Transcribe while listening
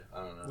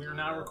We are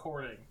now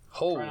recording.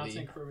 Holy. Try not to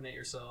incriminate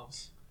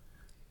yourselves.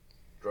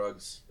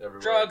 Drugs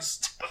everywhere.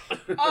 Drugs!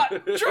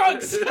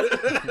 Drugs!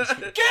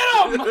 Get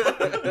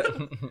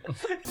them!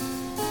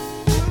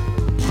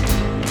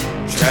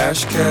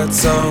 Trash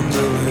cats on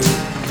the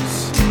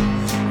loose,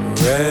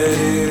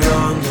 raid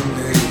on the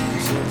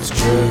news. It's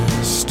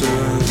just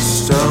a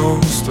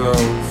stone's throw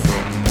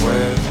from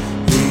where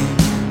we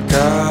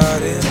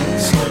got in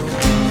so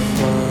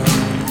far.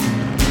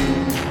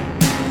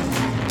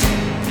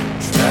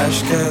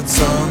 Trash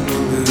cats on the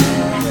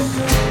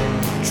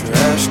loose,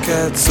 trash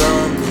cats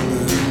on the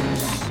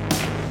loose.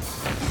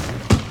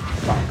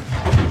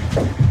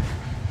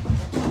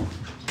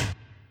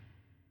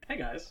 Hey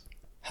guys.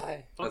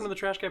 Hi. Welcome to the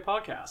Trash Guy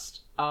Podcast.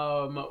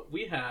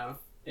 We have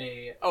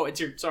it's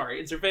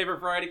your favorite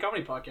variety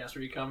comedy podcast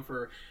where you come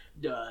for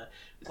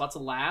lots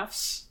of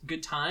laughs,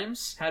 good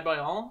times had by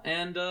all,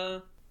 and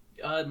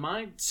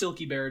my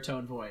silky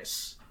baritone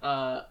voice.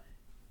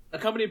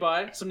 Accompanied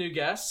by some new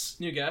guests.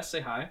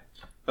 Say hi.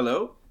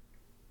 Hello.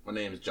 My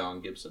name is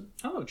John Gibson.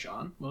 Hello,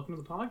 John. Welcome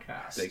to the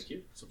podcast. Thank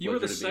you. It's a You are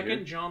the pleasure to be second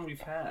here. John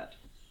we've had.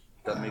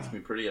 That makes me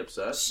pretty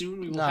upset.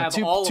 Soon we will No,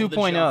 have all of the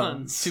 2.0.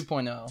 Johns.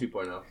 2.0.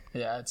 2.0.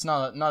 Yeah, it's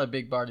not a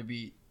big bar to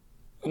beat.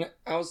 And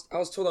I was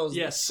told I was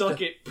Yeah, suck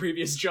the it,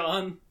 previous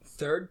John.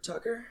 third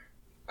Tucker.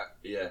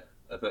 Yeah,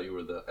 I thought you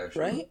were the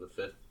Right? the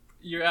fifth.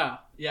 Yeah.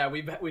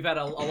 We've had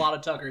a lot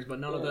of Tuckers, but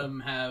none of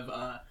them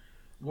have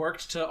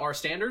worked to our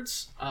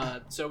standards.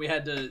 So we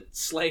had to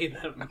slay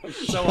them.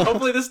 So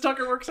hopefully this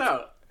Tucker works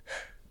out.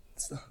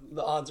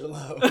 The odds are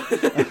low.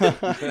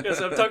 Yeah,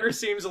 so if Tucker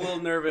seems a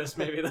little nervous,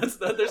 maybe there's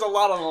a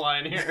lot on the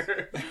line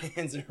here. My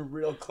hands are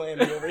real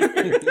clammy over here.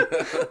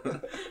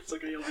 It's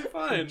okay, you'll be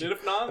fine. And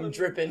if not, I'm then...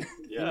 dripping.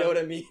 Yeah. You know what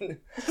I mean?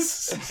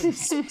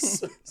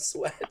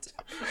 Sweat.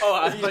 Oh,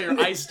 I thought you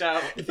were iced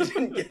out. If you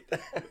didn't get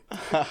that.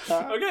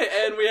 Okay,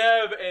 and we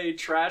have a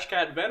Trash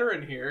Cat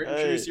veteran here. Hey.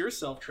 Introduce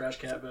yourself, Trash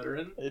Cat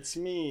veteran. It's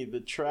me, the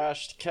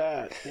trashed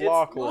cat, It's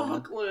Lachlan.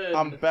 Lachlan.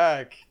 I'm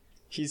back.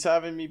 He's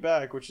having me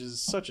back, which is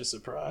such a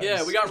surprise.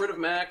 Yeah, we got rid of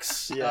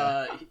Max.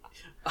 Yeah.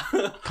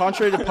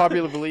 Contrary to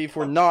popular belief,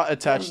 we're not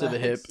attached to the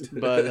hip,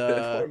 but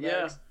Poor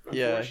yeah. Max.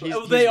 yeah,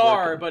 They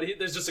are, working. but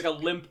there's just like a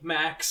limp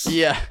Max.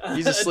 Yeah,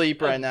 he's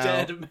asleep A right now.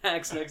 Dead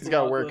Max next He's to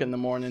got Lachlan. work in the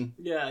morning.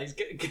 Yeah, he's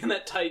getting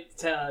that tight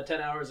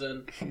 10 hours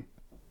in.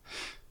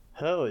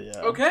 Hell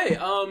yeah. Okay,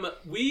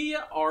 we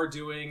are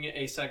doing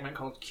a segment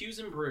called Cues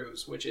and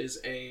Brews, which is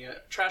a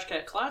Trash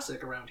Cat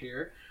classic around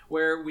here,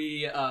 where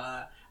we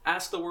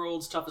ask the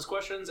world's toughest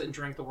questions and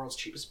drink the world's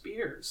cheapest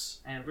beers.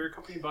 And we're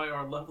accompanied by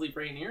our lovely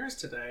Rainiers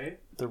today.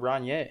 The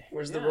Ranier.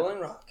 Where's the Yeah. Rolling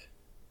Rock?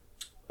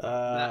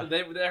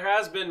 There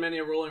has been many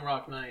a Rolling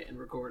Rock night in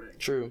recording.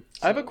 True.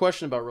 I have a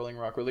question about Rolling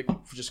Rock. Really,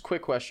 just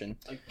quick question.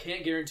 I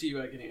can't guarantee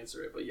you I can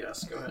answer it, but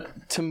yes, go ahead.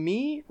 To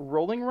me,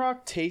 Rolling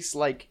Rock tastes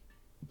like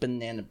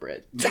banana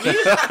bread.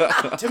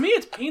 To me,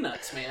 it's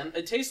peanuts, man.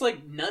 It tastes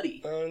like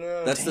nutty. Oh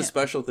no. That's the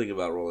special thing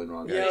about Rolling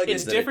Rock. Yeah, actually, like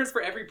It's is that different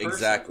for every person.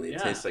 Exactly. It Yeah.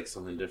 tastes like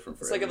something different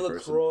for It's like a every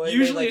person. LaCroix.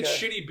 Usually made like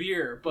it's a- shitty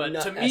beer, but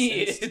nut to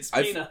me, essence. it's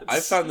peanuts.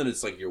 I've found that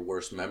it's like your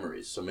worst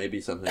memories, so maybe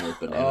something with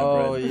banana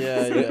Oh bread.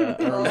 yeah.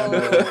 I remember.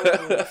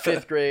 Oh.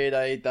 5th grade,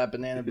 I ate that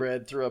banana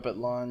bread, threw up at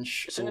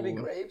lunch. Shouldn't it be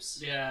Ooh.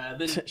 grapes? Yeah,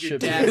 then your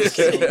Should be. dad was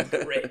killed.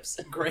 Grapes.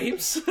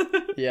 Grapes?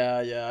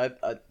 Yeah.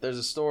 There's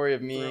a story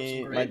of Throw up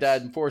me, some my grapes.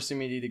 dad forcing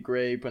me to eat a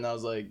grape when I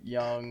was like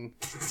young.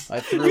 I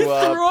You threw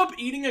up. threw up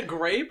eating a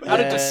grape out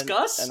of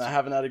disgust? And I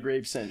haven't had a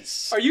grape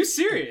since. Are you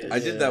serious? I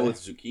did that with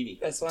zucchini.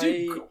 That's why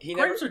Dude, he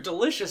never. grapes are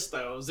delicious,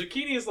 though.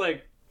 Zucchini is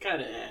like,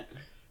 kind of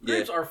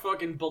Grapes are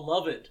fucking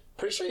beloved.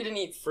 Pretty sure you didn't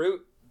eat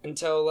fruit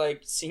until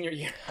like senior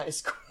year of high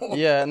school.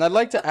 Yeah, and I'd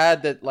like to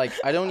add that like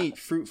I don't eat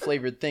fruit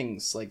flavored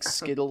things like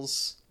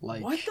Skittles,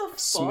 like What the fuck,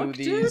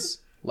 smoothies,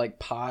 like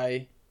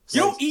pie. You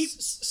don't eat...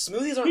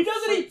 Smoothies aren't. He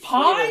doesn't fruit eat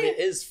pie? flavored, It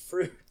is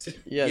fruit.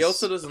 Yes. He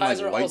also doesn't Pies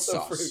like are white also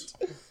sauce,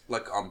 fruit.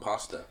 like on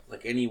pasta,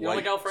 like any You don't white.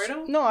 like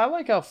Alfredo? No, I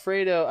like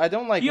Alfredo. I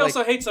don't like. He like,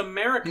 also hates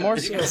America. more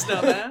Did you so- guys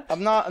know that?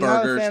 I'm not a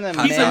Burgers, fan of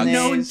hot He's dogs. a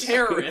known mayonnaise.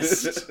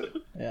 terrorist.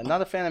 Yeah,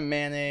 not a fan of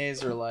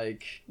mayonnaise or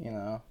like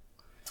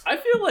I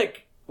feel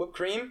Whipped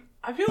cream.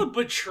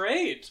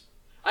 betrayed.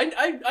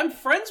 I'm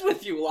friends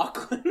with you,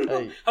 Lachlan.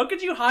 Hey. How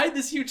could you hide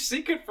this huge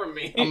secret from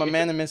me? I'm a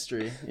man of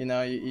mystery.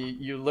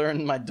 You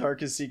learn my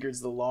darkest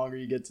secrets the longer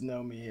you get to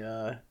know me.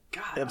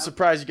 God, I'm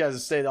surprised you guys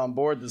have stayed on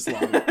board this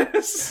long.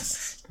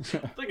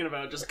 thinking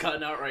about just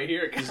cutting out right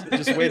here.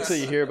 Just wait till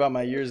you hear about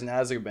my years in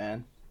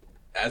Azerbaijan.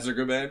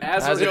 Azergaban?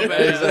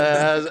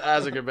 Azerbaijan.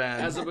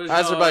 Azerbaijan.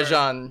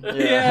 Azerbaijan.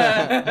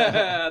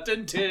 Yeah.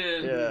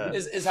 Tintin. Yeah.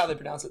 Is how they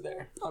pronounce it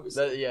there.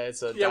 Obviously.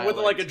 It's a Yeah, with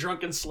dialect. like a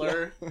drunken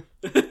slur.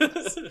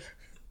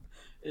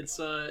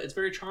 It's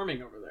very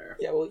charming over there.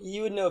 Yeah. Well,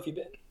 you would know if you've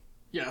been.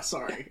 Yeah,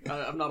 sorry.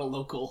 I'm not a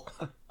local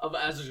of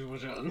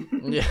Azerbaijan.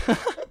 Yeah.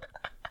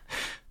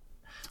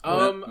 Been a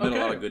lot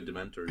Okay. of good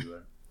Dementors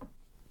there.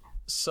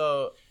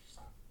 So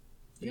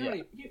You, Yeah.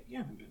 you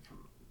haven't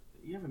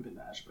been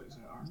to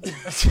Azerbaijan.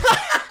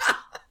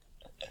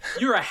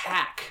 You're a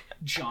hack,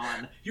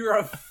 John. You're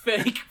a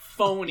fake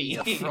phony.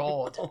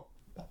 fraud.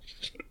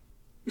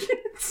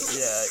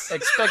 Yeah,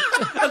 expect.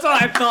 That's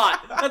what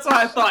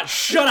I thought.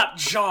 Shut up,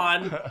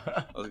 John.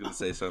 I was gonna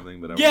say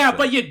something, but Yeah,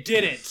 but you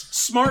didn't.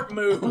 Smart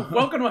move.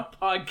 Welcome to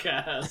my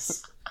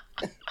podcast.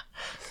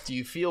 Do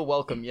you feel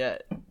welcome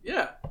yet?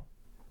 Yeah. I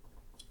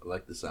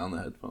like the sound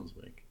the headphones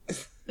make.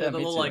 Yeah, the me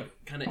little too.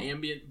 like kind of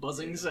ambient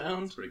buzzing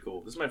sound. It's pretty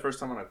cool. This is my first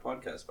time on a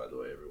podcast, by the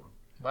way, everyone.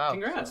 Wow.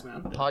 Congrats,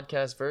 man.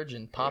 Podcast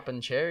virgin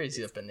popping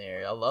cherries up in the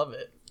air. I love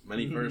it.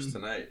 Many firsts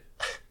tonight.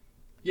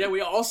 Yeah,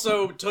 we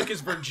also took his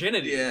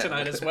virginity Yeah.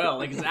 tonight as well,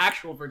 like his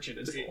actual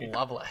virginity.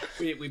 Lovely.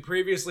 We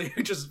previously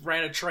just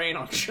ran a train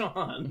on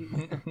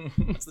Sean.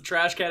 It's the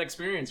trash cat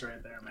experience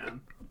right there,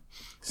 man.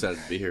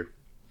 Excited to be here.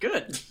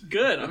 Good.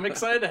 I'm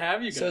excited to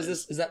have you guys. So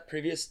is that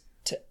previous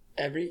to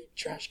every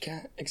trash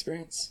cat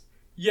experience?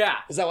 Yeah.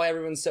 Is that why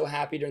everyone's so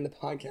happy during the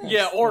podcast?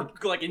 Yeah, or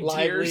like in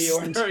lively tears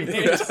or in during the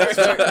tears.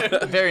 entire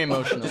time. Very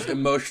emotional. Just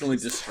emotionally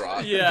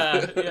distraught.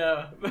 Yeah.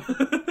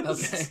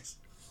 Okay.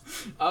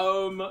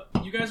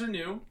 You guys are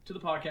new to the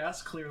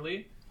podcast,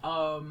 clearly.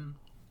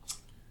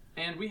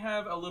 And we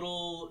have a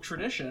little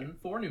tradition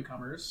for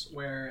newcomers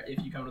where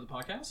if you come to the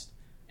podcast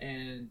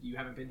and you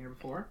haven't been here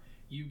before,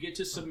 you get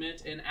to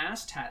submit an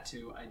ass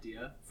tattoo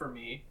idea for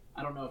me.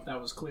 I don't know if that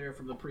was clear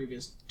from the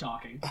previous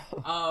talking.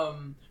 But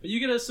you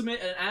get to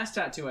submit an ass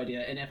tattoo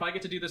idea, and if I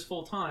get to do this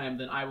full time,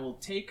 then I will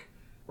take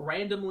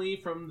randomly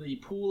from the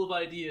pool of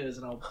ideas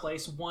and I'll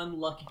place one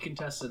lucky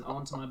contestant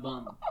onto my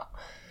bum.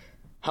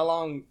 How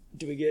long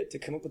do we get to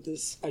come up with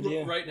this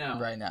idea? Right now.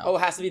 Right now. Oh, it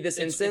has to be this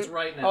It's instant?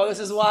 right now. Oh, this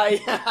is why.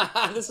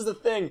 This is the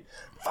thing.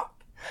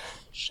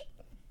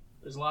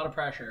 There's a lot of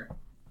pressure.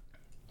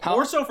 How-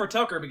 More so for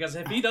Tucker, because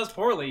if he does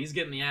poorly, he's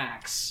getting the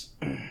axe.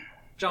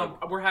 John,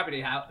 we're happy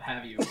to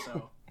have you,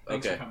 so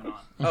thanks Okay. for coming on.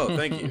 Oh,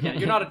 thank you. Yeah,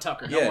 you're not a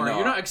Tucker. Don't Yeah, worry. no.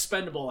 You're not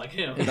expendable like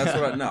him. That's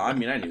what I... No, I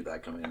mean, I knew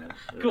that coming in.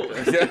 Cool.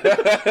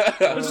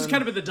 This is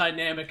kind of been the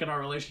dynamic in our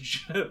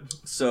relationship.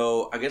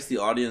 So, I guess the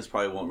audience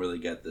probably won't really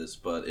get this,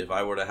 but if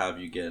I were to have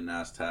you get an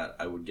ass tat,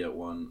 I would get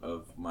one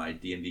of my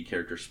D&D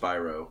character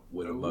Spyro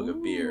with a mug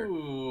of beer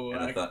Ooh,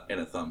 and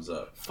a thumbs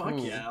up. fuck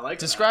yeah, I like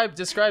Describe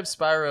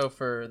Spyro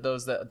for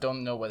those that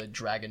don't know what a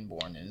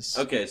Dragonborn is.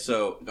 Okay,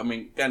 so, I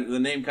mean, the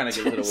name kind of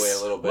gives it away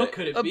a little that. bit. What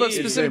could it be? But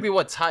specifically,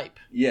 what type?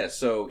 Yeah,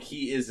 so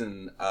he is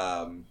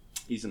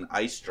he's an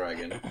ice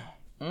dragon.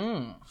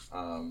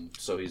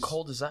 So he's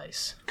Cold as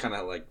ice. kind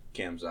of like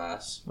Cam's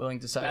ass. Willing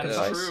to That is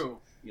sacrifice. true.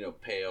 You know,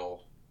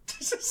 pale.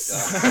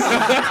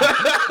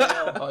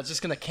 Oh, it's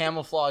just gonna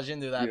camouflage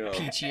into that You know.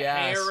 peachy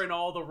ass. Hair in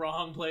all the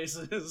wrong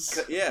places.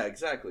 Yeah,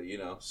 exactly. You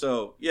know,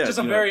 so yeah, Just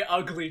a you know, very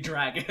ugly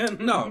dragon.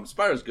 no.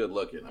 Spyro's good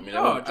looking. I mean,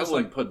 Oh, I just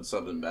wouldn't put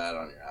something bad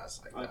on your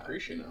ass like I that.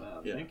 appreciate you know?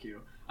 that. Yeah. Thank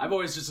you. I've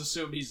always just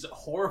assumed he's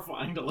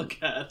horrifying to look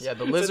at. Yeah, the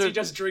Since he lizard-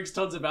 just drinks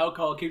tons of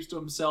alcohol, keeps to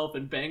himself,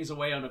 and bangs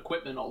away on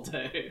equipment all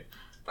day.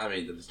 I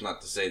mean, it's not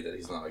to say that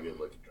he's not a good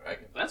looking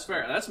dragon. That's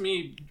fair. That's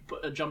me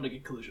jumping to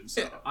conclusions.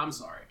 So I'm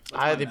sorry. That's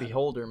Eye my of the bad.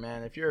 beholder,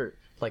 man. If you're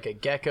like a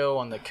gecko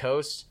on the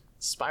coast,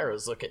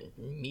 Spyro's looking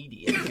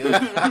meaty and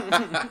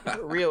good.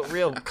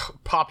 real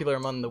popular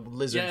among the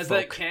lizard Yeah, is folk.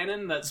 that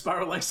canon that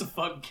Spyro likes to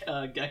fuck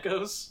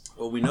geckos?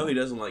 Well, we know he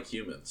doesn't like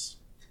humans.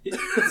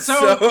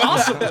 So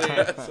possibly.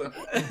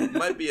 So,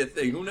 might be a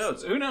thing. Who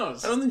knows? Who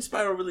knows? I don't think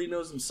Spyro really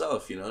knows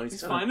himself. You know, He's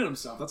kinda- finding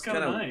himself. That's kind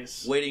of kinda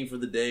nice. waiting for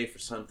the day for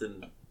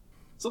something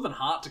Something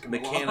hot to come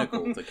mechanical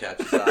along. to catch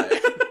his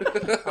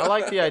eye. I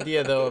like the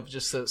idea though of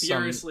just some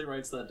Furiously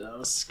writes that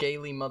down.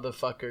 scaly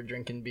motherfucker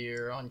drinking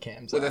beer on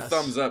Cam's With a ass.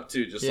 thumbs up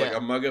too, just like Yeah.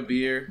 a mug of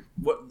beer.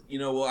 What you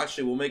know? Well,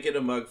 actually, we'll make it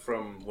a mug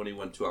from when he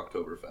went to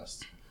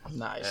Oktoberfest.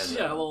 Nice. And,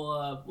 Yeah, a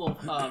little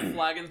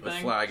flagon A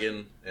thing.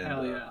 flagon and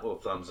Hell a yeah. little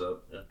thumbs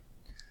up. Yeah.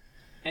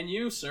 And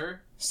you, sir?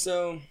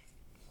 So,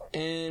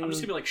 in I'm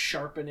just gonna be like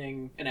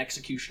sharpening an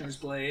executioner's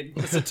blade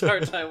this entire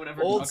time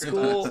whenever old Tucker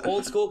school, talks.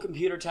 old school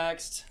computer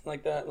text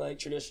like that, like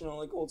traditional,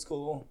 like old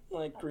school,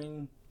 like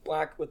green,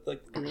 black with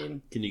like the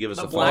green. Can you give us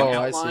The a black Oh,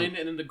 I see. outline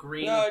and then the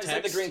green No, text. just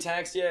like the green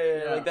text. Yeah,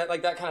 Yeah.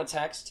 like that kind of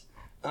text.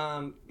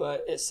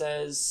 But it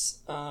says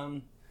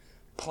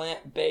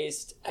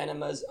plant-based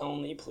enemas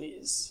only,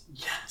 please.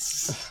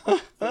 Yes.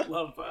 I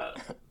love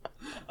that.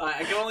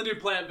 I can only do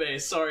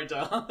plant-based. Sorry,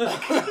 Doc.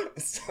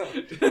 So,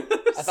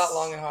 I thought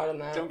long and hard on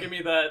that. Don't give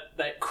me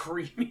that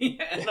creamy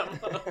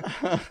enema.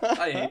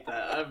 I hate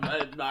that.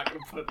 I'm not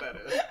going to put that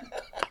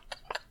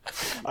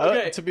in.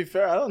 Okay. To be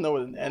fair, I don't know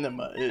what an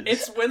enema is.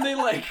 It's when they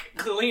like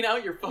clean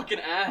out your fucking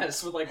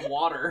ass with like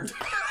water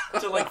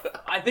to like.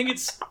 I think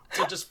it's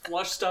to just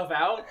flush stuff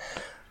out.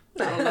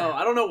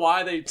 I don't know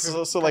why they.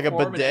 so like a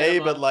perform an bidet,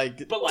 enema,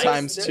 but like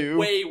times they're two.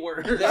 Way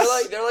worse.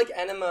 They're like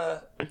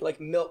enema, like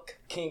milk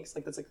kinks.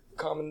 Like that's a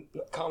common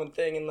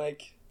thing in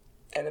like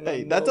enema.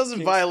 Hey, that milk doesn't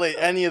kinks. violate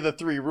any of the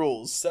three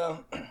rules.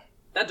 So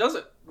That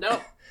doesn't. No.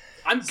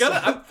 I'm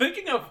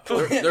thinking of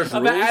There's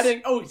of rules?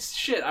 adding. Oh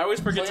shit! I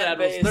always forget to add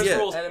rules. Plant-based, There's yeah.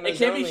 rules. It enemas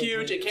can't be only,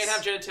 huge. It please. can't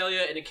have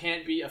genitalia, and it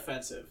can't be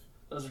offensive.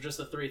 Those are just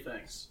the three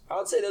things. I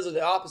would say those are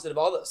the opposite of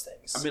all those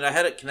things. I mean, I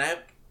had it. Can I have?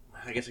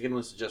 I guess I can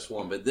only suggest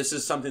one, but this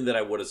is something that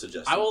I would have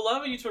suggested. I will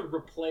allow you to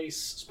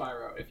replace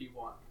Spyro if you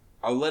want.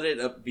 I'll let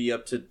it be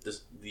up to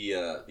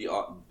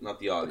not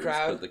the audience,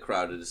 crowd? but the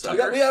crowd to decide.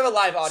 We have a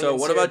live audience. So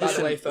what here, about by just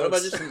the way, what about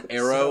folks? just an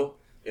arrow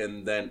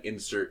and then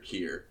insert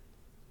here?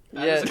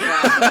 Yeah, is a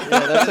classic. yeah,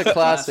 that's a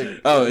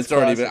classic. Oh, it's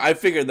already classic. been. I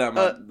figured that.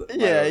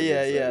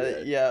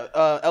 Yeah.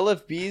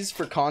 LFBs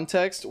for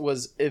context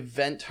was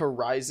Event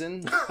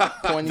Horizon.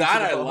 Pointing That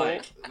to I the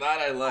like. That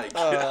I like.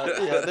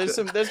 Yeah,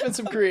 there's been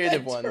some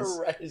creative ones.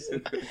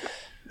 Horizon.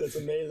 That's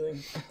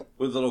amazing.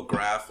 With a little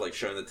graph like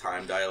showing the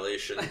time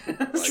dilation. Like,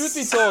 Truth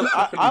be told,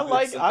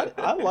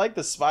 I like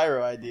the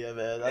Spyro idea,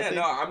 man. I think,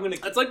 I'm gonna.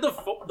 It's like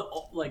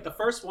the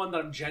first one that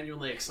I'm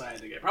genuinely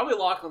excited to get. Probably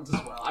Lachlan's as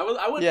well.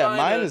 I would. Yeah, mind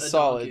mine a is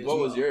solid. donkey as What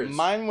was well. yours?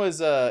 Mine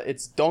was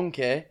it's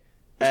Donkey,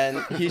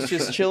 and he's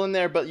just chilling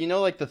there. But you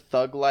know, like the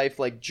Thug Life,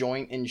 like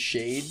joint and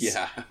shades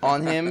Yeah.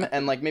 on him,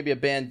 and like maybe a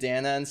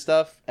bandana and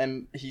stuff,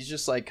 and he's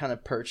just like kind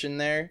of perching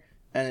there,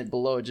 and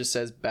below it just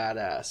says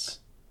badass.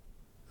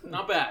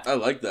 Not bad. I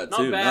like that Not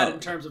too. bad No. in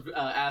terms of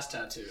ass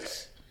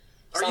tattoos.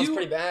 Sounds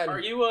pretty bad. Are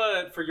you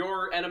for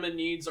your enema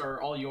needs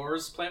are all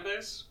yours plant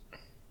based?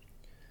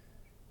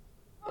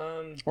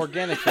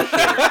 Organic for sure.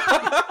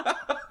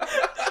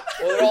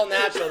 Well, they're all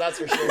natural, that's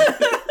for sure.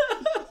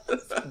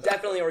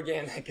 Definitely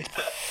organic.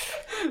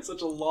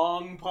 Such a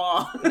long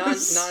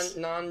pause.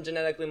 Non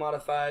genetically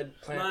modified,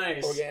 plant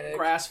Nice. organic.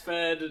 Grass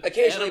fed.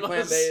 Occasionally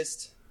plant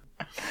based.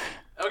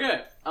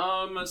 Okay.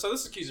 So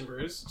this is Keys and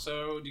Brews.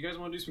 So do you guys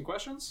want to do some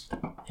questions?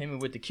 Hit me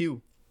with the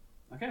Q.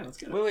 Okay, let's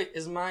get it. Wait,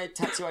 is my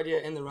tattoo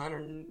idea in the run, or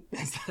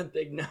is that a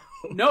big no?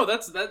 No,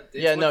 that's that.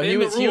 It's Yeah, no, he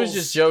within was the he was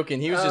rules. just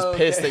joking. He was just Oh,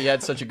 pissed okay. that you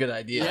had such a good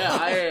idea.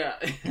 Yeah,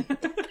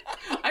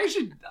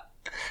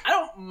 I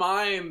don't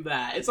mind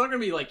that. It's not gonna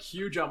be like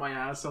huge on my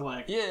ass. So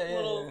like Yeah.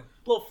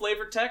 little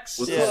flavor text.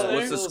 What's Yeah. the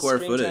Little square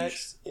screen footage?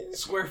 text. Yeah.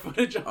 square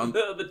footage on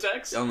the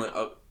text? On the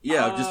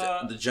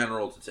just the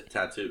general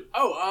tattoo.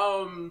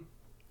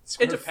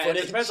 It depends.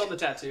 footage. It depends on the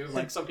tattoo.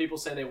 Like some people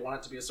say they want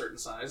it to be a certain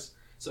size,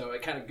 so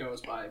it kind of goes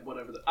by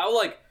whatever. I'll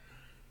like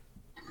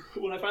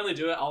when I finally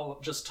do it, I'll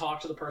just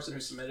talk to the person who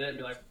submitted it and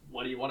be like,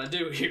 "What do you want to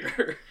do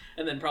here?"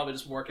 And then probably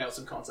just work out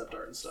some concept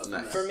art and stuff.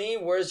 Nice. For me,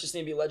 words just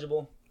need to be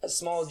legible. As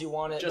small as you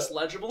want it. Just but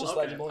legible. Just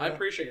Okay. legible, I yeah.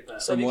 appreciate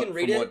that. So if you can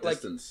read from it, what like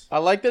distance? I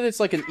like that it's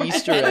like an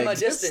Easter at my egg.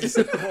 distance,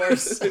 of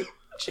course.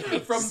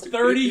 From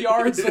 30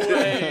 yards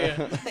away.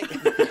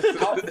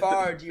 How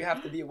far do you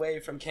have to be away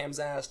from Cam's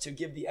ass to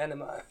give the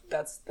enema?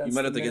 That's You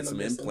might have the to get some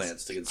minimum distance.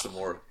 implants to get some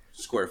more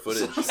square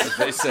footage, as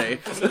they say.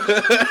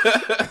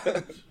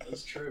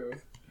 That's true.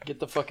 Get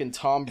the fucking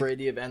Tom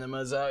Brady of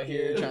enemas out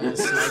here trying to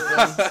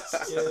snipe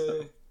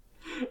them.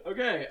 Yeah.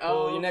 Okay.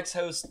 Well, your next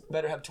host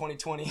better have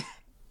 2020.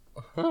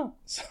 Damn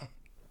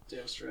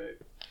straight.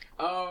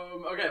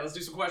 Okay, let's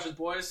do some questions,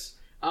 boys.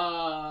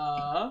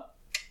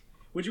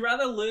 Would you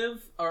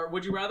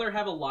rather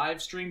have a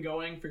live stream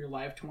going for your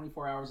live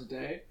 24 hours a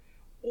day,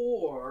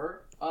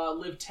 or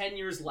live 10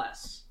 years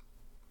less?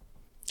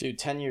 Dude,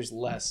 10 years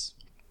less.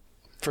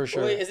 For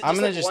sure. Wait, is it I'm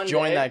just gonna like just one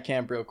join day? that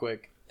camp real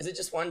quick. Is it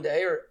just one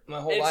day or my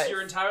whole life?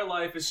 Your entire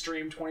life is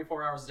streamed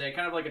 24 hours a day,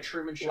 kind of like a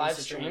Truman Show Live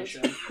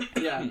situation.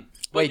 Yeah.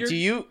 But Wait, you're-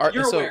 You're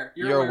You're aware.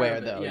 You're aware,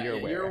 of it. though. Yeah, You're yeah,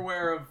 aware. You're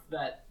aware of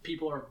that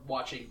people are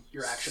watching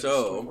your actions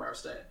So- 24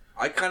 hours a day.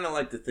 I kind of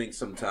like to think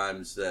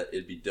sometimes that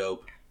it'd be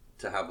dope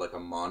to have like a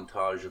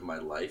montage of my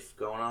life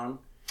going on.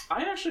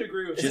 I actually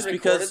agree with Is Just it you.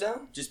 recorded because,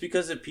 now? just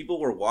because if people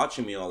were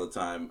watching me all the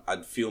time,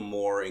 I'd feel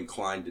more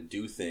inclined to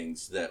do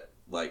things that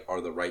like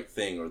are the right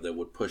thing or that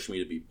would push me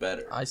to be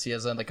better. I see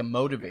as like a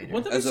motivator.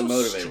 Wouldn't that As be a so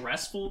motivator.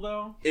 stressful,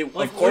 though?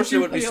 Of course, it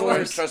would be feel so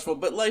like- stressful,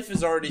 but life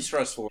is already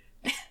stressful.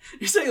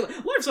 You say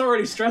life's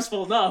already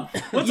stressful enough.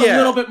 What's Yeah. a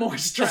little bit more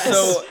stress?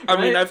 So I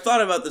mean, right? I've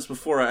thought about this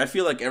before. I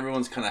feel like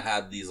everyone's kind of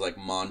had these like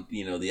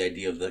the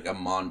idea of like a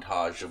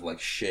montage of like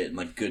shit and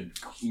like good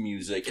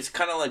music. It's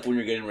kind of like when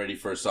you're getting ready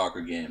for a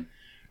soccer game,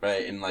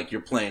 right? And like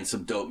you're playing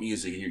some dope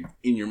music, and you're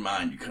in your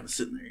mind, you're kind of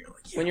sitting there, you're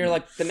like, yeah, When you're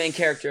like the main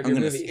character of I'm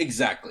your gonna movie.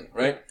 exactly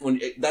right.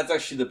 That's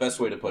actually the best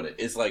way to put it.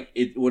 It's like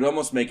it would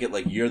almost make it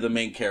like you're the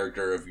main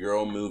character of your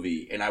own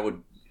movie, and I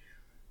would.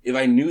 If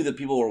I knew that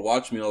people were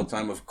watching me all the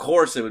time, of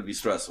course it would be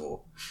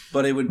stressful,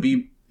 but it would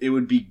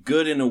be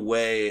good in a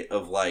way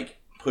of like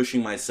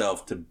pushing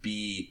myself to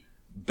be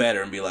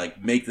better and be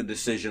like make the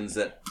decisions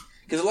that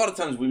because a lot of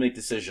times we make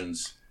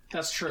decisions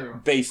That's true.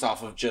 based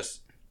off of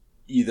just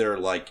either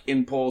like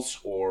impulse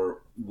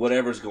or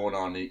whatever's going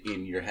on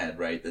in your head,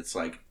 right? That's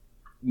like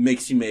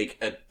makes you make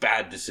a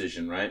bad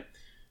decision, right?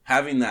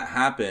 Having that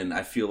happen,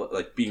 I feel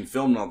like being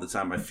filmed all the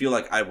time, I feel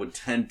like I would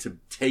tend to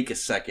take a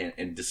second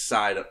and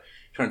decide,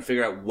 try and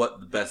figure out what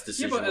the best Yeah,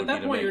 decision but at would be that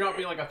to point, make. you're not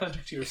being like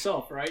authentic to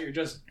yourself, right? You're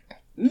just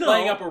No.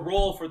 playing up a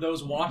role for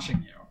those watching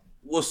you.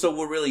 Well, so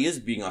what really is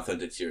being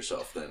authentic to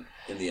yourself then,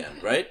 in the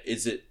end, right?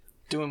 Is it...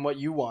 Doing what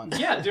you want.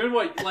 Yeah, doing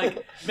what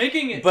like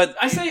making it. But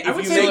I say I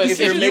would you say make, like, if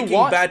you're if you making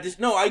want- bad...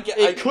 No, I get...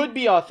 It could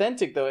be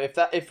authentic though.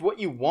 If what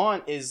you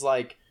want is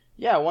like,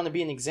 yeah, I want to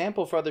be an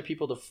example for other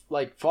people to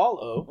like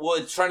follow. Well,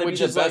 it's trying to be Which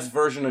the is best like-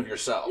 version of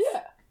yourself.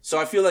 Yeah. So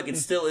I feel like it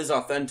still is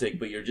authentic,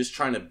 but you're just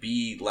trying to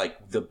be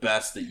like the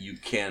best that you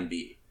can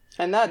be.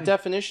 And that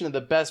definition of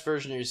the best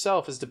version of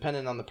yourself is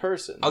dependent on the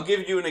person. I'll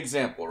give you an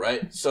example,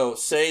 right? So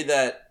say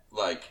that,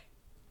 like,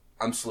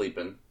 I'm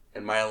sleeping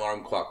and my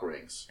alarm clock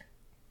rings.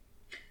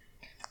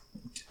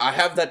 I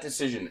have that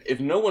decision. If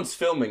no one's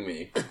filming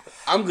me,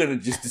 I'm going to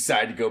just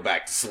decide to go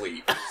back to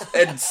sleep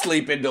and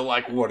sleep until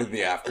like 1 in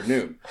the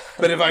afternoon.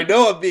 But if I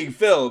know I'm being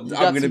filmed,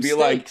 I'm going to be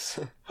like,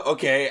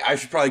 okay, I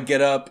should probably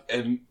get up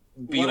and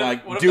be what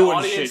if doing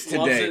the shit audience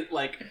loves today. it,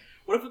 like,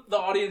 what if the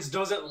audience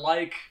doesn't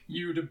like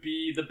you to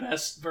be the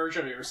best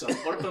version of yourself?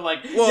 What if they're like,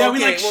 Well, yeah, we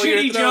okay, like well, you're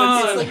shitty throwing-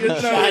 John. it's like you're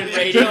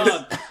Shitty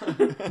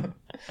throwing John.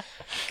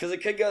 Because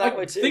it could go that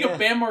way too. Think yeah. of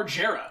Bam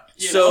Margera.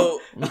 You So,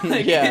 know?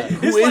 Like, Yeah.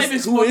 his who life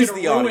is fucking the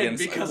ruined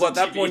audience? because Well, of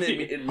at that point,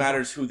 TV. it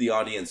matters who the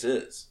audience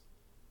is.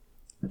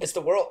 It's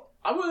the world.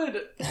 I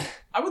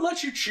would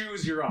let you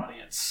choose your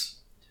audience.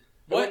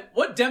 What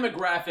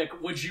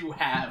demographic would you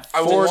have?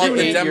 I would 4 want to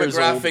the 8 years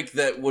old. demographic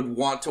that would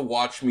want to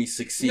watch me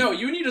succeed. No,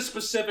 you need a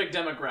specific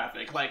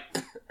demographic, like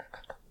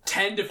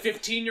 10 to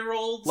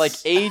 15-year-olds. Like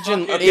age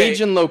and Okay. age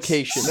and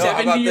location. No,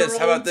 how about this?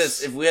 How about 70-year-olds?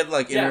 this? If we had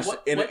like Yeah,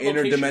 what location?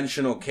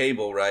 interdimensional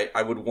cable, right?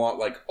 I would want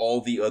like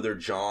all the other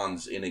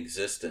Johns in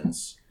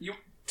existence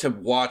to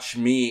watch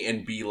me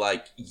and be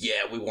like,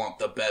 "Yeah, we want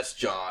the best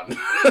John."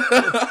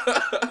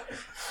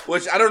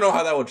 Which I don't know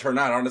how that would turn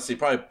out. Honestly,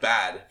 probably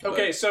bad. but-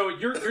 Okay, so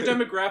your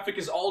demographic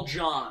is all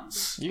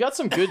Johns. You got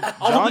some good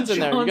All the Johns in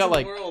there. You Johns got in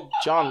like the world.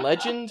 John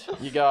Legend.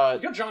 You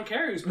got You got John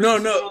Kerry. Who's No,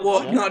 producing no. all the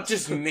Well, podcasts. not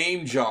just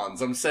name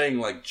Johns. I'm saying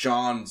like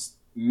Johns,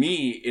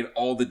 me in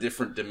all the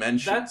different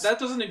dimensions. That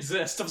doesn't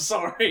exist. I'm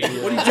sorry. What are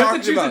you have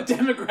talking to choose about? a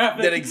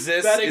demographic That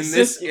exists in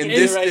exists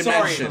this sorry,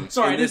 dimension.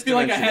 Sorry, In I this just feel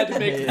like I had to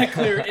dimension. make that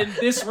clear. In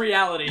this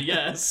reality,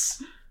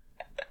 yes.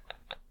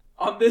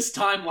 On this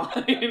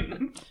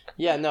timeline.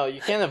 yeah. No, you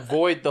can't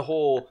avoid the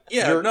whole.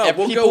 Yeah, no, if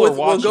we'll people go are with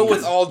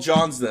watching all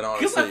Johns then.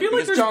 Honestly, I feel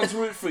like because there's- Johns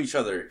root for each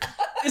other.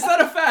 Is that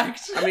a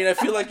fact? I mean, I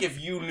feel like if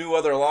you knew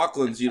other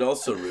Lachlan's, you'd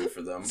also root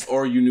for them,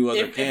 or you knew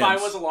other if I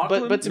was a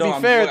Lachlan, But to No, be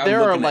I'm fair, I'm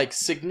there are looking at- like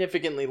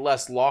significantly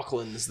less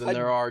Lachlan's than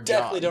there are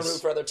Definitely Johns. don't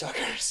root for other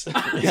Tuckers.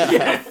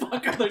 yeah,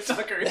 fuck other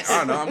Tuckers. I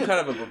don't know. I'm kind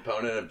of a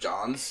proponent of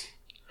Johns.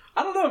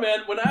 I don't know,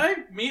 man. When I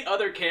meet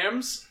other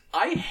Cams,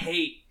 I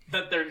hate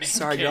that they're named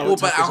Sorry, Cam. John. Well,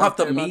 but Tuckers I'll have out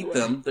to there, by the meet way.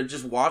 them. They're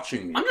just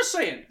watching me. I'm just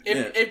saying,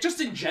 Yeah. if just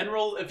in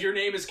general, if your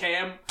name is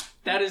Cam,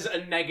 that is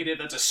a negative.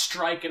 That's a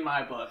strike in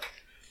my book.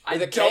 I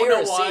With a K don't or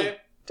know a C? why.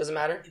 Doesn't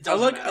matter. It I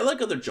doesn't like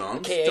matter. other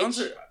Johns. KH?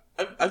 Johns are,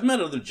 I've met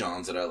other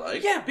Johns that I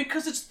like. Yeah,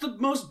 because it's the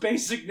most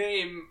basic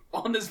name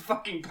on this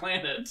fucking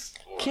planet.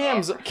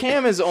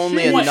 Cam is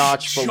only a What,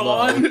 notch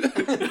below.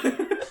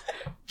 John?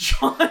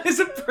 John is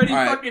a pretty All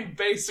right. fucking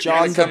basic John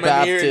You're name. gonna the come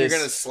in here and you're Baptist.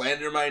 gonna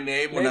slander my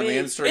name when I'm Maybe-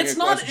 answering It's a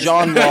not question. it's,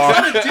 John it's Locke.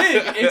 not a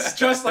dig. It's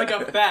just like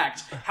a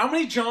fact. How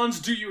many Johns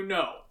do you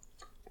know?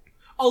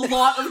 A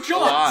lot of Johns.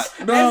 lot.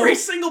 No. Every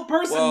single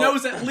person Well-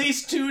 knows at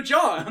least 2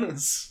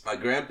 Johns. My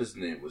grandpa's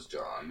name was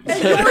John.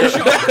 And you're a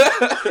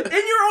John.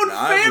 In your own No,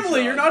 I'm a family,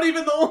 John. you're not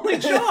even the only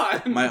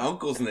John. My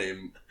uncle's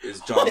name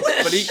is John,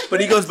 but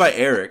he goes by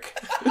Eric.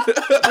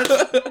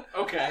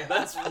 Okay,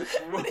 that's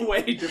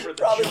way different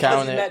than Probably John.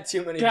 Count because you it. met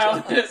too many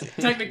Count Johns. it.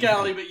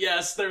 Technicality, but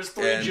yes, there's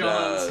 3 And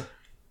Johns.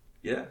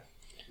 yeah,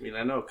 I mean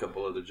I know a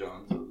couple other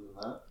Johns other than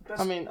that.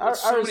 That's, I mean,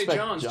 that's I so many respect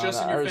Johns John.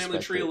 just in I your family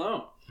respect tree it.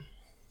 alone.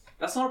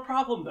 That's not a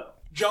problem though.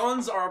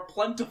 Johns are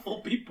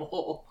plentiful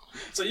people,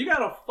 so you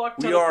got a fuck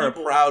ton We of are a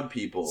people. proud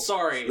people.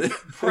 Sorry,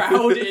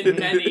 proud in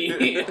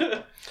many.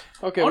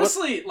 Okay,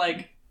 Honestly,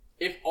 like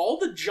if all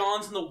the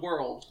Johns in the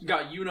world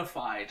got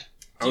unified,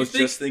 I was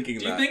just thinking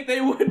do you that. think they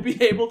would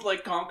be able to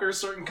like conquer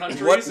certain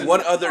countries? and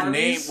What other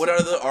armies? name? What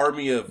other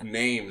army of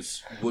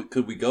names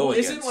could we go Well,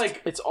 against? isn't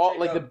like it's all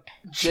like the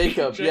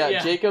Jacob. Ja- Yeah,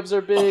 yeah. Jacobs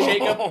are big.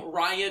 Jacob,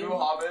 Ryan,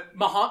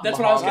 Muhammad. That's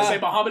what I was gonna say.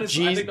 Muhammad is.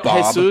 I think the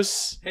Bob.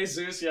 Jesus.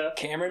 Jesus, yeah.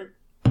 Cameron?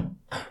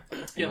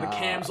 Yeah, the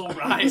Cams will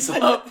rise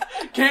up.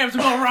 Cams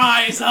will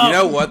rise up. You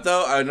know what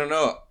though? I don't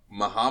know.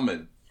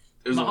 Muhammad.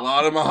 There's a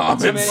lot of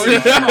Muhammads.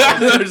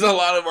 many. There's a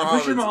lot of I'm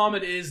pretty sure Muhammads.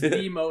 Muhammad is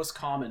the most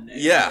common name.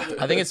 Yeah,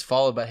 I think it's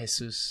followed by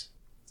Jesus.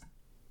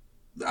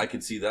 I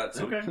could see that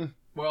too. Okay.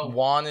 Well,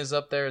 Juan is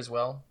up there as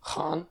well.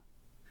 Han?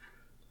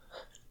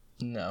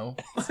 No.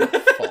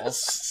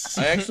 False.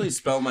 I actually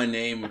spell my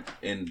name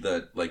in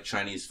the like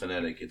Chinese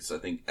phonetic. It's I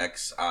think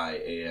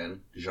Xian,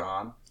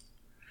 Jean.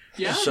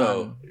 yeah.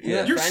 So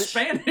yeah, You're French?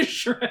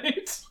 Spanish,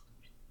 right?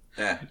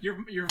 yeah,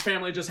 Your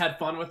family just had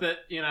fun with it,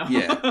 you know.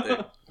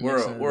 yeah. We're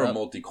Mixing a it up.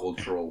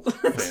 multicultural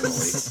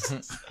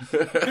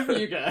Good for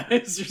you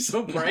guys. You're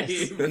so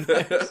brave.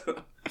 family.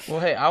 Well,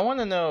 hey, I want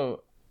to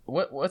know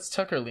what's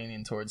Tucker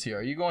leaning towards here.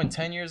 Are you going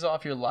 10 years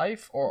off your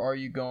life, or are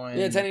you going?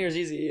 Yeah, 10 years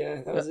easy.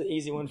 Yeah, that was an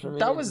easy one for me.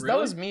 That was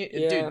Really? me,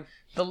 Yeah. dude.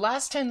 The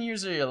last 10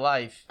 years of your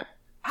life.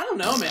 I don't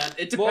know, man.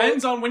 It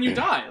depends on when you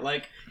die.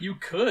 Like, you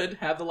could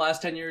have the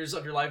last 10 years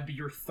of your life be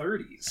your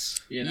 30s.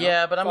 You know?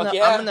 Yeah, but I'm Fuck gonna,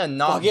 yeah. I'm gonna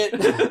not. Fuck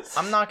it.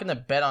 I'm not gonna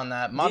bet on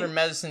that. Modern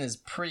medicine is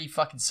pretty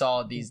fucking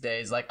solid these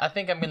days. Like, I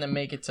think I'm gonna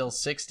make it till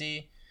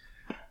 60.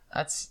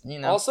 That's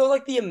Also,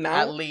 like, the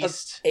amount At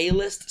least. of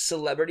A-list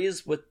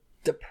celebrities with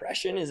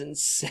depression is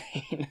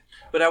insane.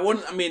 But I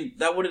wouldn't. I mean,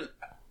 that wouldn't.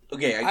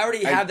 okay, I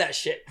already have that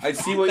shit. I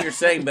see what you're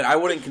saying, but I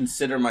wouldn't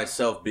consider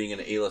myself being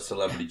an A-list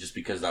celebrity just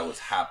because that was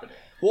happening.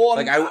 Well,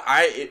 Like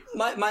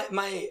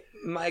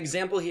my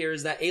example here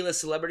is that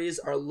A-list celebrities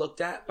are looked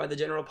at by the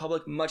general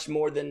public much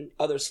more than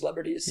other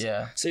celebrities.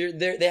 Yeah. So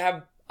they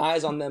have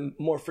eyes on them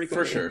more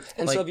frequently. For sure.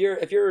 And Like- so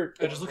if you're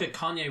Just look at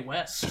Kanye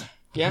West.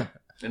 yeah,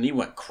 and he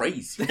went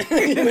crazy.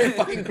 you're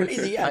fucking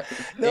crazy. Yeah.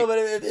 No, but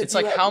It's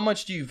like, how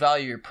much do you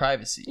value your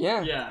privacy?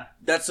 Yeah. Yeah.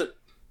 That's a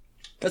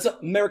That's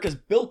what America's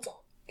built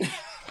on.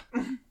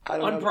 I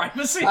don't On know.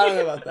 privacy? I don't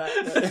know about that.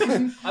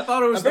 I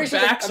thought it was the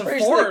backs of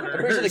foreigners. I'm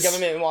pretty sure the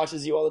government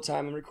watches you all the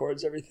time and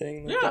records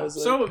everything. Like, that Yeah, was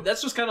like- so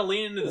that's just kind of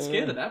leaning into the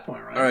skid at that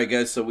point, right? All right,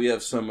 guys. So we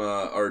have some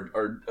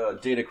our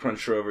data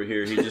cruncher over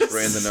here. He just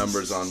ran the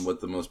numbers on what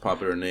the most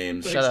popular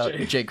names. Shout out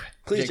Jake. Jake.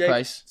 Please, Jake Jake.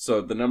 Price.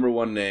 So the number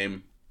one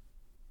name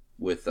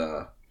with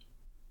I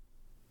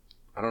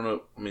don't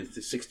know. I mean,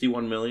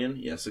 61 million.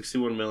 Yeah,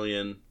 61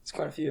 million. it's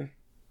quite a few.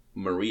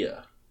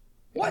 Maria.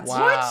 What?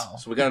 Wow.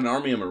 So we got an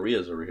army of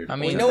Marias over here. I What?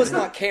 mean, We know it's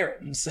not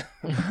Karen. So.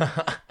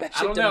 That I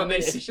shit don't know.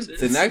 diminished.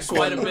 The next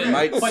quite one a bit,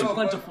 might- quite so-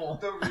 plentiful.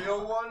 The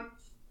real one.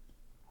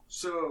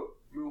 So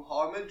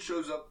Muhammad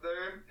shows up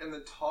there in the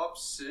top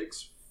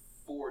 6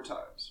 4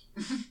 times.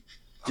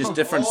 Just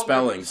different All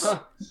spellings.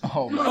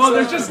 oh my. Oh,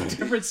 there's just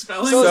different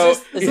spellings. So, So-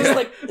 is this yeah.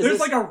 like There's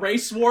like a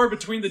race war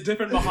between the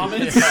different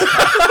Mohammeds.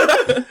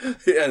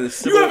 Yeah, the You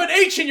civil, have an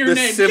H in your the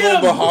name. civil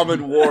Get 'em!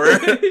 Muhammad War.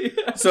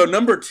 Yeah. So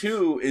number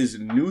 2 is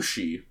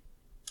Nushi,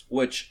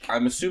 which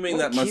I'm assuming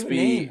What a that must cute be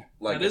name.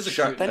 like That is a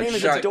shy- cute that a name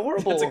is shy-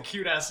 adorable. It's a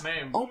cute ass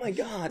name. Oh my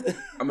god.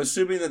 I'm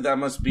assuming that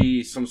must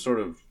be some sort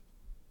of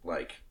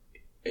like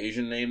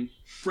Asian name.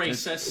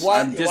 Racist.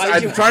 Why- I'm why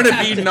did you I'm trying to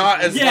have be to- not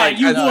as Yeah, like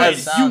you as,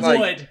 would. as, You like,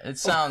 would. It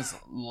sounds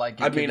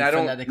like it I could mean, be I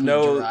don't phonetically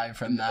know derived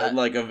from that.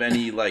 like of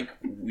any like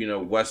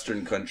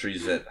Western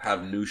countries that have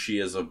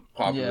Nushi as a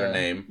popular Yeah.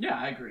 name. Yeah,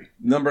 I agree.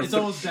 Number It's th-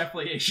 almost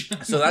definitely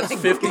Asian. so that's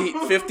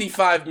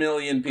 55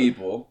 million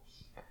people.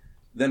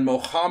 Then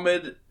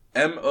Mohammed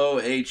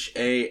Mohammed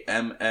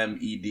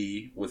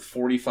with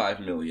 45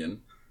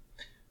 million.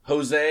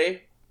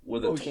 Jose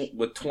with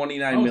with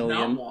 29 Oh,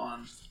 million. not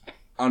one.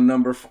 on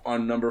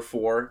number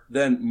 4.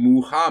 Then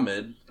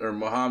Muhammad,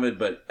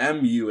 but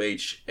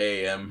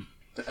Muhamd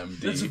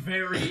That's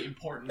very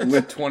important.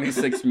 with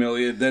 26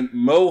 million. Then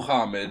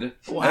Mohammed,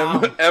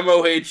 Wow.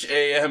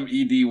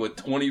 Mohamed with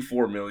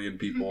 24 million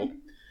people.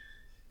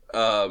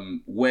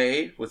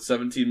 Wei with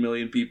 17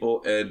 million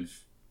people, and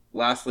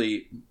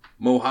lastly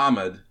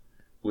Mohammed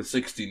with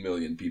 16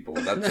 million people.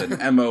 That's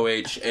an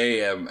Mohammad.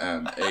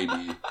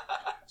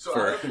 So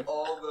For- I have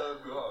all the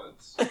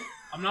Muhammads.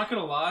 I'm not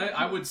gonna lie,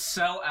 I would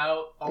sell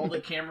out all the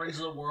Camerons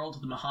of the world to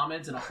the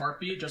Mohammeds in a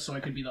heartbeat just so I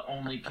could be the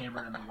only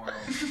Cameron in the world.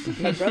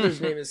 My brother's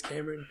name is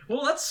Cameron.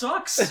 Well, that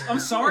sucks. I'm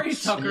sorry,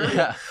 Tucker.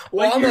 Yeah.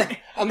 Well,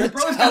 Like, I'm your gonna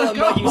brother's tell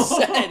gotta him what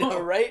you go. said,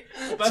 alright?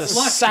 Best It's a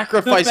luck.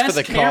 sacrifice the for best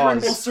the Cameron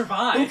cause. will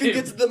survive. Who can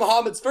get to the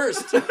Mohammeds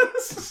first?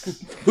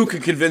 Who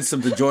could convince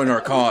them to join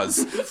our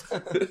cause?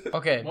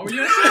 Okay. What were you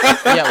gonna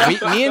say?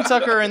 Yeah, me and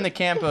Tucker are in the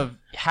camp of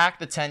hack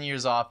the 10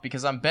 years off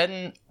because I'm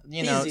betting,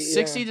 Easy,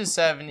 60 to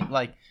 70.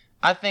 Like,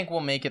 I think we'll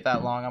make it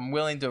that long. I'm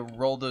willing to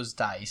roll those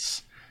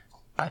dice.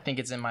 I think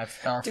it's in our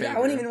Dude, favor. I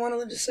wouldn't even want to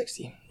live to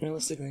 60,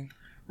 realistically.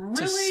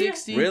 Really?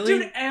 60? Really?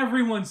 Dude,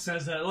 everyone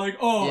says that. Like,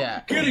 oh,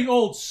 Yeah. getting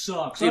old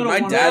sucks. I Dude, don't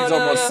my wanna- dad's No,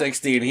 no, almost no.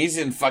 60 and he's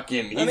in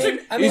fucking. He's,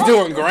 I mean, he's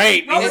doing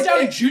great. Robert It-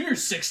 Downey it-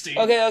 Jr.'s 60.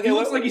 Okay, He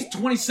looks what- like he's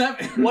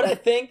 27. What I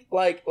think,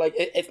 like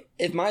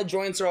if my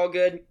joints are all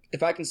good,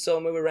 if I can still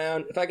move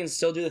around, if I can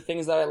still do the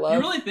things that I love, You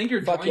really think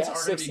your Fuck joints yeah,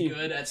 are going to 60. be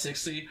good at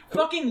 60?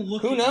 Fucking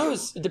look who at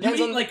knows? You. It depends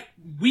You eat, on- like,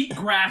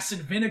 wheatgrass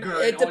and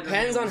vinegar. it in all your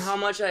depends on meals. how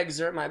much I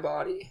exert my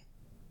body,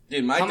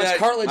 Dude, my how much dad,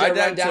 cartilage my I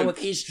dad run down took-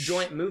 with each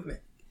joint movement.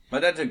 My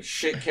dad took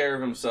shit care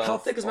of himself. How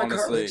thick is my honestly.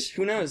 cartilage?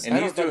 Who knows? And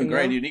I he's don't fucking doing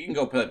great, know. dude. He can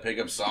go pick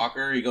up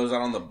soccer. He goes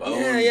out on the boat.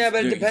 Yeah,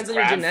 but it Dude, depends on he's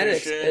your crab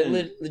genetics.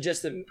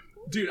 fishing.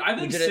 Dude, I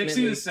think Legitimately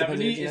 60 to depends on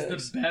 70 your is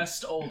genetics. the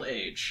best old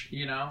age,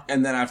 you know?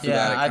 And then after Yeah,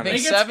 that, it I kinda, think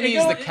It gets- 70 it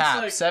is the goes-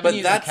 cap. it's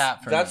 70 but is the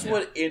cap for that's me.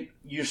 what it.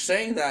 You're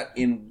saying that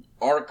in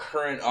our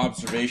current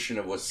observation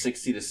of what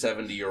 60 to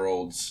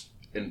 70-year-olds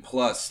and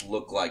plus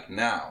look like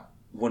now.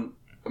 When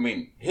I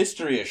mean,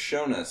 history has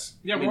shown us.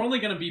 Yeah, I mean, we're only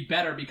going to be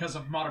better because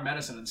of modern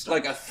medicine and stuff.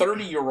 like a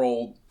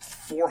 30-year-old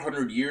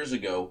 400 years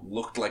ago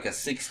looked like a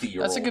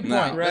 60-year-old. That's a good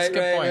now. point. That's a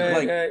good point.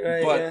 Like,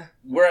 but yeah.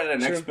 we're at an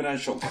True.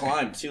 exponential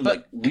climb too. But-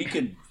 Like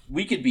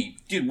we could be,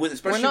 dude. With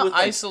especially We're not with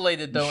like,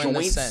 isolated though in the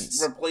joints,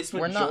 sense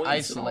replacement we're not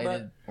joints and all that.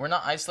 isolated. We're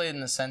not isolated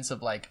in the sense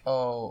of like,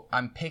 oh,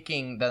 I'm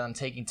picking that I'm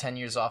taking 10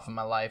 years off of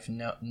my life,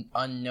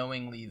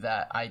 unknowingly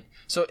that I.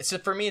 So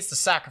for me, it's the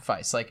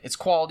sacrifice. Like it's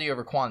quality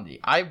over quantity.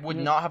 I would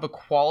not have a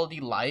quality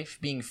life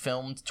being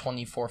filmed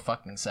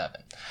 24/7.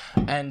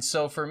 And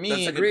so for me,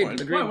 That's a good Agreed.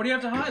 point. Agreed. Why, what do you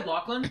have to hide,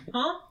 Lachlan?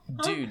 Huh?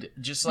 dude,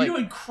 just You like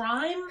doing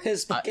crime?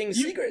 His fucking You,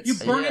 secrets. you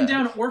burning Yeah.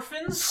 down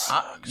orphans?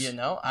 you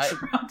know, I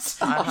Drugs.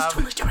 I Oh, he's have-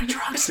 totally doing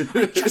drugs.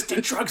 I just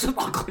did drugs with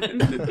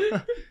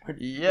Lachlan.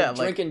 yeah, like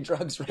drinking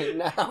drugs right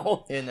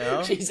now. you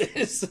know,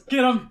 Jesus.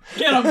 Get him.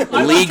 Get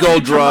him. Legal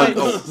drug. might-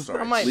 Oh,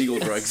 sorry. I might- Legal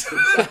drugs.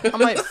 I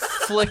might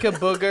flick a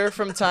booger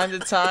from time to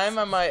time.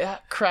 I might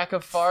crack a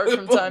fart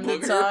from time to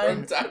Booger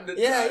time. from time to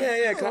Yeah, time. yeah,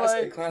 yeah.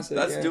 Classic, Like, classic.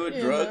 That's yeah. doing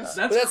Yeah. drugs.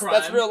 That's But crime.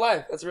 that's real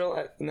life. That's real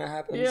life, and that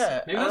happens.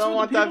 Yeah, Maybe I that's don't what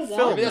want the that people want.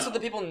 film. Maybe that's No. what the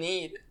people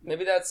need.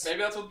 Maybe that's. Maybe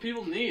that's what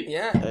people need.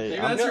 Yeah. Maybe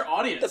I'm that's your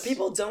audience. The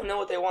people don't know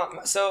what they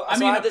want. So I so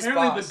mean, I had this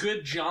apparently boss. the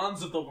good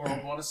Johns of the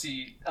world want to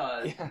see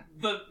Yeah.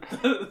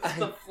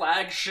 the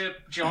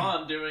flagship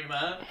John doing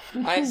that.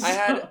 I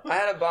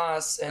had a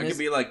boss, I and could his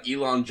be like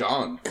Elon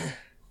John.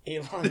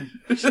 Elon.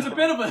 It's a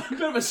bit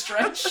of a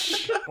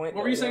stretch. Point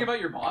What were you there, saying yeah. about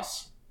your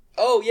boss?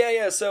 Oh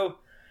yeah. So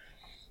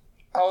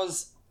I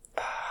was.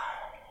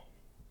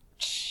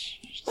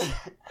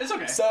 It's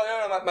okay. So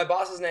no, my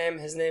boss's name.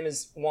 His name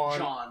is Juan.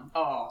 John.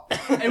 Oh,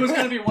 it was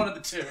gonna be one of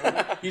the two.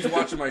 He's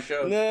watching my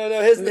show.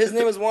 No. His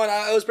name was Juan.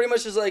 It was pretty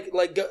much just like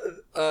One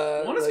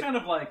is like, kind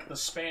of like the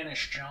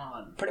Spanish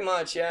John. pretty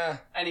much, yeah.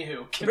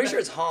 Anywho, I'm pretty sure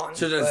it's Han.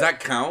 So does but- that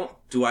count?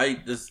 Do I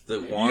does the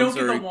you don't wands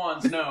get or the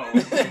wands. No,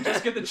 you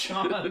just get the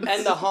Johns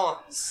and the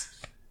Hans.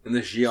 and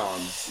the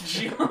Gions?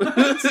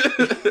 Johns.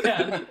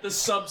 Yeah, the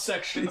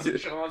subsections of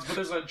Johns, but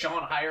there's a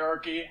John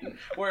hierarchy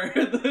where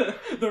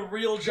the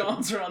real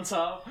Johns are on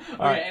top.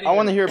 All right, I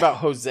want to hear about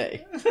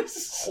Jose.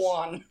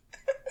 Juan.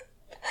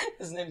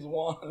 His name's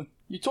Juan.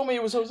 You told me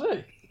it was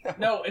Jose.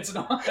 No, it's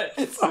not.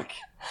 Fuck.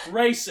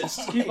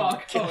 Racist. Keep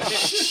on going.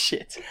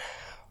 Shit.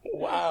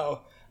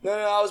 Wow. No,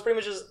 I was pretty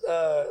much just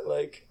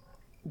like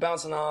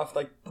bouncing off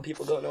like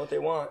people don't know what they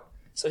want.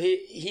 So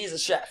he's a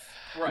chef.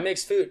 Right. He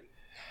makes food.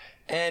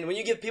 And when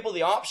you give people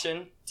the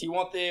option, do you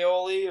want the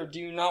aioli or do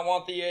you not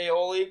want the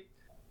aioli?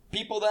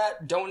 People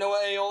that don't know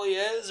what aioli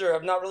is or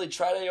have not really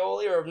tried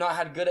aioli or have not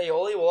had good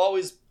aioli will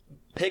always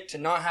pick to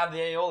not have the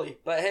aioli.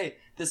 But hey,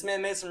 this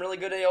man made some really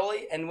good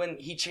aioli, and when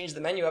he changed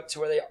the menu up to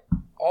where they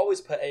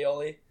always put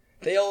aioli,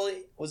 the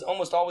aioli was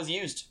almost always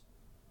used.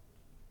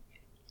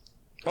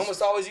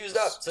 Almost always used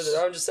up. So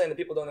I'm just saying that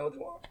people don't know what they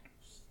want.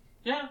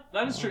 Yeah,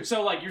 that is true.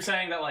 So, like, you're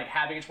saying that, like,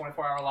 having a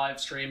 24-hour live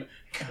stream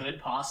could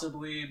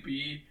possibly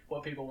be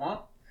what people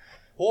want?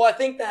 Well, I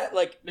think that,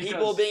 like, people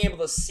Because- being able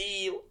to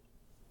see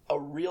a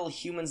real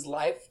human's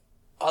life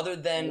other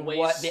than Waste.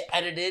 what the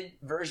edited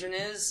version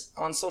is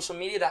on social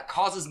media that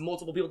causes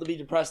multiple people to be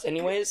depressed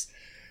anyways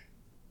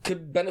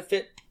could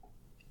benefit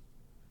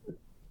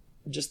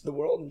just the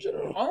world in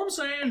general. All I'm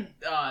saying,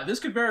 this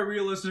could very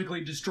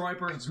realistically destroy a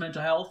person's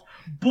mental health,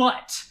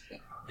 but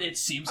it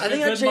seems like I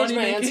think a I good changed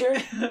my money-making-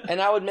 answer,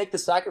 and I would make the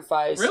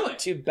sacrifice Really?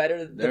 to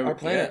better our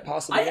planet, yeah.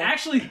 possibly. I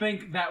actually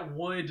think that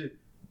would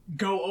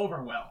go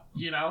over well,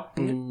 you know?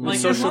 Like,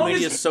 as Social long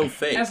media as- is so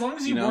fake. As long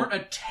as you know? weren't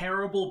a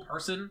terrible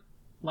person,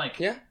 like,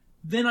 Yeah.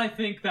 then I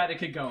think that it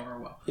could go over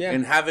well. Yeah.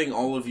 And having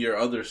all of your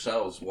other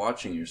selves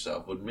watching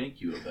yourself would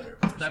make you a better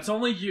person. That's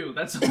only you.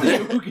 That's only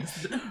you who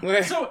gets to...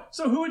 Where- So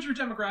who would your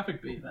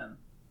demographic be, then?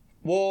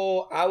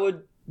 Well, I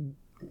would...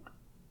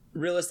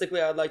 Realistically,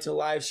 I'd like to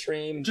live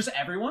stream Just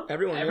everyone?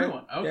 everyone. yeah.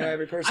 Everyone, okay. Yeah,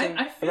 every person.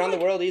 I feel around like-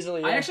 the world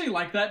easily. Yeah. I actually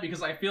like that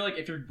because I feel like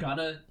if you're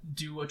gonna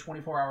do a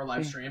 24-hour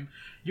live stream,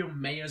 you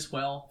may as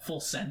well full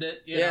send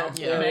it. You Yeah, know?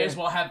 yeah, You may yeah. as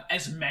well have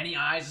as many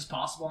eyes as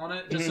possible on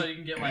it, just so you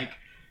can get like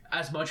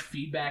as much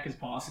feedback as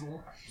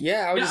possible.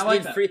 Yeah, I would Yeah, just I like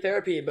need that. free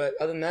therapy, but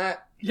other than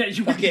that, Yeah,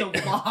 you would need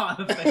a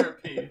lot of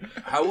therapy.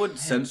 How would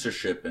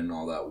censorship and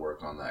all that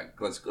work on that?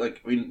 Let's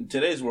like, I mean, in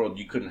today's world,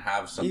 you couldn't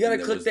have something. you gotta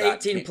that click was the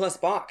that 18 plus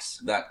box.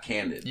 that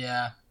candid.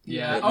 Yeah.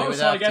 Yeah. they Oh, would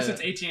so I have guess to-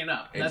 it's 18 and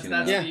up. That's 18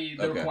 and that's up. the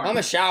Okay. requirement. I'm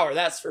a shower,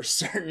 that's for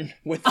certain,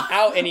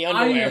 without any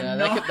underwear. am Yeah,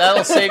 not-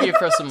 that'll save you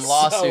for some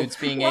lawsuits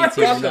being What?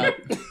 18 and up.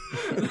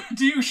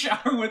 Do you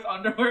shower with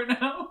underwear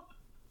now?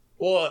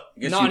 Well, I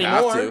guess not you'd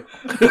anymore.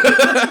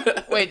 have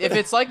to. Wait, if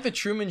it's like the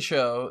Truman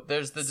Show,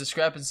 there's the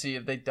discrepancy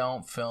if they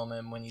don't film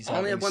him when he's I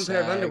only having have one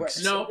pair of underwear.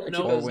 sex. No, I keep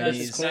no, those when that's,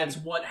 he's that's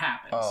what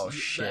happens. Oh, You-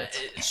 shit.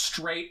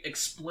 Straight,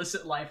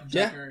 explicit life of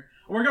Yeah. Tucker.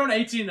 We're going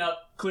 18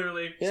 up,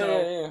 clearly, Yeah, so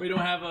yeah, yeah. we don't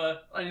have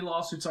any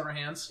lawsuits on our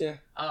hands. Yeah.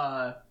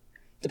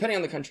 Depending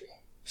on the country.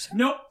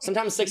 Nope,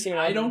 Sometimes 16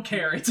 and I up. don't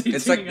care. It's 18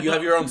 It's like you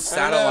have your own know.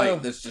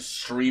 satellite that's just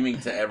streaming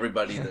to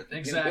everybody that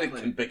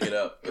Exactly. can pick it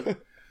up.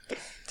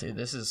 Dude,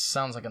 this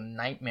sounds like a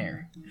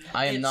nightmare.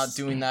 I am not It's-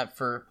 doing that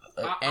for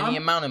any I'm-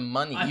 amount of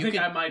money. I you think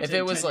could, I might if take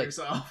it was 10 like, years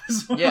off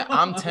as well, yeah,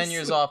 I'm 10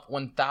 years honestly.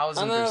 off,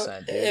 I don't know,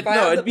 1000%. dude. if I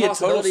No, have it'd the be a total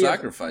possibility of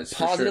sacrifice, for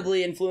sure.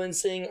 positively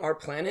influencing our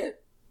planet,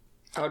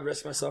 I would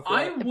risk myself for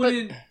I that.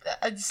 wouldn't.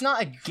 It's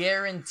not a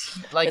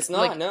guarantee. Like, It's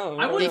not, like, no.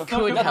 I no, wouldn't no. fuck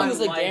could up my Nothing's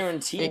like life.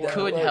 guaranteed. It though.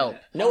 could Like, help.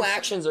 No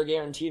actions are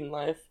guaranteed in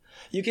life.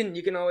 You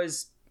can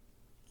always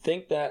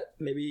think that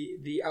maybe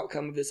the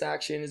outcome of this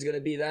action is going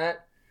to be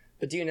that,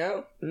 but do you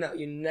know? No,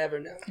 you never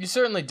know. You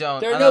certainly don't.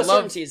 There are And no I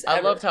loved, certainties I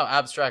ever. loved how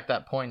abstract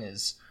that point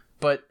is,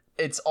 but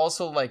it's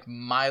also like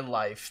my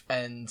life,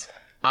 and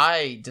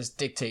I just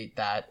dictate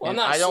that. Well, I'm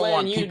and not I don't slaying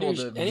want you to people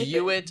do to anything.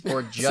 view it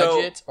or judge So-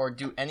 it or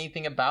do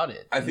anything about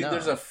it. I think No.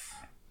 there's a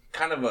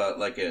kind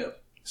of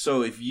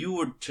so if you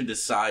were to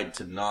decide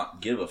to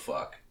not give a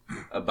fuck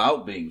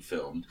about being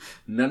filmed,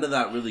 none of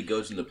that really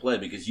goes into play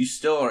because you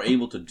still are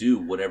able to do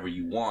whatever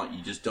you want.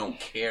 You just don't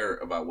care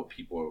about what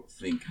people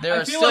think. There I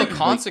are feel still like-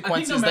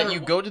 consequences I think no that matter you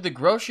what- go to the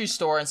grocery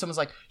store and someone's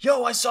like,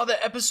 "Yo, I saw that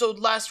episode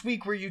last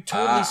week where you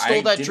totally I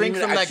stole that didn't drink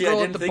even- from that actually, girl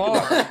I at didn't the think bar."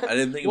 about it. I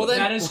didn't think Well, about then-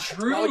 that. That is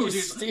true, Why would you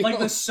dude. steal? Like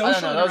the I social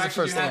don't know, that was the interactions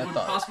first you thing have I would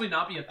thought. possibly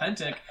not be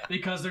authentic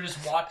because they're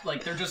just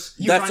they're just.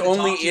 That's trying to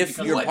only talk to you if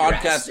because your like, you're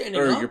podcast standing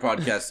or up? your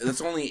podcast.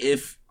 That's only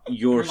if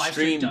your your live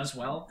stream stream does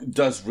well.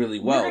 does really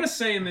We're well. gonna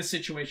say in this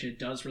situation it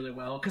does really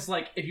well because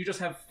like if you just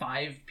have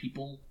 5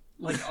 people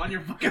like on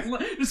your fucking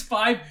just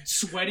 5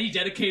 sweaty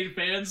dedicated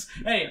fans.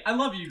 Hey, I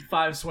love you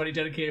 5 sweaty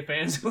dedicated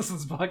fans who listen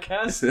to this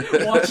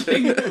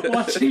podcast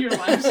watching your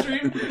live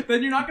stream.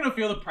 Then you're not gonna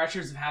feel the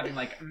pressures of having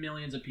like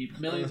millions of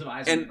people, millions of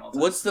eyes on you And all the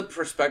time. what's the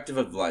perspective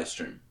of the live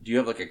stream? Do you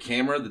have like a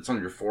camera that's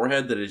on your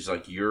forehead that is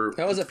like your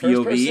That was a first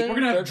POV? person? We're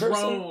gonna have Third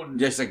person? drone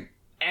Just like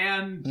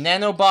and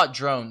Nanobot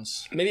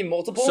drones. Maybe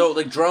multiple. so,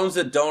 like drones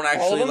that don't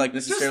actually them? like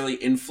necessarily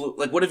influence.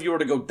 Like, what if you were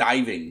to go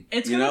diving?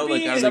 it's you gonna know, be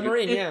like, how do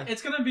Submarine. they Yeah.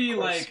 It's gonna be Of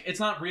course. like it's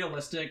not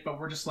realistic, but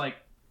we're just like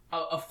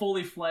a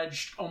fully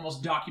fledged,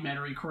 almost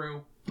documentary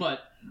crew,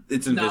 but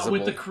it's not invisible.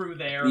 with the crew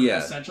there. Yeah,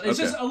 Essentially, it's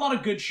okay. just a lot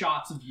of good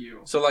shots of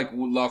you. So, like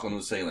Lachlan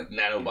was saying, like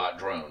nanobot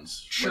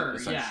drones. Sure,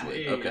 like, yeah,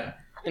 essentially. yeah, Okay. yeah.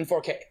 in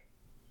 4K.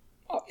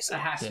 Obviously. It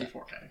has to Yeah. be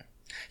 4K.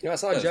 You know, I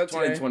saw a It's joke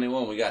today.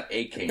 2021. We got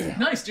 8K.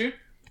 Nice, dude.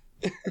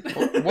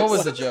 What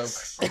was the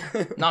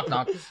joke? Knock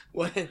knock.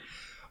 What did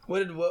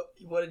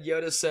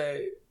Yoda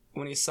say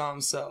when he saw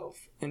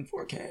himself in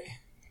 4K?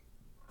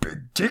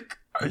 Dick,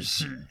 I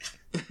see.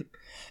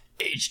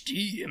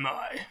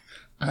 HDMI.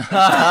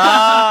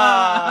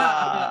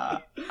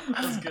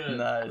 That's good.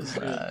 Nice.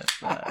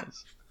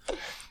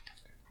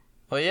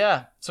 Well,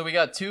 yeah. So we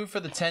got 2 for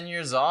the 10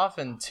 years off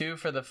and 2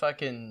 for the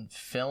fucking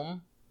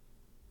film.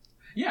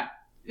 Yeah.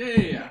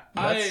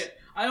 That's-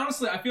 I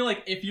honestly, I feel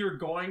like if you're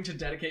going to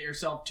dedicate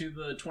yourself to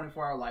the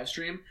 24-hour live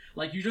stream,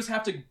 like you just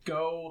have to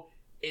go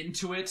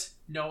into it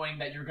knowing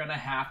that you're gonna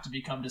have to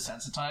become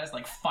desensitized.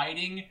 Like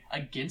fighting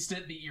against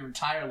it your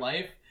entire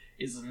life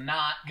is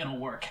not gonna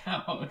work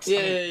out.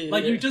 Yeah,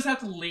 Like yeah. you just have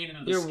to lean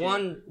into the You're skill.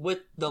 one with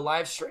the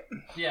live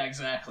stream. Yeah,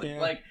 exactly. Yeah.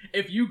 Like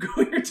if you go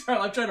your entire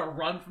life trying to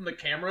run from the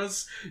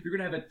cameras, you're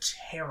gonna have a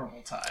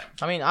terrible time.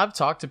 I mean, I've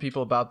talked to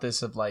people about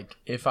this of like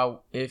if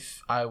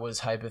I was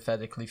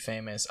hypothetically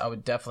famous, I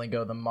would definitely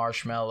go the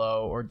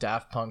Marshmello or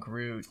Daft Punk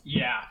route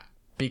Yeah.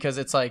 because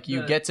it's like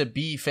you The- get to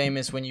be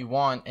famous when you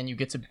want and you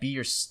get to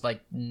be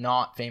like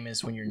not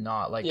famous when you're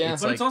not. Like Yeah.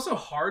 it's But like it's also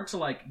hard to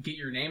like get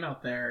your name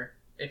out there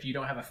if you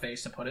don't have a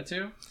face to put it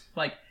to.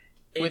 Like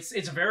it's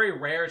very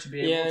rare to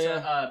be able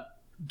to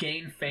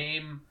gain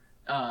fame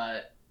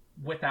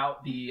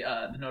without the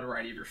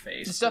notoriety of your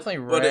face. it's definitely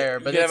But rare,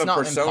 you but can it's have a not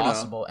persona.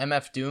 impossible.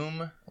 MF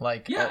Doom,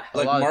 like Yeah. a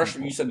Like lot of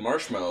people. you said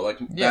marshmallow. Like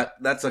Yeah.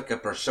 that's like a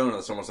persona.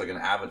 That's almost like an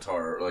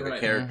avatar, or like Right. a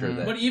character. Mhm.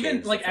 That But even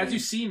gains like the as you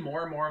fame. see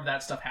more and more of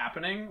that stuff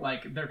happening,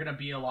 like they're gonna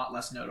be a lot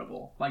less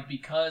notable. Like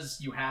because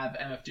you have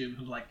MF Doom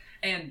who like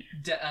and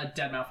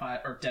Dead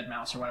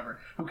Mouse or whatever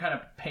who kind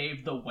of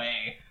paved the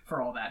way for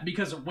all that.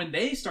 Because when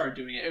they started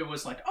doing it, it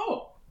was like,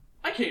 oh,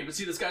 I can't even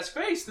see this guy's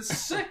face. This is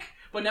sick.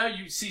 But now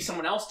you see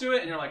someone else do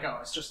it, and you're like, oh,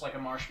 it's just like a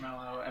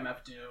Marshmallow,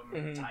 MF Doom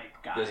Mhm. type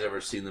guy. You guys ever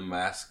seen The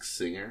Masked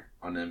Singer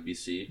on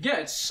NBC? Yeah,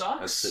 it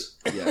sucks. That's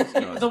it. Yeah,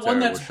 no, it's The a one terrible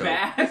that's show.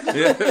 bad.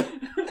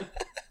 Yeah.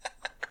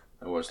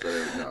 I watched that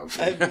every now.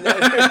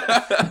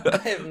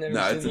 I've never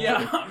No, seen it's that. Yeah,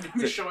 I'm gonna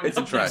be showing it's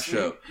a up trash next week.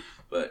 show,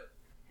 but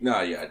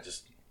no, yeah, it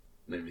just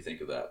made me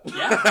think of that.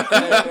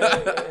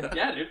 Yeah.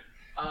 Yeah, dude.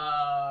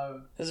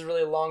 This is a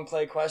really long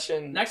play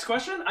question. Next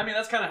question? I mean,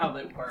 that's kind of how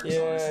it works,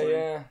 Yeah, honestly.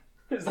 yeah.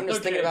 Is I'm that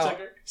just thinking about-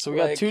 Tucker? So we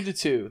got Like-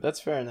 2-2. That's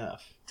fair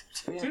enough.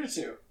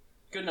 2-2.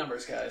 Good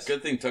numbers, guys.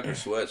 Good thing Tucker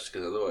switched,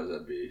 because otherwise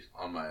I'd be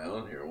on my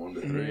own here,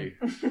 1-3.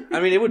 Mm-hmm. I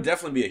mean, it would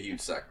definitely be a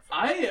huge sacrifice.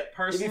 I You'd be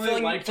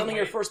personally like to filming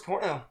your wait. first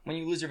porno when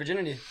you lose your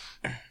virginity.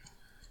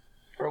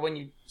 Or when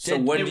you So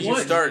did. when It do you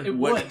would. start? It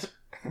when, would.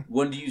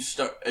 when do you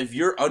start? If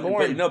you're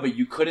Born. no, but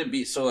you couldn't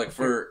be. So like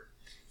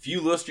if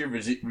you lost your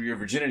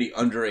virginity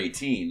under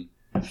 18,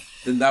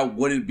 then that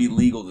wouldn't be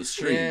legal to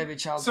stream. Yeah, it'd be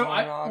child So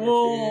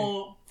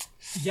pornography.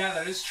 yeah,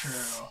 that is true.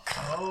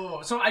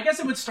 Oh, so I guess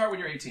it would start when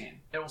you're 18.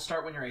 It will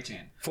start when you're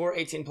 18. For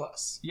 18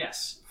 plus.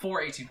 Yes,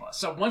 for 18 plus.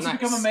 So once Nice. you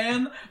become a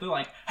man, they're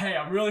like, "Hey,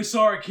 I'm really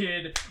sorry,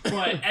 kid,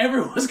 but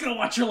everyone's gonna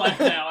watch your life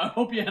now. I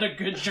hope you had a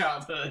good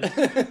childhood."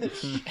 It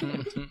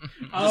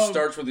just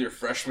starts with your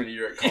freshman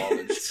year at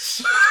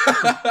college.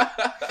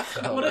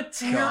 What a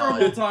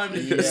terrible time to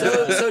Yeah. do.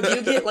 So do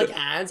you get like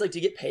ads? Like, do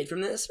you get paid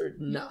from this or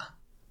nah?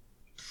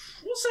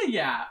 We'll say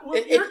yeah. Well,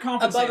 It- you're it-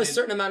 compensated. above a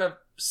certain amount of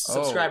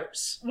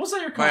subscribers. We'll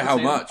say you're By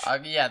compensated. how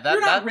much? Yeah,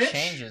 You're not that rich.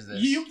 changes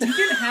this. You can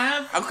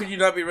have. How could you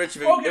not be rich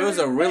if it, Okay, it was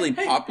a really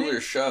hey, popular hey.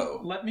 show?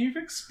 Let me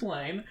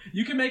explain.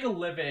 You can make a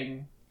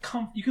living.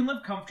 You can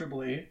live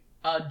comfortably.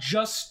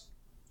 Just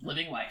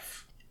living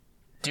life.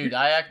 Dude,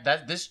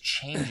 this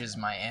changes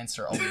my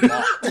answer a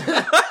lot.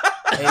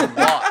 A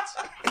lot.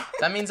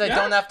 That means I Yeah.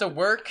 don't have to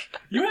work.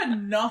 You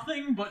had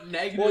nothing but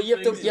negative. Well, you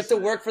have things to say.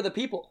 work for the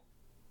people.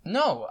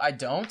 No, I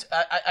don't.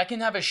 I can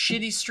have a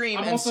shitty stream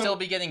I'm and also- still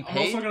be getting I'm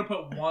paid. also gonna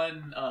put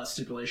one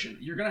stipulation.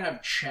 You're gonna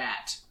have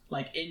chat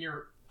like in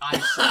your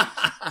eyesight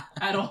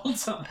at all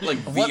times. Like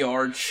What-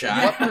 VR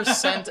chat. What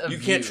percent of You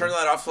can't turn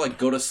that off to like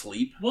go to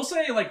sleep. We'll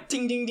say like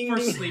Ding ding ding for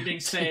ding.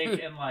 sleeping's sake,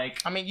 and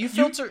like I mean, you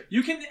filter.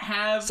 you can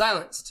have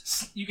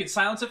Silenced. you can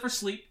silence it for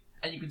sleep,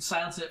 and you can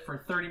silence it for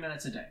 30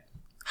 minutes a day.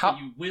 How?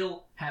 But you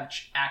will have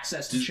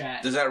access to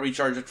chat. Does that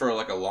recharge it for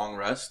like a long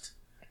rest?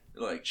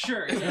 Like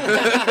Sure.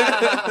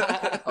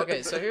 Yeah.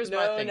 Okay, so here's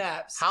my No thing.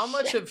 naps. How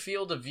much of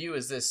field of view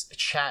is this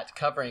chat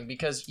covering?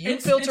 Because you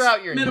It's- filter it's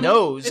out your minimal.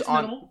 nose It's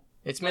on. minimal.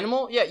 It's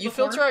minimal. Yeah, you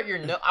Before- filter out your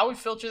nose. I would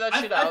filter that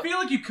shit I out. feel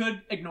like you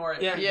could ignore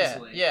it. Yeah. pretty Yeah,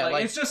 easily. yeah,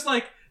 like- it's just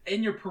like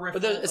in your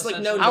peripheral. But it's like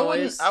no essentially. I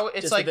wouldn't- noise.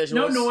 it's just like the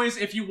no visuals. noise.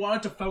 If you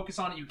wanted to focus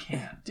on it, you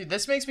can. Dude,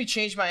 this makes me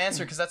change my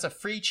answer because that's a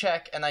free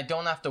check and I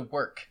don't have to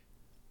work.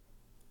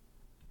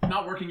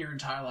 Not working your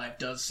entire life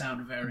does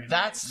sound very.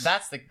 That's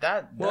nice.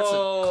 that's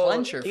Whoa, a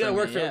clencher. You gotta for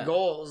work me, for yeah. your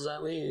goals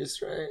at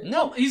least, right?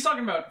 No, He's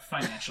talking about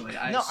financially.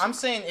 I no, assume. I'm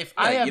saying if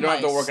I Yeah, have you don't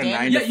have my to work a standard-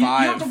 9 Yeah, to you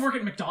have 5. to work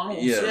at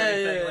McDonald's. Yeah. Or Yeah,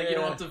 anything. yeah, Like you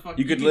don't yeah. have to fucking.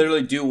 You could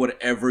literally do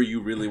whatever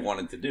you really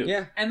wanted to do.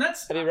 Yeah. And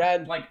that's That'd be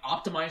rad. like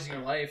optimizing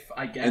your life,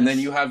 I guess. And then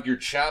you have your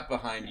chat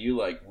behind you,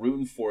 like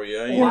rooting for you.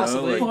 You or know,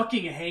 Possibly. like,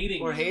 fucking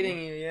hating. Or you. hating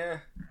you, yeah.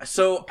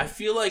 so I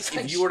feel like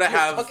like, if you were to you're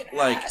have fucking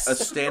like ass. a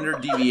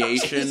standard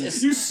deviation.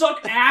 Jesus. You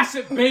suck ass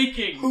at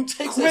baking. Who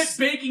takes Quit this?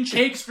 baking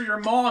cakes for your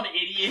mom,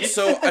 idiot.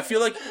 So I feel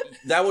like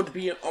that would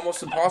be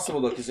almost impossible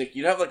though, because like,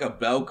 you'd have like a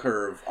bell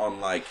curve on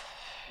like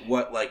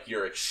what like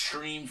your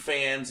extreme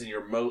fans and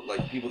your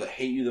like people that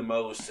hate you the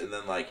most, and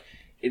then like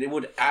it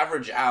would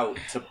average out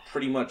to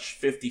pretty much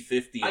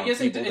 50-50 on I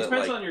guess it people that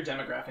depends like. on your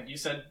demographic. You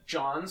said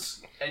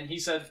John's, and he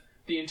said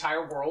the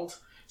entire world.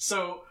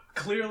 So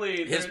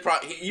clearly, His there-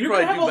 you you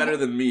probably can do have a- better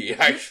than me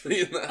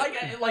actually. In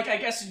that. like I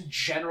guess in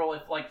general,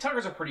 if like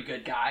Tucker's a pretty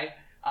good guy,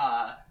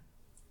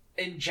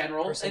 in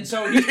general, Person. and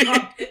so he's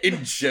not,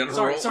 In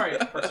general, sorry,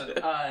 person.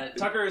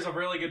 Tucker is a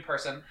really good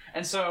person,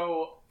 and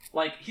so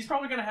like he's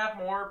probably gonna have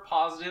more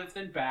positive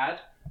than bad.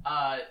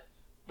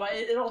 But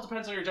it all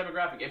depends on your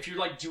demographic. If you're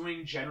like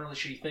doing generally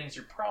shitty things,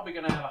 you're probably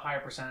gonna have a higher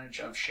percentage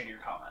of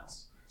shittier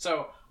comments.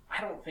 So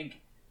I don't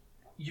think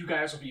you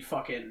guys will be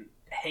fucking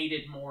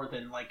hated more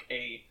than like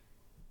a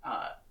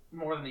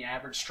more than the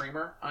average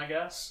streamer, I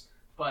guess.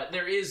 But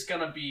there is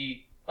gonna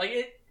be like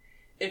it.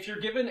 If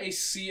you're given a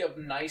sea of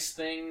nice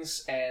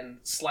things and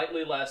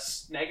slightly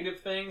less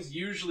negative things,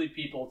 usually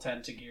people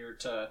tend to gear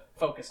to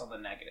focus on the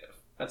negative.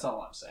 That's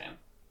all I'm saying.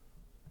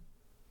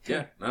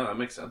 yeah, no, that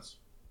makes sense.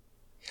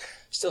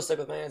 Still stuck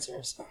with my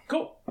answer. So.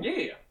 Cool.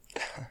 Yeah.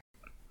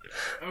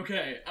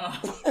 Okay.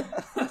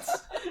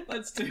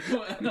 Let's do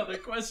another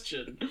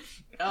question.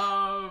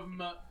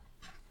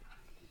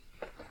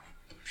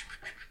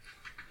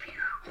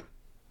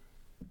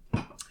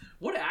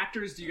 What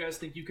actors do you guys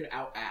think you could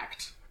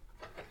outact?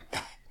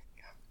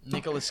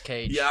 Nicolas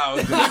Cage. Yeah, I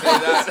was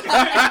gonna say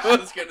that. I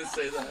was gonna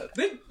say that.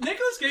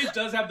 Nicolas Cage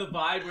does have the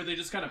vibe where they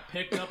just kind of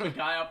picked up a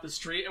guy off the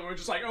street and we're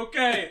just like,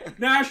 okay,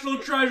 National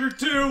Treasure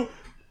 2,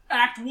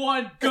 Act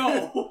 1,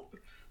 go!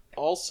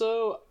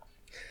 Also,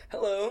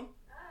 Hello.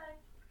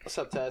 what's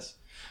up, Tess?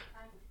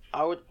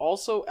 I would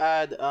also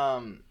add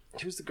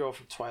who's the girl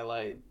from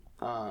Twilight?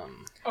 Oh,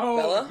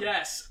 Bella?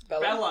 yes.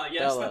 Bella? Bella,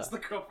 yes, Bella. that's the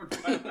girl from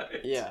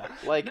Twilight. Yeah,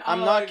 like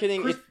I'm not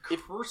kidding.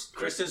 If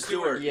Kristen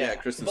Stewart. Yeah. Yeah,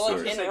 Kristen But, like,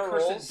 Stewart. in her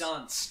Kristen roles?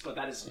 Dunst, but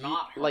that is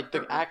not her. like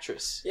the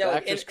actress, Yeah, the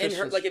like actress in her,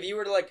 Kristen- like if you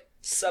were to like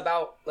sub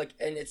out like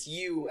and it's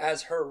you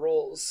as her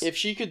roles. if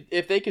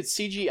they could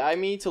CGI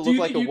me to Do look you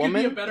like think a you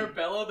woman, could be a better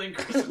Bella than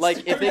Kristen like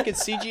Stewart? if they could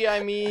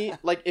CGI me,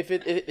 like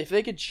if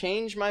they could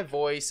change my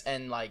voice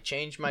and like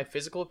change my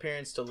physical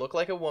appearance to look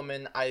like a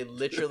woman, I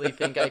literally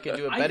think I could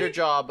do a I better think-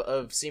 job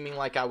of seeming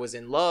like I was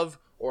in love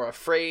or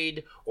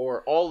afraid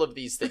or all of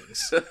these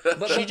things.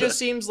 But She just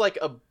seems like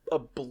a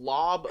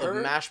blob Her-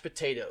 of mashed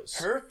potatoes.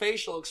 her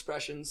facial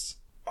expressions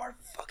are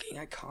fucking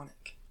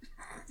iconic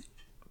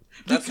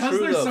That's because true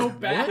they're though. so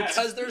bad.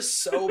 because they're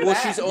so bad. Well,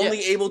 she's only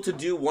Yes. able to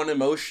do one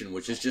emotion,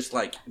 which is just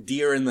like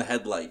deer in the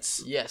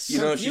headlights. Yes. You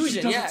know, she's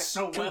confusion, does it yeah,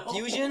 so well.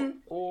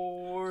 confusion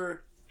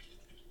or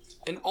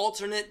an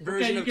alternate Okay,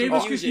 version you of gave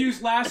us confusion.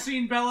 confused last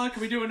scene, Bella.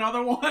 Can we do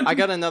another one? I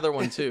got another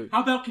one too.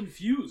 How about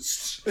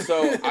confused?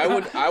 So I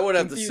would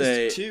have to Confused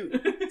say too.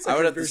 I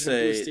would have to Version of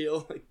Blue say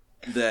Steel.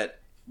 that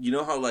you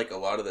know how like a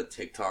lot of the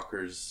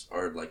TikTokers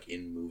are like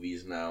in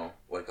movies now,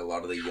 like a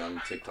lot of the young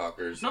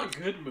TikTokers. Not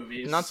like, good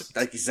movies. Not to-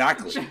 like,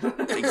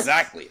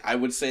 exactly. I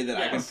would say that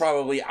I can Yes.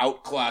 probably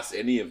outclass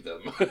any of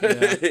them.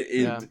 Yeah,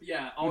 In- yeah.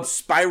 Yeah,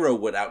 Spyro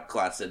would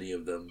outclass any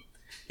of them.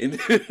 In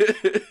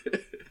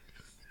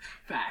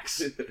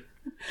facts.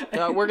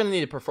 We're gonna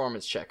need a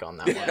performance check on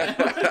that one.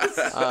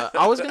 Yeah.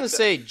 I was gonna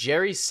say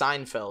Jerry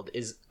Seinfeld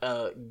is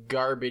a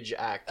garbage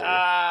actor.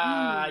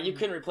 You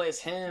couldn't replace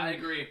him. I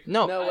agree.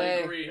 no, No I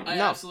way. agree. I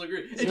No. absolutely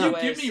agree. If no you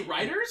ways. give me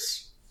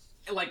writers,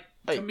 like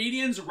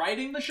comedians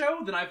writing the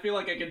show, then I feel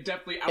like I could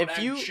definitely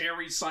outact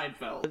Jerry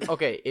Seinfeld.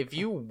 Okay, if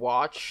you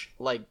watch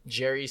like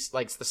Jerry's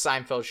like the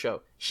Seinfeld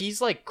show, he's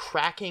like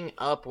cracking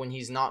up when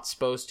he's not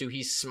supposed to.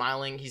 He's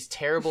smiling. He's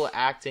terrible at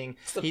acting.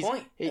 It's the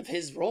point of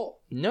his role.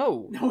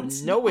 No,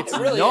 it's It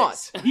really not.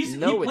 is. He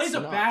plays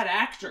a bad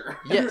actor.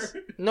 Yes.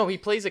 No, he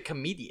plays a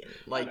comedian.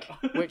 Like,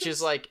 which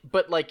is like,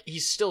 but like,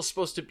 he's still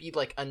supposed to be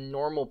like a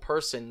normal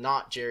person,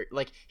 not Jerry.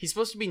 Like, he's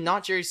supposed to be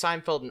not Jerry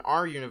Seinfeld in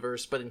our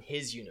universe, but in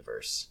his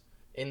universe,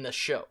 in the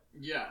show.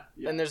 Yeah.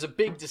 And there's a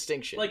big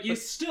distinction. Like, you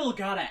still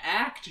gotta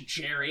act,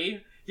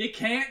 Jerry. You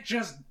can't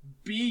just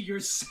be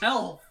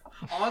yourself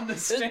on the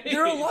stage.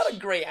 There are a lot of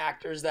great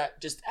actors that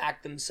just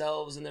act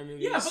themselves in their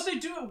movies. Yeah, but they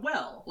do it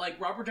well. Like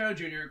Robert Downey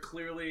Jr.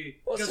 clearly.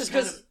 Well, it's just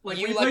kind because of, like,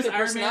 you when he like plays their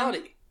Iron personality.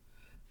 Man,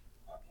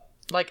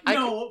 like,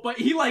 but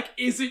he like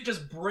isn't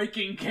just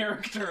breaking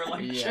character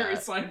like Yeah. Jerry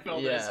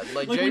Seinfeld Yeah, is.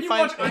 like, when Jerry you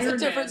watch Seinfeld- Iron It's a Man,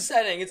 different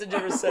setting. It's a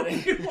different setting.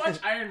 when you watch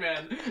Iron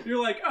Man,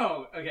 you're like,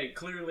 oh, okay,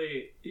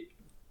 clearly.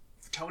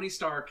 Tony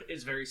Stark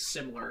is very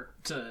similar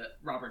to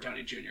Robert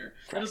Downey Jr.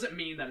 That doesn't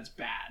mean that it's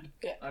bad.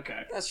 Yeah.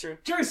 Okay. That's true.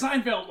 Jerry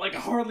Seinfeld like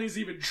hardly is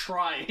even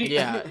trying.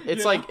 yeah, it's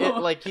You like know?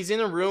 like he's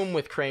in a room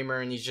with Kramer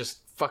and he's just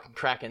fucking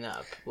cracking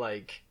up.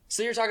 Like,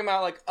 So you're talking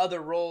about like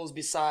other roles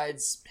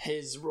besides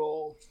his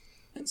role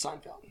in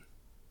Seinfeld.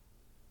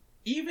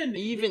 even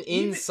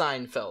in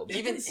Seinfeld.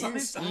 Even in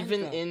Seinfeld.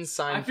 Even in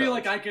Seinfeld. I feel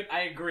like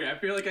I agree. I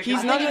feel like I He's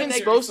could- not I even like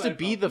supposed to Jerry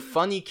be Seinfeld. the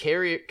funny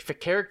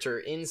character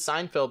in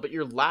Seinfeld, but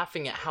you're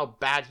laughing at how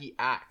bad he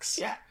acts.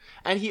 Yeah.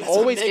 And he That's what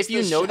always, makes if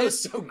you the show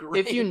notice, so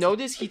great. if you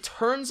notice, he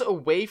turns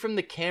away from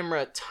the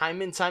camera time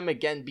and time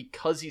again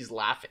because he's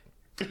laughing.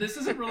 This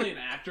isn't really an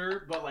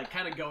actor, but like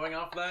kind of going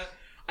off that,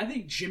 I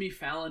think Jimmy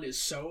Fallon is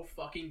so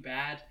fucking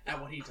bad at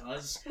what he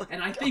does,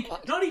 and I think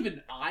not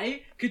even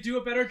I could do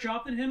a better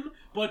job than him,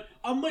 but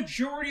a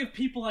majority of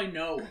people I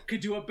know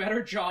could do a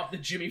better job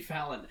than Jimmy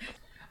Fallon.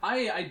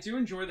 I do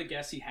enjoy the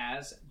guests he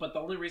has, but the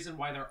only reason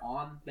why they're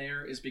on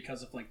there is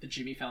because of like the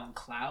Jimmy Fallon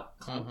clout,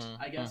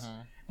 I guess.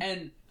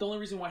 And the only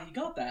reason why he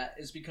got that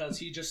is because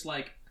he just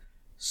like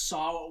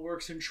saw what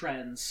works in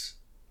trends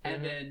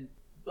and then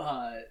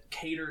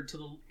catered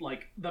to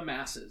the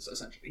masses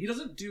essentially. He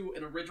doesn't do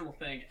an original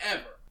thing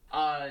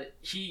ever.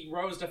 He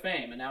rose to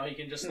fame and now he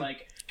can just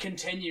like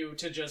continue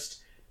to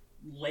just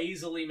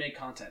lazily make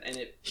content, and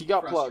He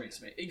got frustrates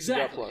plugged. me.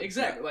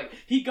 Exactly. Like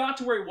he got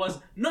to where he was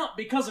not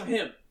because of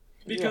him.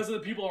 Because of the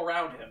people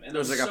around him. And There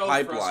was like it's a so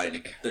pipeline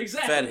frustrating. that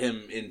Exactly. fed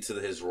him into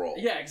his role.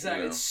 Yeah,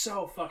 exactly. you know? It's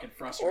so fucking Or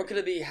frustrating. could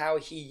it be how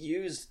he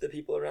used the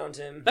people around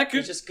him? That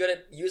could- He's just good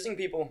at using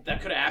people.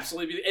 That could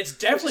absolutely be. It's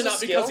definitely It's a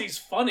not because skill. he's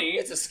funny.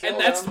 It's a skill,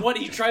 and that's yeah. what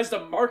he tries to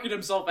market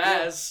himself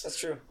as. That's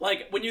true.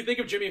 Like when you think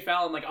of Jimmy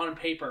Fallon, like on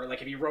paper, like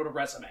if he wrote a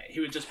resume,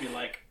 he would just be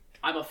like,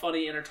 "I'm a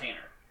funny entertainer."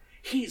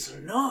 He's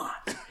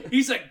not.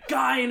 He's a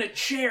guy in a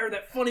chair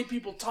that funny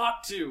people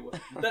talk to,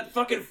 that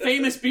fucking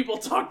famous people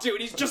talk to, and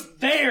he's just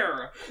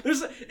there.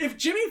 If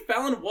Jimmy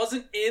Fallon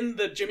wasn't in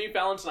the Jimmy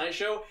Fallon Tonight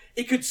Show,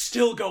 it could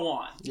still go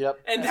on. Yep.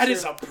 And that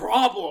is a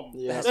problem.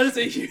 Yeah. That is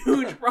a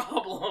huge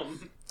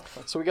problem.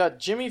 So we got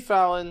Jimmy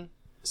Fallon,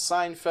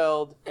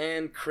 Seinfeld,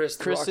 And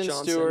Kristen Kristen Rock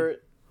Johnson.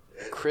 Stewart,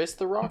 Chris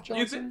the Rock You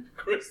Johnson. think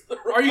Chris the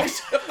Rock? Are you?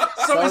 So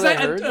what is I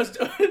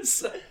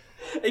that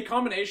a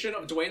combination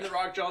of Dwayne the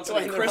Rock Johnson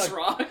and Dwayne The Chris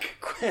Rock.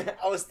 Rock?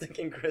 I was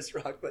thinking Chris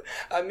Rock, but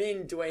I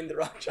mean Dwayne the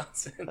Rock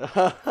Johnson.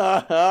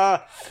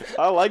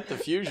 I like the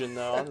fusion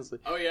though, honestly.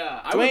 Oh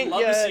yeah, I Dwayne- would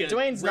love yeah, to see a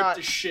Dwayne's ripped not-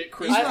 to shit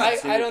Chris. He's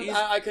Rock. not- he's-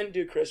 I couldn't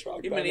do Chris Rock.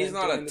 I but mean, he's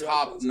meant not a Dwayne The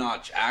Rock Johnson.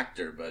 top-notch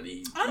actor, but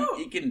he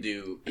can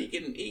do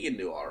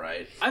all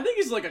right. I think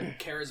he's like a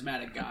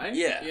charismatic guy.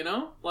 Yeah. You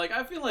know? Like,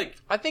 I feel like...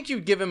 I think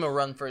you'd give him a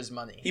run for his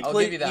money. He I'll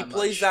plays give you that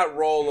plays much. that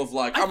role of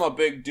like I'm a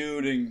big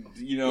dude and I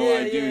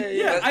do.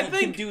 yeah. I he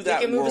think can do he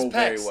that can move his role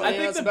very pecs. well. I Yeah,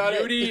 think that's the about it.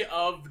 beauty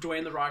of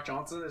Dwayne The Rock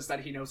Johnson is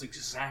that he knows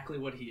exactly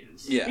what he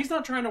is. Yeah. He's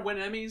not trying to win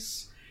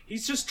Emmys.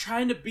 He's just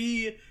trying to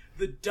be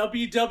the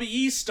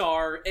WWE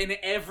star in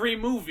every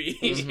movie.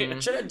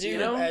 Try to do You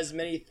know? as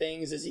many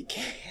things as he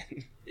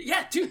can.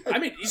 Yeah, dude. I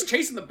mean, he's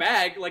chasing the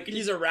bag. Like,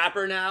 He's a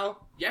rapper now.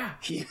 yeah.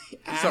 He He's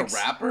acts. a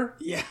rapper.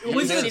 Yeah. Well,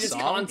 he's You've in seen a his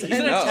song? content. He's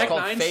in a No. Tech It's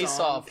called 9 Face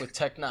song. Off with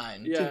Tech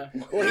Nine. Yeah.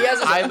 Well, he has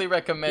his Highly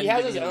recommend. He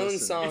has that his you own listen.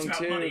 song It's about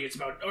too. money. It's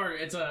about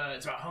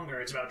hunger.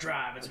 It's about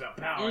drive. It's about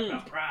power. It's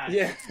about pride.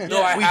 Yeah.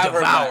 No, I We have heard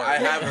devour. that. I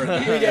have heard that.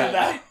 We get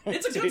that.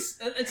 It's a good.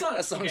 It's not.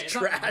 That song's okay, it's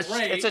not trash.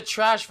 great. It's a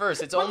trash verse.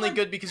 It's only like-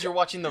 good because you're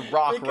watching The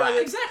Rock Because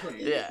rap.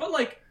 Exactly. Yeah. But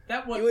like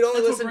that one. You would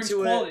only that's listen what brings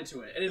to it- quality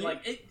to it, and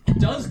it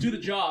does do the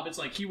job. It's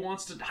like he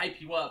wants to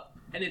hype you up,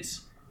 and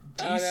it's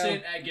I don't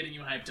decent at getting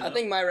you hyped up. I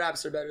think my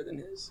raps are better than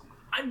his.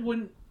 I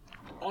wouldn't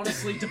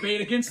honestly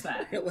debate against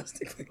that.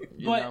 Realistically.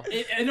 But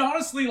it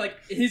honestly, like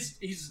his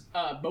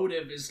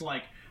motive is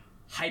like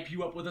hype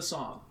you up with a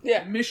song.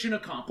 Yeah. Mission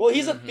accomplished. Well,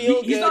 he's a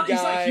feel He's good not. guy.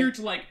 He's not here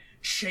to like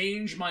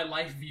change my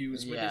life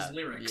views with Yeah, his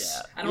lyrics.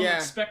 yeah. I don't Yeah.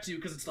 expect to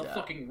because it's the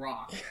fucking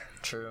Rock.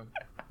 True.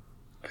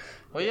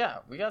 Well, yeah,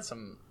 we got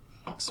some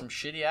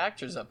shitty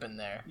actors up in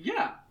there.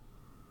 Yeah.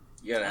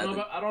 You gotta I add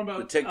don't know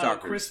about the TikTokers.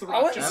 Chris the I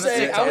Rock wouldn't Johnson.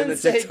 say. I wouldn't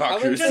say. I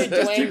wouldn't say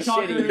TikTokers.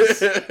 Dwayne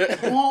Just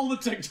Shitty. all the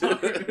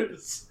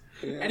TikTokers.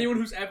 Anyone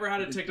who's ever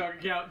had a TikTok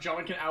account,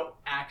 John can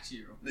out-act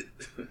you.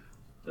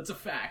 That's a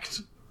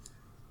fact.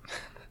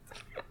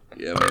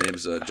 Yeah, my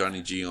name's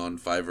Johnny G on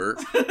Fiverr.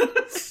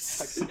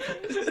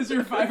 Is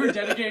your Fiverr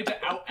dedicated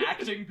to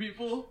out-acting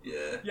people?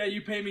 Yeah. Yeah,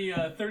 you pay me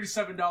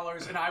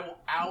 $37 and I will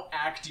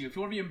out-act you. If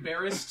you want to be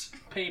embarrassed,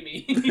 pay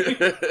me.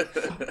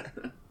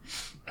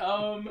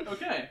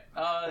 Okay.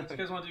 Do you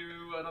guys want to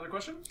do another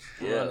question?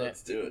 Yeah,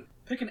 let's do it.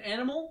 Pick an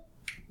animal.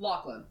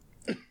 Lachlan.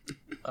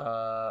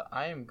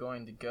 I am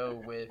going to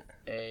go with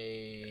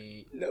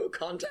a No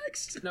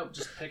context. No,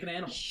 just pick an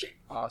animal.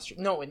 ostrich.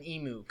 No, an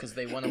emu because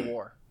they won a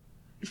war.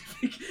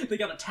 They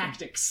got the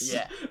tactics.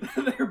 Yeah.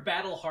 They're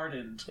battle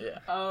hardened. Yeah.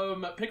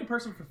 Pick a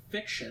person for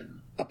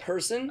fiction. A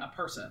person A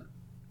person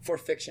for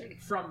fiction.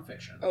 from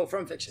fiction. Oh,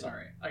 from fiction.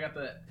 Sorry, I got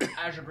the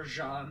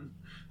Azerbaijan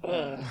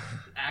Ugh.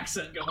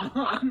 accent going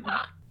on.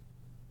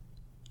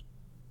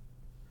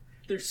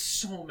 There's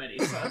so many.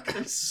 Seth.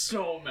 There's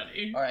so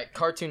many. All right,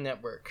 Cartoon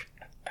Network.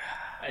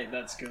 Hey,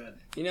 that's good.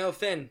 You know,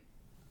 Finn.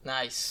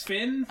 Nice.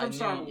 Finn I from knew-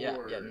 Star Wars, yeah,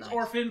 yeah, nice.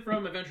 or Finn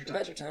from Adventure Time.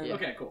 Adventure Time. Yeah.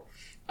 Okay, cool.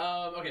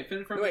 Okay,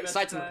 Finn from No, wait,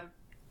 Adventure Saitama. Time.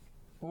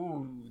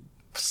 Ooh,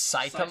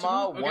 Saitama,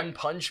 Saitama? Okay. One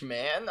Punch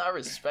Man. I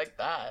respect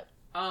that.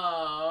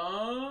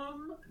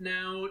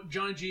 Now,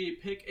 Johnny G,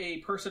 pick a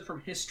person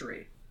from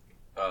history.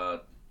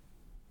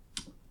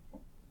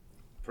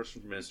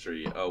 Person from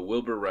history.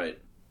 Wilbur Wright.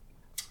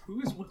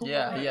 Who is Wilbur?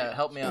 Yeah, Wright? yeah.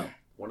 Help me out.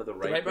 One of the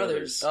Wright Wright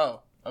brothers.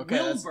 Oh, okay.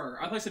 that's- Wilbur.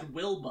 I thought I said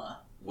Wilba.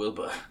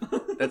 Wilbur.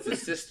 That's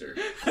his sister.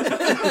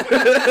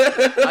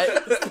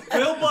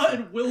 Wilba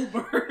and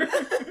Wilbur.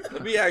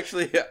 Let me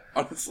actually,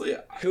 honestly,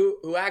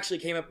 Who actually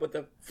came up with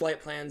the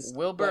flight plans?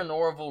 Wilbur but and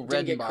Orville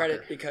didn't get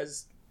credit Redenbacher.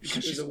 because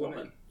Because she's a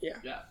woman. Yeah.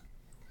 Yeah.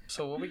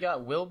 So what we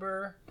got?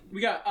 Wilbur.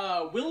 We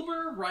got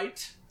Wilbur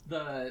Wright,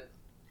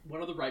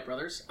 one of the Wright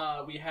brothers.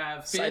 We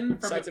have Finn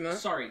from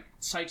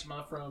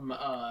Saitama from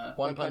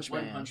One Punch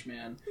Man. One Punch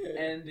Man.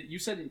 And you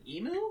said an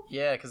emu?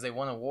 Yeah, because they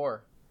won a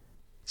war.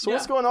 So Yeah.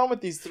 what's going on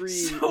with these three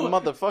So,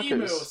 motherfuckers?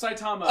 Emu,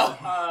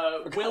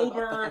 Saitama,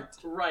 Wilbur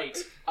Wright.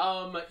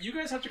 You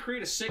guys have to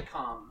create a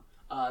sitcom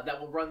that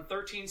will run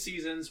 13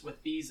 seasons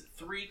with these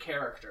three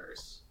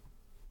characters.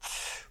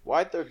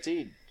 Why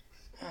 13?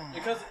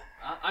 Because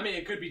I mean,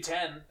 it could be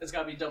 10. It's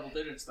got to be double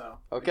digits though.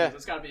 Okay. Because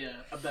it's got to be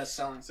a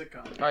best-selling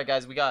sitcom. All right,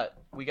 guys. We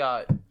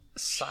got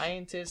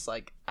scientist,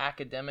 like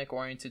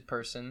academic-oriented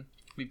person.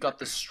 We've got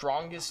the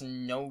strongest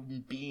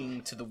known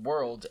being to the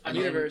world, and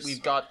then Universe.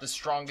 we've got the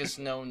strongest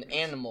known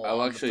animal.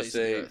 I'll on the actually face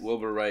of the say earth.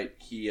 Wilbur Wright.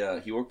 He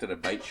worked at a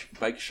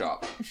bike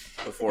shop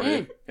before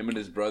him and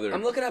his brother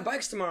I'm looking at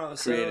bikes tomorrow,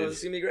 so Created.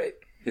 it's gonna be great.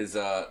 his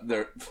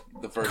the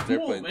first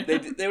Cool, airplane.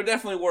 man. They were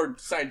definitely were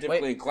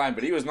scientifically Wait. inclined,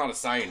 but he was not a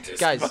scientist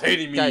Guys, by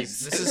any means. guys,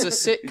 this is a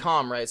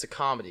sitcom, right? It's a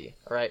comedy,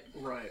 all right?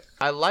 Right.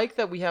 I like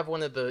that we have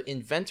one of the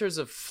inventors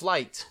of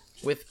flight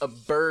with a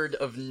bird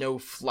of no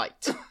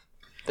flight.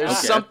 There's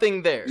Okay.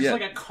 something there. It's Yeah.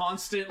 like a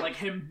constant, like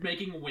him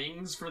making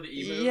wings for the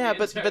emu. Yeah, the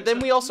but entire then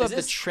we time. also Is have the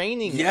this-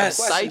 training Yes,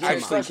 of Question, Saitama.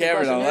 actually,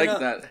 Cameron, I like No,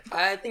 that.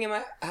 I think I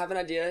might have an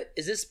idea.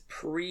 Is this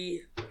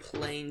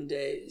pre-plane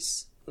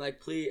days?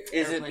 Like Is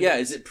airplane it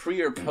days? is it pre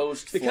or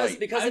post because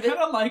flight? I of it, kind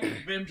of like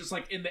him just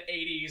like in the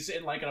 80s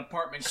in like an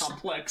apartment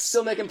complex.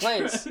 still making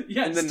planes.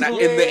 yeah, in the still,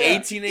 in the yeah.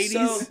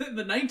 1880s? So- in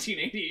the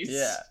 1980s.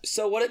 Yeah.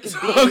 So what it could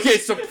be? Okay,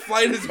 so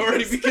flight is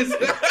already because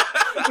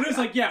But it was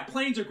like, yeah,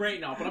 planes are great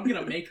now, but I'm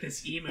gonna make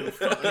this emu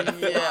fucking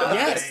fly.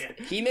 Yes,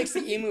 he makes the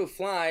emu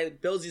fly,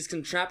 builds these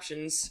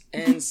contraptions,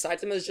 and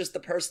Saitama is just the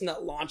person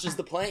that launches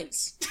the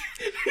planes.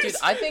 Dude,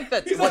 I think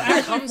that He's what not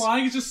actually becomes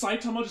flying, he's just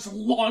Saitama just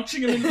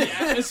launching him into the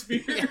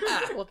atmosphere.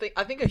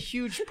 I think a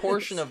huge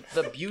portion of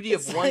the beauty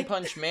of It's One like-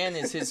 Punch Man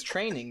is his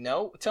training.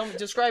 No,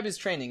 describe his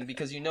training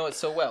because you know it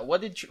so well.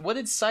 What did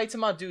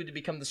Saitama do to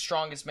become the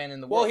strongest man in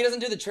the Well, world? he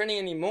doesn't do the training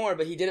anymore,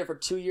 but he did it for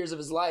 2 years of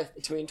his life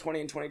between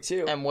 20 and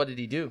 22. And what did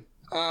he do?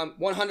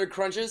 100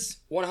 crunches,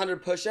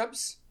 100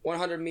 push-ups,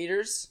 100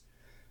 meters,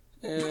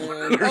 and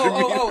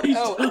He and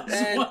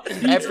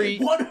does every-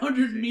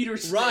 100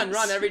 meters run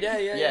every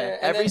day. Yeah, Yeah, And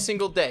every then-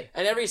 single day.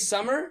 And every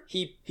summer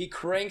he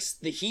cranks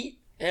the heat.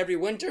 Every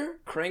winter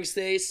cranks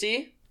the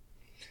AC.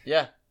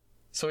 Yeah,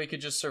 so he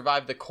could just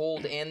survive the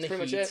cold and the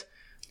Pretty heat. much it.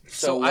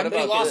 So I'm what But he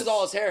about lost this?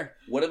 all his hair.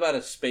 What about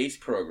a space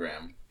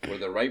program where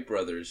the Wright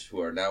brothers,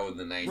 who are now in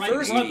the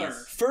 1980s, Wright brother.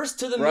 First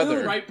to the Brother.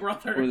 moon. Right,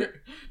 brother. Were the-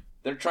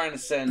 they're trying to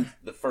send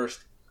the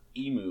first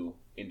emu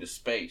into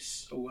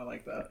space Oh, I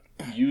like that.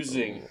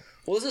 using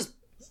Well, this is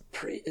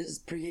pre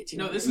 18.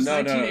 No, this is no,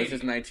 1980.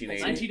 this is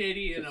 1980.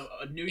 1980 in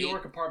a New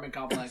York apartment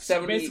complex.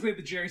 70 So basically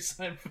the Jerry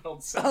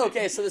Seinfeld set. Oh,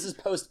 okay, so this is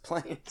post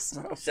planes.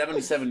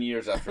 77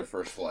 years after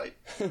first flight.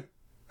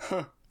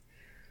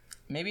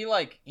 Maybe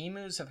like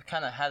emus have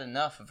kind of had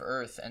enough of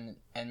Earth, and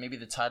maybe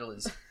the title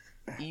is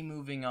 "E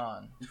Moving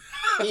On."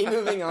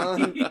 Moving on.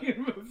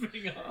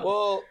 Moving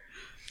on.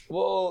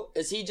 Well,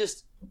 is he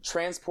just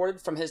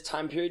transported from his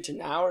time period to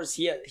now, or is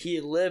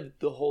he lived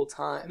the whole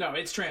time? No,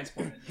 it's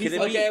transported. Can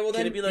it, Okay, be, well can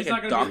then it be like he's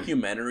not a gonna be-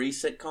 documentary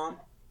sitcom?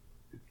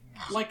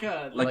 like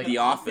Like an The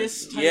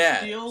Office. type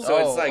Yeah. deal. So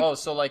it's like-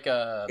 so like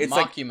a it's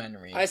like-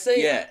 mockumentary. I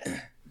say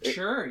Yeah.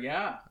 Sure,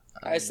 yeah.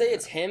 I say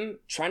it's him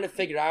trying to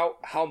figure out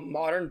how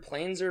modern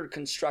planes are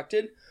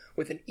constructed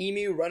with an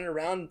emu running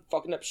around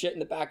fucking up shit in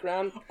the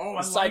background. Oh,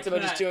 I And like Saitama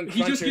that. just doing He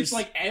just crunchers. gets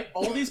like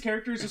all these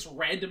characters just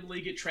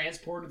randomly get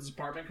transported to this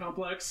apartment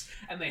complex,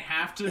 and they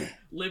have to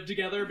live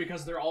together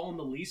because they're all on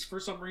the lease for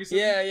some reason.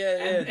 Yeah,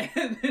 yeah.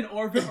 And then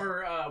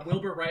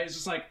Wilbur Wright is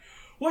just like,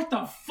 "What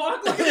the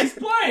fuck? Look at these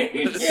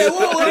planes!" Yeah,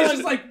 well, And he's no,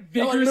 just like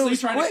no one vigorously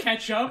moves trying quick. to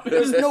catch up.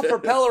 There's no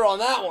propeller on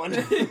that one.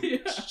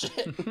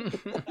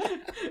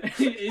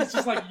 He's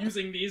just like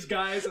using these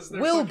guys as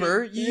their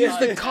Wilbur, fucking, you used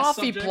the test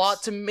coffee subjects.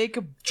 plot to make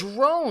a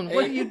drone.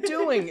 What are you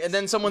doing? And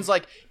then someone's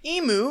like,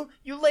 Emu,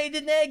 you laid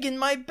an egg in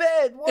my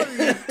bed. What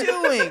are you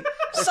doing?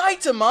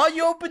 Saitama,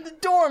 you opened the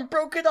door and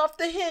broke it off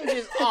the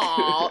hinges.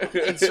 Aww.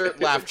 Insert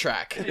laugh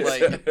track.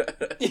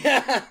 Like,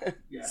 Yeah.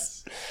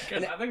 Yes.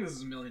 Guys, I think this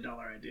is $1 million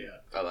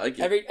idea. I like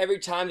it. Every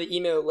time the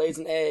emu lays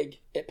an egg,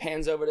 it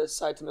pans over to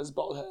Saitama's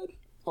bald head.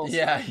 Also.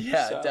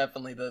 yeah, So,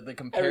 definitely. The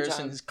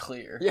comparison time. is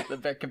clear. Yeah.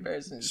 The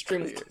comparison is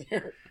Extremely clear.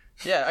 clear.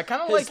 Yeah, I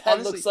kind of His like head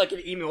honestly, looks like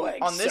an emu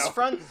egg. on this so.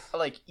 front,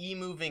 like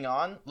moving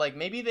on, like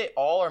maybe they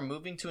all are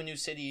moving to a new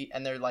city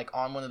and they're like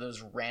on one of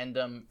those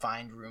random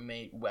find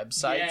roommate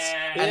websites,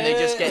 Yeah. and they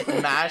just get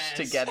Yes. mashed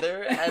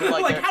together and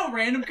like, Like, they're- how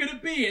random could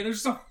it be? And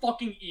there's just a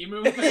fucking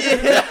emu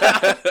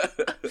there.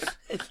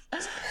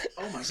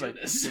 Oh my it's like,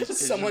 goodness. his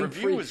Someone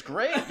review pre- was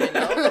great, you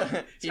know.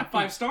 He's got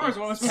 5 stars.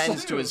 What am I supposed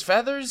Tends to to do? his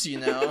feathers, you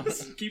know.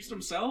 Keeps to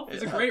himself.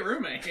 He's a great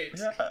roommate.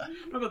 Yeah.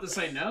 I'm about to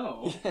say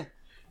no.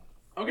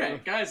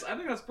 Okay, guys, I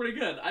think that's pretty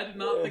good. I did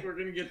not think we were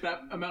going to get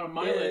that amount of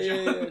mileage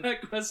Yeah. out of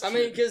that question. I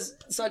mean, because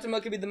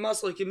Saitama could be the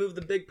muscle, he could move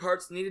the big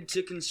parts needed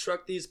to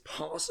construct these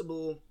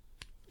possible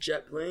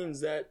jet planes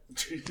that.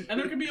 and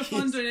there could be a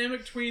fun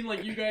dynamic between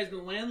like you guys and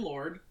the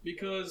landlord,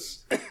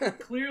 because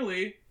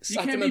clearly you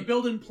can't be Saitama-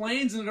 building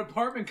planes in an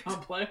apartment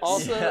complex.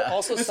 Also, Yeah.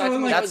 also It's Saitama sort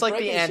of like- That's was like the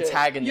breaking shit.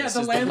 antagonist is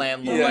the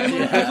landlord. The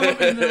landlord Yeah. comes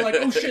up and they're like,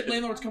 "Oh shit,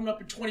 landlord's coming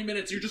up in 20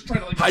 minutes." You're just trying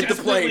to like Hide the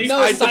desperately- plane. No,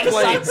 Hide the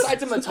plane.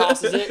 Saitama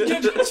tosses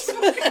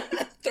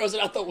it, throws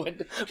it out the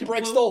window,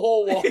 breaks the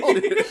whole wall,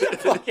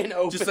 fucking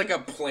open. Just like a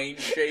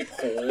plane-shaped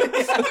hole.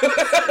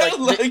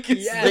 Like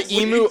Yes. the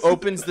emu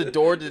opens the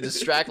door to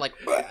distract, like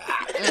wrench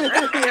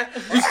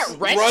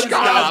Runs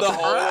got down up. the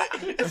hallway.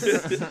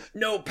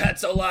 No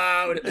pets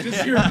allowed.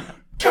 Just hear,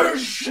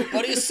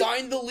 But he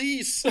signed the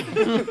lease.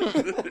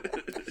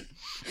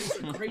 it's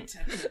a great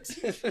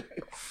tenant.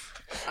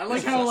 I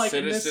like how like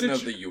in this Citizen of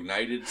situ- the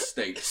United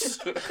States.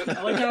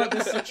 I like how in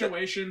this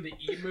situation the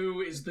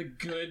emu is the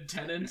good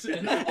tenant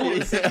and all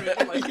this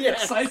like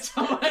Yes.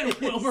 Saitama and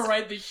Wilbur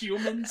Wright the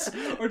humans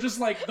are just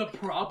like the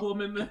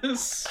problem in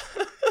this.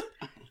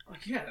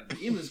 Like yeah, the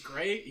emu's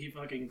great. He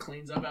fucking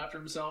cleans up after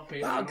himself.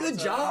 Pays Wow, everyone good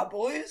else job, out.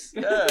 boys.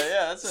 Yeah,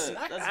 that's it.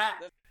 Smack That's, that.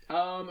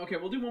 Okay,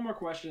 we'll do one more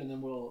question and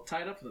then we'll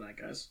tie it up for the night,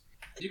 guys.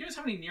 Do you guys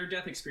have any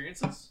near-death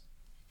experiences?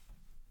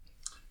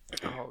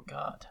 oh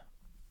god.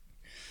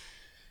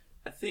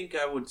 I think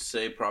I would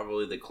say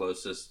probably the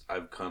closest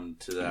I've come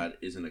to that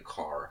is in a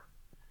car.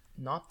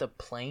 Not the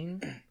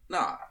plane?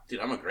 Nah, dude,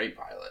 I'm a great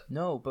pilot.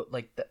 No, but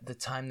like the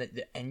time that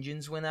the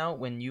engines went out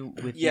when you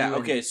with Yeah, you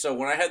and- okay, so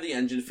when I had the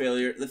engine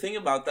failure, the thing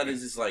about that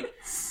is like,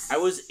 I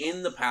was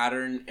in the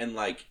pattern and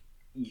like,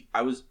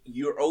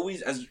 you're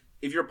always,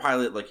 if you're a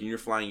pilot, like, and you're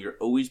flying, you're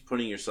always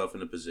putting yourself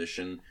in a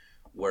position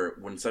where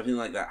when something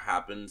like that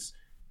happens,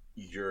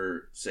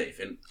 you're safe.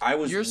 And I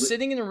was... You're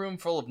sitting in a room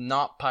full of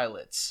not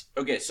pilots.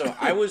 Okay, so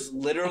I was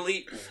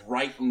literally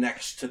right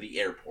next to the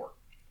airport.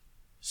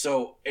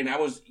 So, and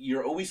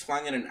you're always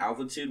flying at an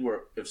altitude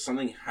where if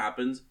something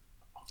happens...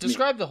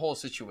 Describe the whole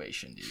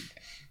situation, dude.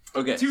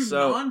 Okay, To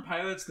so...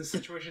 non-pilots, the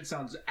situation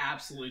sounds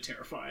absolutely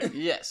terrifying.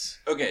 Yes.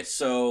 Okay,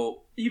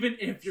 so... Even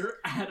if you're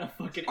at a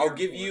fucking I'll airport.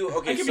 give you...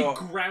 Okay, I could so... be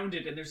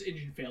grounded and there's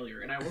engine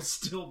failure and I will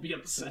still be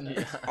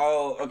upset.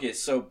 Okay,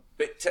 so...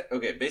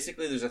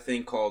 basically there's a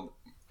thing called...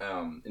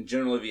 in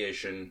general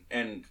aviation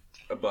and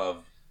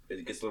above,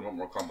 it gets a little bit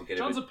more complicated.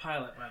 John's a but-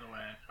 pilot, by the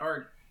way.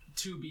 Or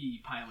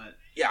to-be pilot.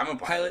 Yeah, I'm a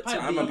pilot.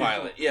 Pilot. I'm a Okay,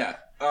 pilot. Yeah.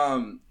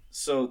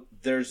 So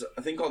there's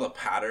a thing called a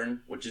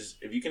pattern, which is,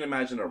 if you can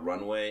imagine a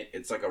runway,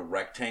 it's like a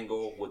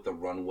rectangle with the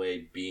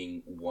runway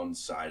being one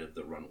side of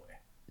the runway,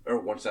 or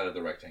one side of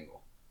the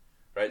rectangle,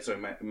 right? So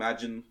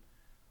imagine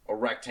a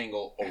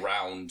rectangle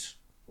around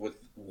with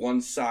one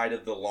side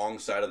of the long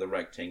side of the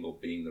rectangle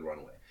being the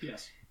runway.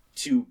 Yes.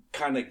 To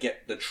kind of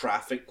get the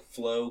traffic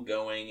flow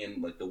going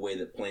and like the way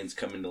that planes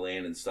come into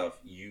land and stuff,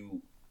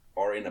 you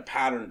are in a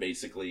pattern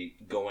basically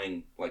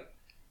going like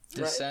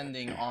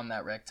Descending on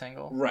that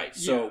rectangle. right.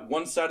 So Yeah.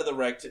 one side of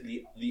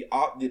the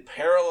the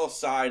parallel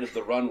side of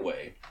the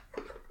runway,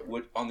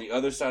 which on the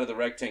other side of the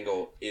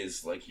rectangle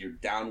is like your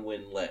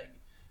downwind leg.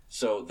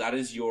 So that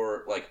is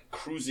your like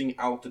cruising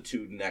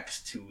altitude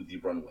next to the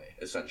runway.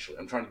 Essentially,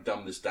 I'm trying to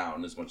dumb this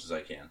down as much as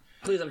I can.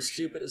 Please, I'm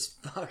stupid as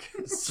fuck.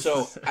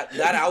 So at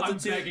that I'm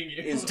altitude begging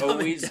you. is Dumb it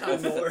always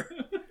down more.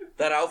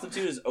 that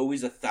altitude is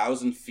always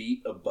 1,000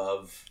 feet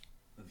above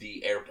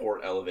the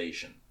airport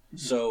elevation.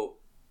 So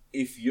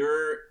if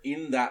you're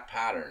in that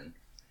pattern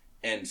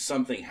and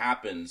something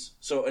happens,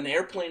 so an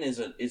airplane is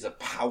a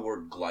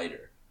powered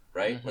glider,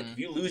 right? Like if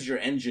you lose your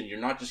engine, you're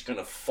not just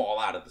gonna fall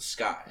out of the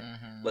sky.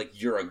 Like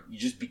you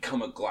just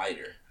become a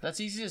glider. That's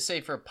easy to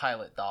say for a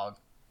pilot, dog.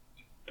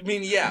 I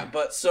mean, yeah,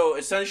 but so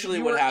essentially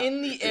You what were happened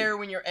in the air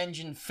when your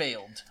engine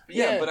failed.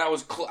 Yeah, Yeah. but I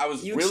was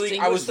You really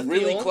extinguished the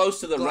fuel,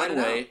 close to the glided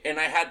runway, out. and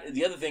I had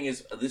the other thing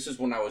is this is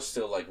when I was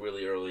still like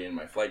really early in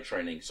my flight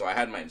training, so I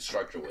had my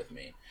instructor with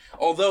me.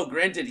 Although,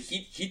 granted,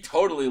 he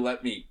totally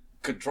let me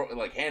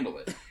handle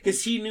it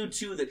because he knew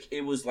too that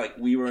it was like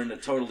we were in a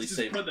totally Just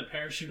safe, put the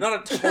parachute.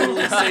 not a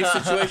totally safe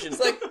situation. It's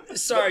like,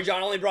 sorry,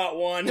 John, only brought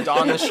one.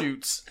 Donna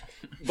shoots.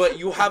 But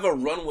you have a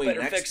runway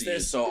Better next fix to you,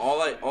 this. so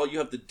all you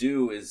have to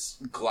do is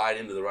glide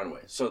into the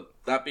runway. So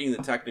that being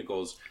the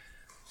technicals,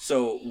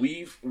 so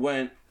we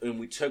went and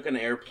we took an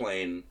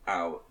airplane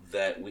out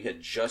that we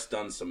had just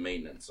done some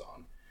maintenance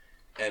on,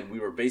 and we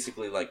were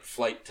basically like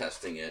flight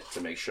testing it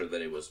to make sure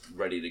that it was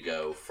ready to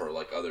go for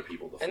like other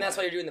people to fly. And that's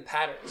why you're doing the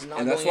patterns, not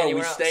And that's going why we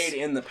anywhere else. stayed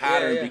in the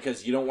pattern Yeah.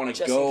 because you don't want to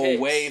Just go in case.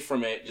 away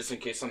from it just in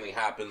case something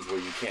happens where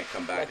you can't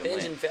come back Like and the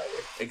land. engine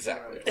failure.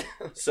 Exactly.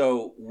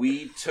 So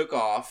we took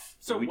off.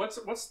 So we, what's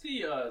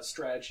the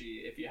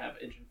strategy if you have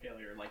engine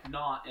failure, like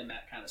not in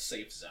that kind of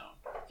safe zone?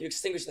 You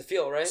extinguish the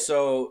fuel, right?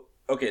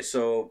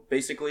 So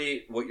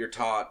basically, what you're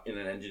taught in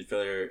an engine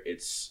failure,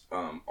 it's a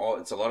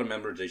lot of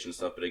memorization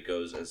stuff, but it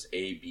goes as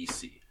A, B,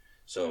 C.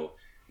 So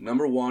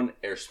number 1,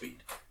 airspeed.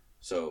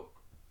 So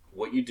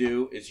what you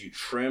do is you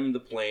trim the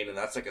plane, and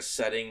that's like a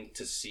setting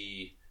to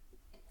see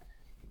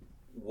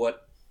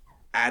what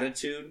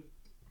attitude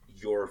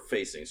you're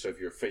facing. So if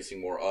you're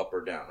facing more up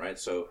or down, right?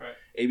 So Right.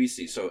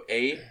 ABC. So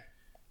A,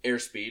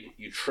 airspeed.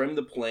 You trim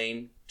the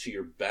plane to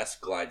your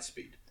best glide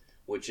speed,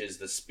 which is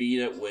the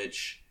speed at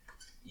which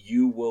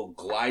you will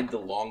glide the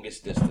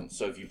longest distance.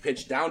 So if you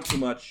pitch down too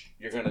much,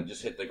 you're going to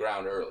just hit the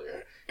ground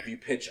earlier. If you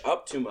pitch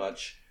up too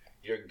much,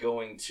 you're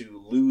going to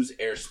lose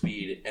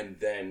airspeed and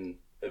then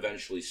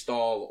eventually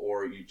stall,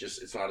 or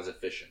it's not as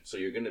efficient. So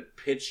you're going to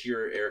pitch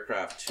your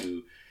aircraft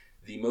to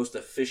the most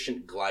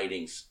efficient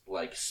gliding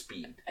like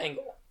speed.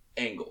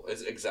 Angle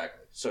is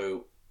exactly.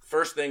 So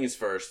first thing is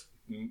first,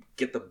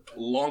 get the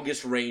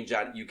longest range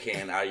you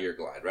can out of your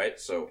glide, right?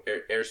 So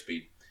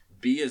airspeed.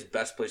 B is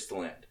best place to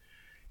land.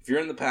 If you're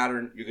in the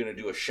pattern, you're going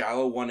to do a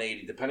shallow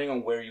 180. Depending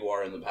on where you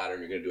are in the pattern,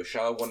 you're going to do a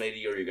shallow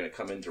 180 or you're going to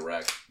come in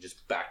direct,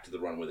 just back to the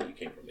runway that you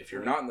came from. If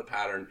you're not in the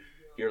pattern,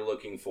 you're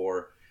looking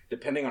for,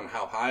 depending on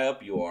how high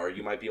up you are,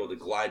 you might be able to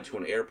glide to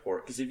an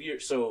airport. Because if you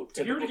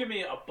were to give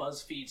me a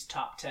BuzzFeed's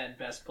top 10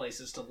 best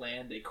places to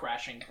land a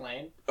crashing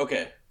plane,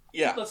 okay,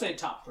 yeah, let's say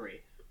top 3.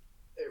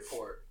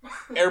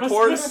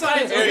 airport.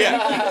 Besides,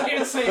 Yeah. you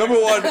can't say Number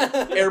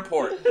 1,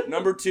 airport.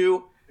 Number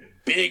 2,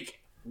 big,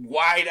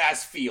 wide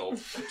ass field.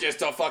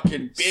 Just a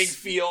fucking big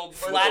field.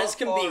 Flat as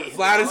can be.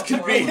 Flat as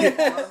can be.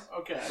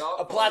 Okay.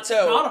 A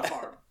plateau. Not a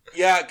farm.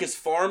 Yeah, because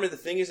farm, the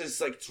thing is, it's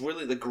like, it's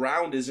really, the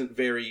ground isn't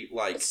very,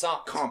 like, It's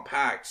soft.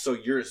 compact. So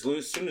you're, as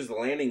soon as the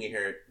landing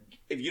gear,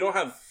 if you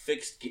have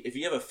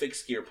a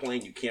fixed gear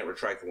plane, you can't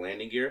retract the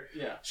landing gear.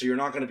 Yeah. So you're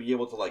not going to be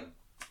able to, like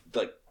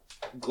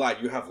glide.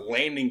 You have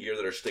landing gear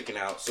that are sticking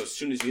out. So as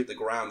soon as you hit the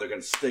ground, they're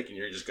going to stick and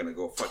you're just going to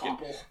go fucking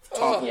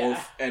topple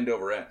Yeah. end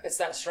over end. It's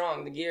that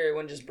strong. The gear, it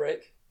wouldn't just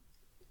break.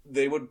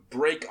 They would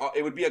break.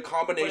 It would be a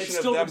combination of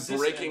still them resistance.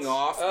 breaking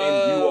off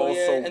and you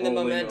also and the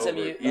rolling momentum.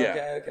 over.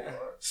 Okay.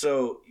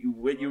 So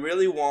what you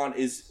really want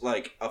is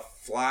like a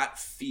flat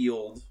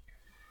field,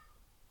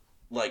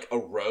 like a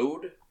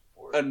road,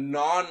 a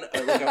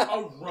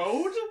A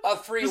road? A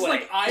freeway. Just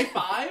like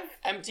I-5?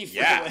 Empty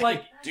freeway. yeah.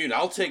 Like, dude,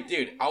 I'll take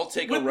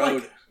a with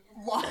road. like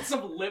lots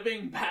of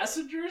living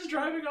passengers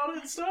driving on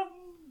it and stuff?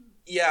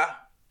 Yeah,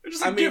 They're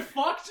just like, get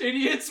fucked,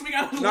 idiots. We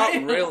gotta not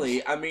land.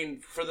 really. I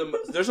mean,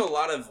 there's a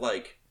lot of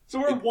like. So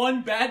we're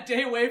one bad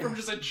day away from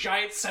just a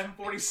giant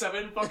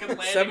 747 fucking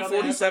landing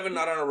 747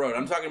 not on a road.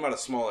 I'm talking about a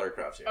small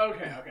aircraft here.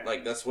 Okay.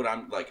 Like that's what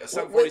I'm like. A With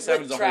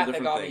 747 is a whole traffic,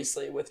 different thing.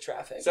 obviously, with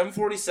traffic.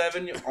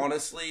 747,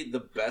 honestly, the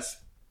best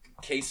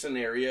case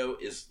scenario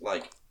is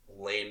like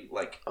lane,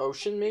 like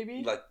Ocean,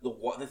 maybe?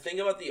 the thing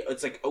about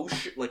it's like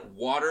ocean, like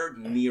water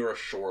near a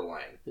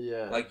shoreline.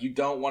 Yeah. Like you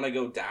don't want to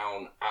go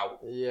down out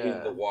Yeah.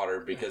 in the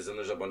water because then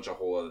there's a bunch of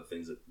whole other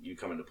things that you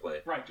come into play.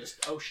 Right,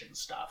 just ocean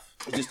stuff.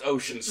 Just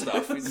ocean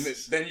stuff.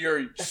 Then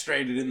you're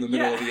stranded in the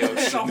middle of the ocean.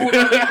 It's a whole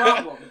other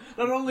problem.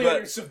 Not only But- are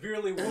you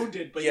severely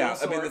wounded, but you Yeah,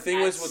 also I mean are the thing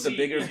at was with the sea.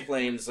 bigger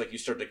planes, like you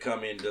start to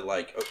come into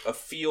like a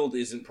field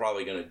isn't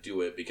probably going to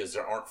do it because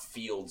there aren't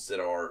fields that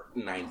are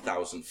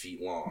 9,000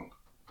 feet long.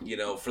 You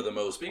know, for the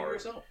most Speak for part,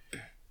 yourself.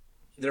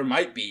 there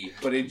might be,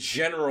 but in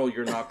general,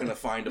 you're not going to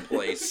find a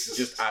place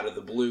just out of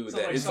the blue So,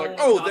 that like, is like,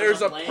 someone's oh, not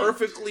there's a enough land.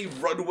 perfectly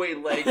runway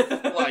length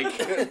like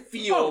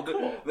field Oh,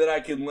 cool. that I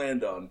can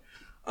land on.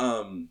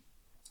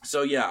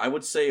 So yeah, I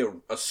would say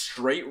a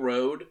straight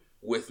road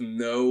with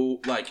no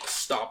like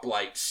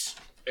stoplights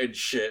and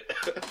shit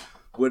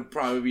would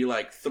probably be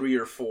like 3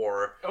 or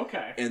 4.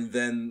 Okay. And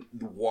then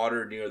the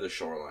water near the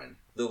shoreline.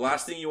 The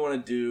last thing you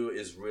want to do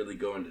is really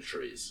go into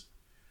trees.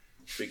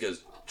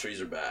 because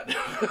trees are bad.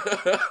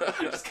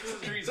 Just 'cause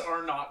the trees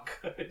are not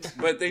good.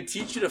 But they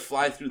teach you to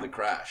fly through the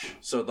crash.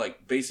 So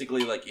like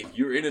basically like if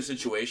you're in a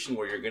situation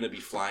where you're going to be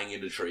flying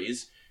into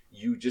trees,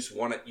 you just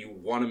want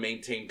to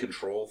maintain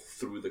control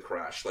through the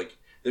crash. Like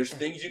there's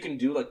things you can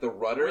do like the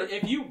rudder.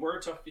 If you were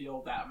to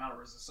feel that amount of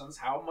resistance,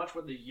 how much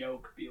would the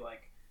yoke be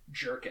like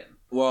jerking?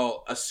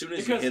 Well, as soon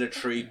as Because- you hit a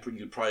tree,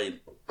 you'd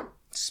probably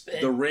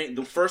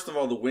Spin. first of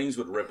all the wings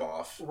would rip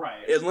off.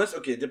 Right. Unless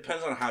it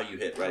depends on how you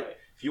hit, right? Right.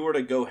 If you were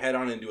to go head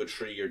on into a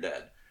tree, you're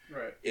dead.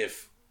 Right.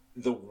 If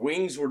the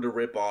wings were to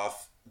rip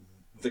off,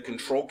 the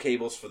control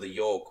cables for the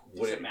yoke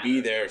wouldn't Doesn't be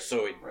matter. there,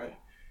 so it Right.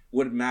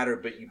 wouldn't matter.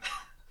 But you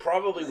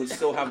probably would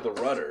still have the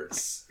rudder,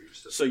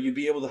 so you'd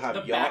be able to have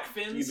The yaw. back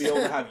fins? You'd be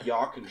able to have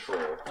yaw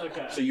control.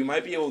 Okay. So you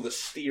might be able to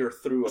steer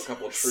through a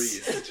couple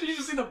trees. You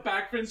just see the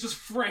back fins just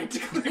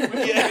frantically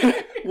moving.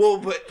 Yeah. Well,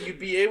 but you'd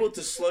be able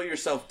to slow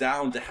yourself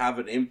down to have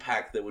an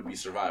impact that would be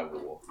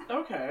survivable.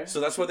 Okay. So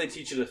that's why they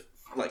teach you to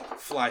like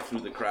fly through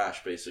the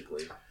crash,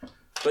 basically.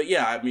 But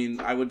yeah, I mean,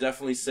 I would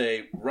definitely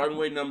say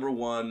runway number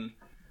 1,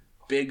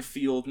 big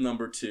field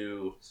number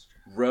 2,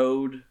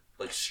 road,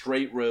 like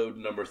straight road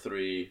number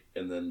 3,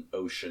 and then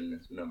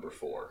ocean number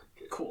 4.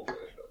 Cool.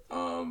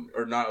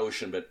 Or not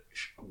ocean, but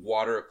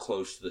water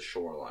close to the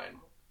shoreline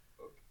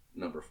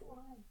number 4.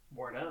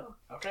 Word up.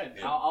 Okay.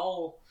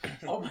 I'll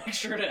make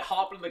sure to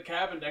hop in the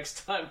cabin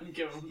next time and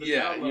give them the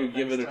Yeah, download you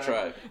give it next a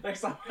time. try.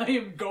 Next time I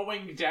am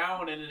going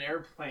down in an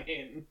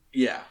airplane.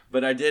 Yeah,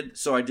 but I did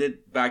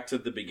back to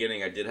the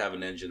beginning. I did have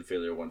an engine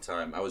failure one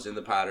time. I was in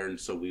the pattern,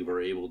 so we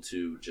were able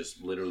to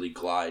just literally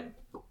glide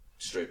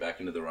straight back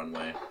into the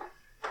runway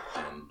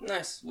and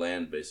Nice.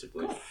 land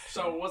basically.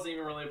 So it wasn't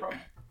even really a problem.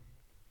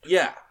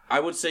 Yeah, I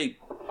would say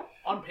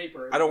On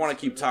paper. I don't want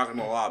to keep talking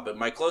a lot, but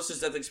my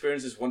closest death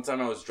experience is one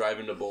time I was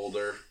driving to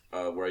Boulder,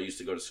 where I used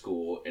to go to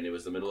school, and it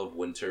was the middle of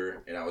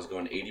winter, and I was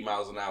going 80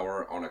 miles an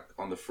hour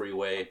on the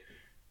freeway.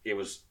 It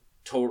was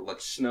total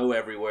like snow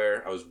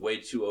everywhere. I was way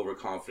too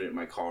overconfident in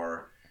my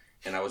car,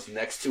 and I was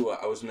next to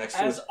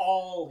As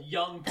all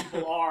young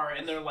people are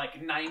in their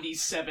like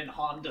 97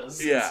 Hondas.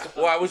 and yeah. stuff.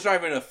 Well, I was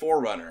driving a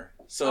 4Runner,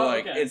 so Oh,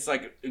 like okay. it's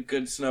like a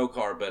good snow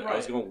car, but I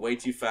was Right. going way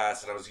too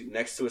fast, and I was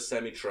next to a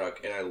semi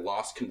truck, and I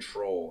lost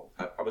control.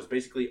 I was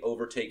basically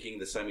overtaking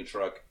the semi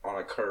truck on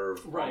a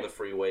curve on Right. the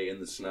freeway in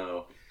the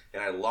snow,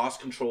 and I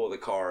lost control of the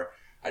car.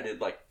 I did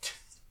like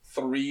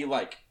 3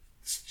 like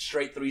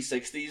straight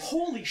 360s.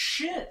 Holy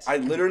shit! I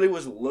literally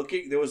was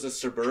looking. There was a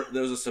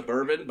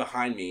Suburban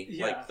behind me,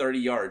 Yeah. like 30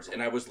 yards,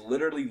 and I was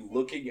literally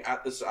looking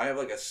at this. I have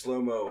like a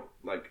slow mo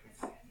like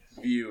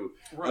view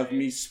of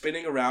me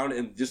spinning around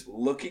and just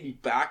looking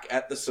back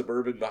at the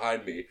Suburban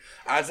behind me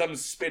as I'm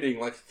spinning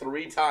like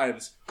 3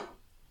 times.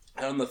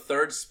 And on the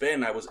 3rd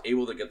spin, I was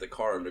able to get the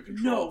car under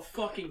control. No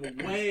fucking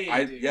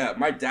way. dude. Yeah,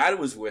 my dad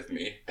was with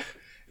me,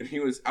 and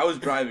I was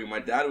driving. My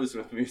dad was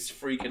with me. He was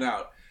freaking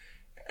out.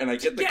 And I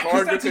get the Yeah, car 'cause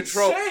under that's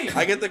control. insane.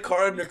 I get the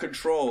car under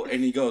control,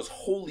 and he goes,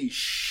 "Holy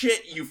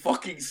shit, you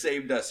fucking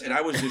saved us!" And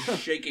I was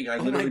just shaking. I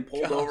literally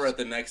pulled over at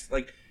the next,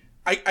 like,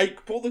 I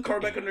pulled the car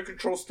back under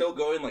control, still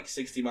going like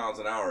 60 miles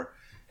an hour,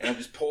 and I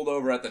just pulled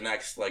over at the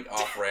next like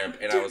off ramp,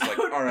 and I was like,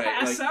 would "All right,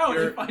 pass like out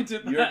you're if I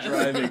did you're that."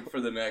 driving for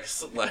the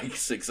next like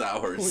 6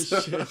 hours."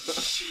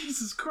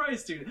 Jesus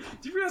Christ, dude!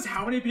 Do you realize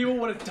how many people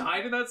would have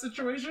died in that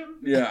situation?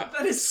 Yeah.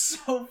 That is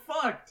so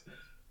fucked.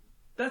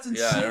 That's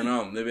insane. Yeah, I don't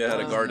know. Maybe I had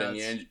a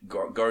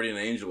Oh, guardian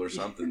angel or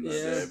something that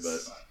Yeah. day,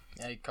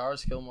 but Yeah,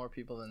 cars kill more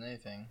people than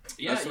anything.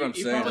 Yeah, That's what I'm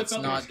you saying. probably It's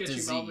felt not sketchy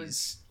disease.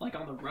 moments like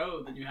on the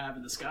road than you have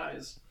in the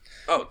skies.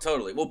 oh,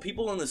 totally. Well,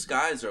 people in the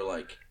skies are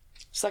like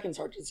Second's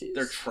heart disease.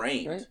 they're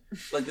trained. Right?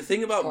 Like the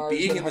thing about Cars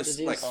being and in heart this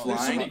disease. like Oh, There's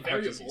so flying, many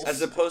variables.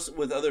 as opposed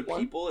with other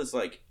What? people, is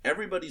like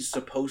everybody's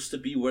supposed to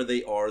be where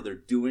they are. They're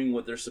doing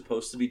what they're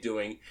supposed to be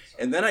doing,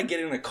 and then I get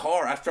in a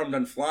car after I'm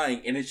done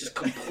flying, and it's just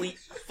complete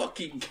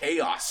fucking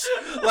chaos.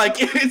 Like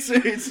it's Yeah,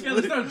 there's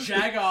no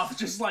jag-off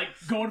just like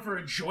going for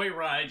a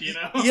joyride, you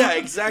know? yeah,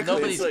 exactly.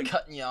 Nobody's it's like,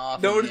 cutting you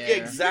off. no, in the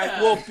air. exactly.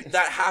 Yeah. Well,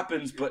 that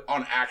happens, but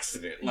on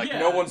accident. Like Yeah.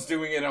 no one's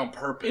doing it on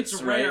purpose.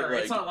 It's right? rare.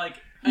 Like, It's not like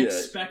yeah.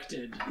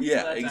 expected. for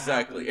Yeah, that to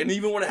exactly. happen. And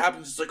even when it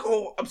happens, it's like,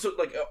 oh, I'm so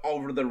like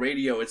over the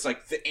radio. It's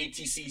like the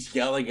ATC's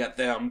yelling at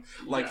them,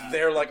 like Yeah.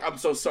 they're like, I'm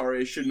so sorry,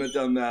 I shouldn't have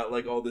done that,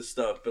 like all this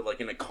stuff. But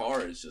like in a car,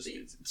 it's just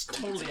It's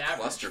totally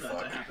average for that to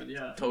clusterfuck. happen.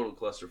 Yeah. Total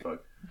clusterfuck.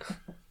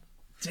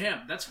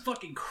 Damn, that's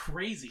fucking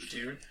crazy,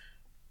 dude.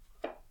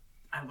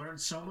 I learned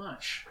so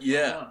much.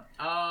 Yeah.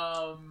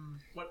 Well done.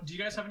 What do you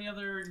guys have any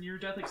other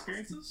near-death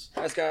experiences?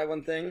 I just got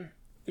one thing.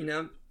 You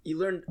know, you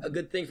learned a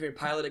good thing from your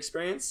pilot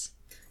experience.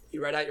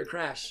 You write out your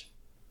crash.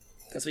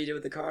 That's what you did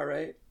with the car,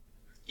 right?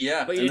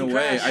 Yeah, But you in a didn't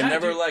way, crash. I Yeah,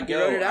 never dude, let you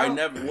go. wrote it I out.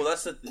 never. Well,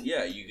 that's the You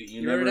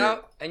you never wrote it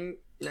out, and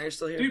now you're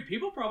still here. Dude,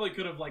 people probably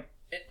could have like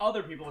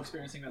other people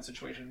experiencing that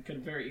situation could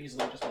have very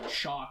easily just been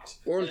shocked.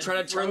 Or and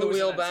trying to turn the froze in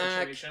wheel that back.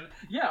 situation.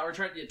 Yeah, or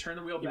try to turn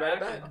the wheel You ride it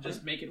back back, and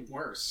just make it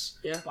worse.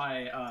 Yeah.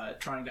 By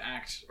trying to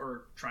act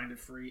or trying to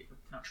freeze,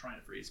 not trying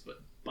to freeze, but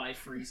by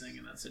freezing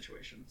in that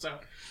situation. So,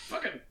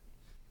 fucking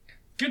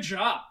Good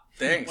job.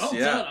 Thanks. Well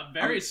yeah. done. I'm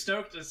very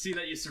stoked to see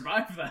that you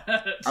survived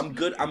that. I'm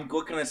good.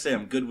 What can I say?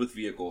 I'm good with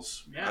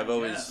vehicles. Yeah, I've I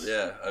always,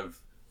 guess. I've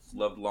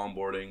loved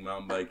longboarding,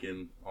 mountain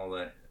biking, all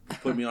that.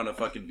 Put me on a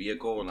fucking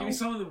vehicle and Give I'll. me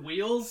some of the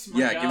wheels. My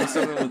Yeah, God. give me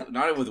something with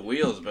not with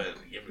wheels, but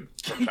give me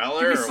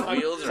propeller Give me or some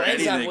wheels or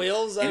planes have anything.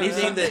 wheels? I don't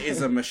Anything know. that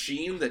is a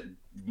machine that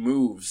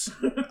moves,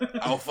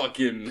 I'll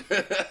fucking.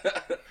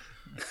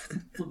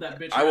 Flip that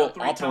bitch I will out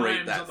 3 operate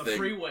times that on the thing.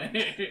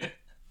 freeway.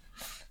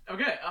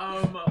 Okay,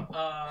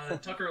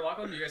 Tucker or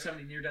Lachlan, do you guys have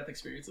any near-death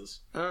experiences?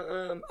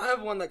 I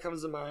have one that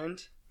comes to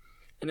mind,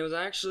 and it was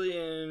actually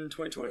in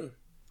 2020.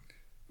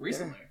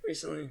 Recently. Yeah,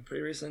 recently,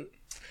 pretty recent.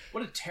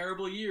 What a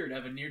terrible year to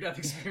have a near-death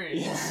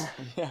experience.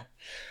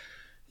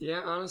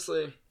 Yeah,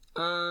 honestly.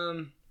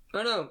 I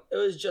don't know. It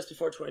was just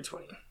before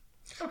 2020.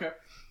 Okay.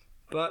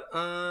 But,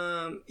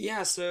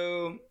 yeah,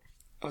 so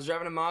I was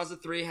driving a Mazda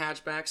 3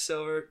 hatchback,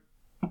 silver,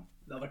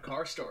 Another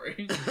car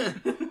story.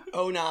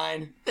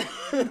 09.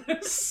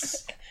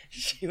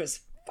 She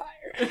was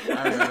fire.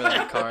 I remember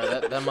that car.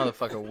 That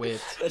motherfucker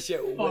whipped. That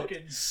shit whipped.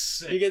 Fucking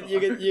sick. You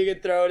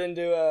could throw it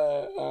into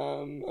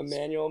a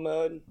manual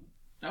mode.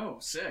 Oh,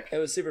 sick. It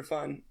was super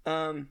fun.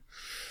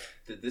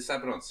 Did this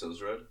happen on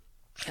Sills Road?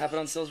 Happened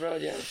on Sills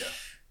Road, yeah.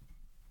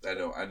 I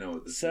know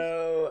what this is.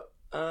 So,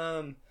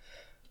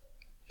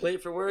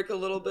 late for work a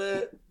little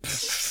bit.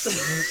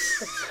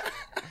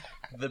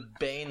 The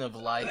bane of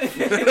life.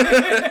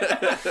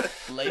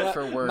 Late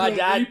for work. My The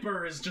dad-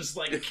 Reaper is just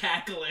like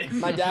cackling.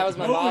 My dad was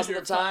my Oh, boss at you're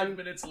the time. 5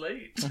 minutes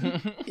late.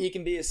 He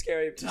can be a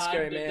scary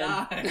Time to man.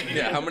 die.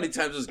 Yeah, how many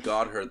times has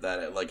God heard that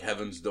at like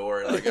heaven's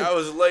door? Like, I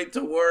was late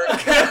to work.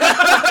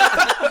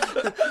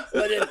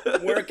 But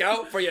it work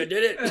out for you,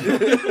 did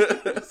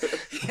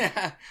it?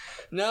 Yeah.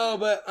 No,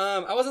 but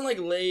I wasn't like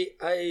late.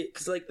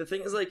 Cause like the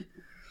thing is like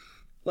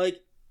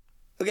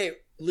okay,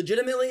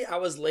 legitimately I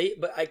was late,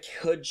 but I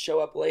could show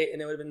up late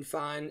and it would have been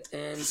fine.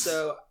 And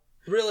so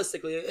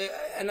realistically,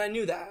 and I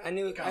knew that. I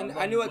knew I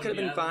could have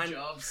been fine.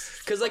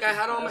 Cause like I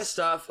had all my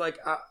stuff. Like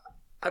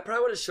I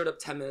probably would have showed up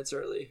 10 minutes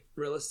early,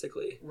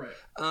 realistically. Right.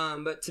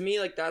 But to me,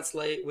 like that's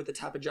late with the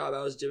type of job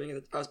I was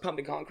doing. I was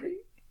pumping concrete,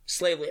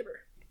 slave labor.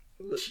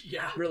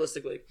 Yeah.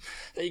 Realistically,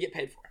 that you get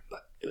paid for,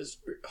 but it was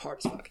hard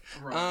as fuck.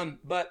 Right.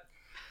 But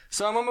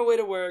so I'm on my way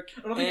to work.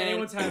 I don't think and-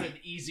 anyone's had an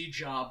easy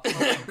job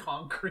pumping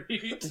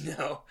concrete.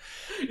 No,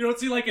 You don't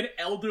see like an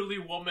elderly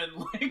woman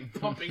like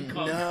pumping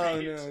concrete.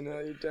 no,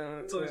 you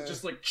don't. So it's no.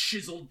 just like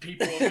chiseled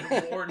people have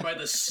been warned by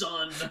the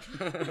sun.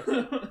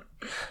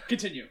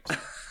 Continue.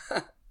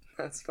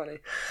 That's funny.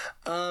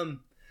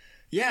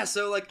 Yeah,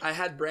 so like I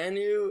had brand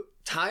new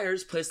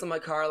tires placed on my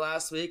car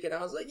last week, and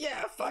I was like,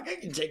 yeah, fuck, I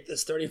can take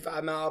this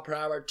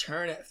 35-mile-per-hour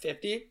turn at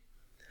 50. It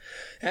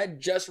had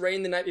just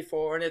rained the night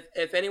before, and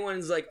if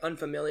anyone's like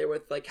unfamiliar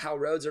with like how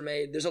roads are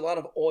made, there's a lot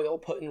of oil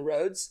put in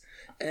roads,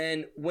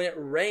 and when it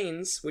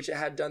rains, which it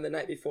had done the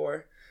night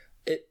before,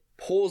 it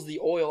pulls the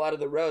oil out of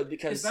the road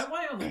because Is that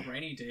why on like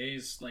rainy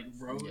days, like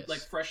Yes. like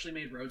freshly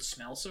made roads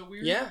smell so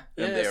weird? yeah,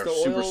 And they it's are the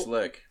super oil-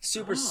 slick.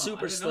 super Oh, I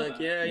super didn't know slick.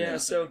 that. Yeah. Yeah.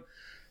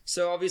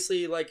 So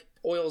obviously like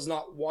oil is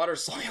not water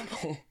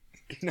soluble.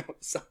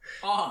 So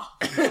Ah.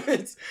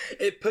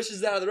 it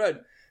pushes it out of the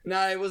road.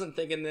 Now I wasn't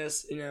thinking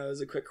this, it was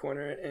a quick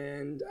corner,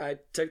 and I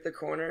took the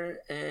corner,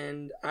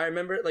 and I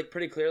remember it like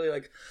pretty clearly.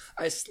 Like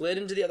I slid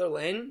into the other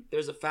lane.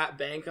 There's a fat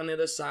bank on the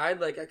other side.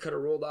 Like I could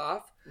have rolled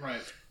off,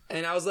 Right.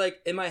 and I was like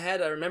in my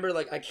head. I remember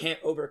like I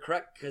can't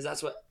overcorrect because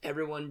that's what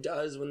everyone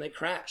does when they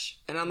crash.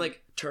 And I'm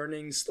like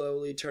turning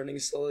slowly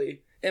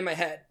in my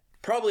head.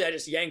 Probably I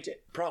just yanked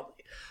it. Probably.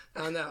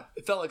 I don't know.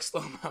 It felt like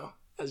slow-mo,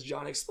 as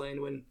John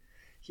explained when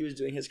he was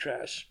doing his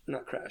crash.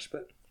 Not crash,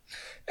 but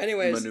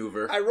anyways.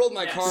 Maneuver. I rolled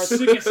my Yeah, car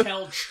sick as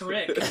hell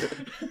trick.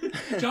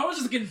 John was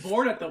just getting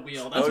bored at the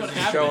wheel. That's I was what just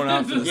happened. showing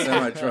off to the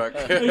semi truck.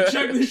 Like,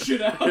 check this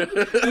shit out.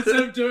 Instead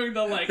of doing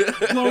the like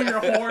blowing your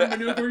horn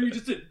maneuver, you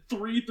just did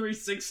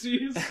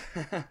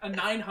 360s. A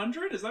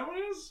 900? Is that what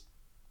it is?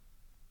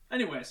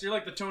 Anyway, so you're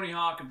like the Tony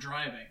Hawk of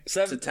driving. It's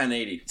a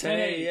 1080.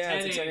 1080, yeah,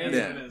 it's a 1080,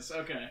 1080. that's what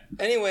it is. Okay.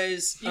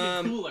 Anyways,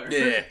 Even cooler.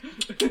 Yeah.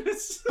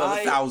 About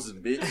I-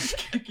 1,000,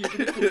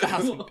 bitch.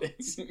 1,000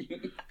 bits.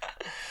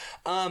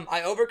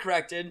 I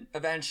overcorrected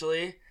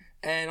eventually,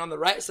 and on the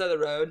right side of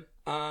the road,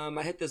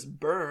 I hit this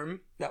berm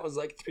that was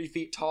like 3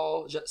 feet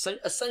tall, just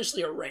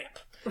essentially a ramp.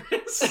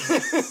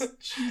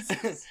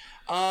 Jesus.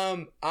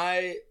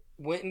 I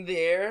went in the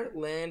air,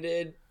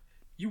 landed.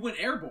 You went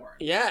airborne.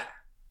 Yeah,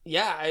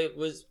 I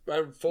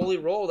fully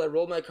rolled. I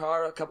rolled my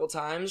car a couple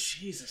times.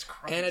 Jesus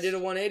Christ. And I did a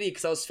 180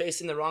 because I was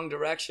facing the wrong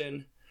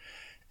direction.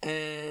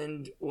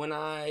 And when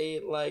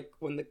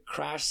the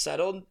crash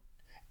settled,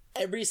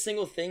 every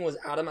single thing was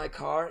out of my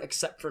car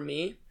except for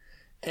me.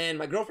 And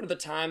my girlfriend at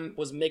the time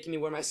was making me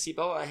wear my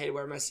seatbelt. I hated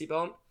wearing my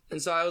seatbelt.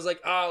 And so I was like,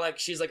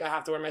 she's like, I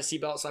have to wear my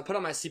seatbelt. So I put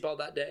on my seatbelt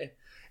that day.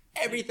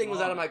 Everything was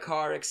out of my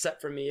car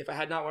except for me. If I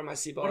had not worn my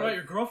seatbelt, What about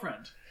your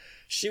girlfriend?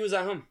 she was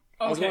at home.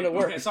 I was Okay, going to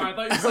work. Okay, sorry, I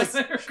thought you were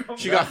saying your girlfriend.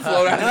 She got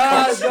flown out of the No, I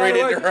car was going straight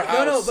to into work. her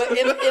house. No,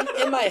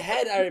 but in my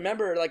head, I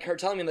remember like her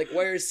telling me like,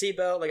 wear your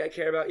seatbelt. Like I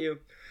care about you.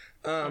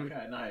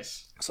 Okay,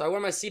 nice. So I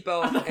wore my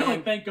seatbelt. I'm like,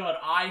 And thank God,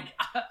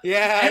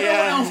 yeah.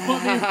 everyone else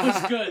but me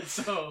was good,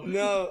 so.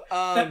 No,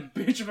 That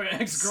bitch of an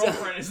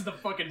ex-girlfriend is in the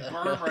fucking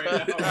berm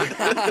right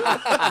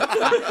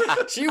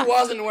now. she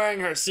wasn't wearing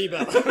her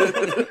seatbelt.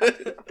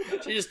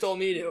 She just told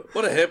me to.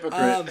 What a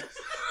hypocrite.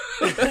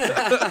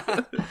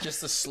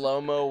 Just the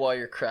slow mo while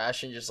you're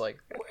crashing, just like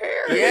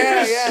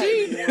Yeah.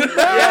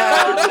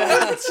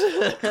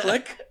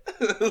 Click.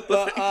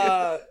 But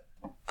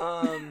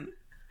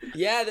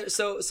yeah.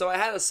 So I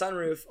had a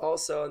sunroof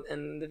also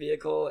in the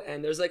vehicle,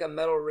 and there's like a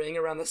metal ring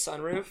around the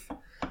sunroof,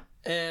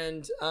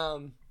 and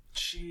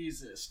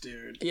Jesus,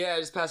 dude. yeah, I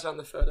just passed around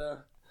the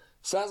photo.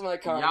 So that's my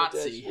car. in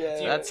the ditch. Yahtzee.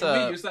 Yeah. That's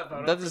Can we use that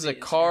photo that for is the a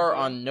car Instagram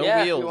on no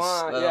Yeah, if you wheels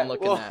want, that yeah. I'm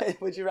looking Well,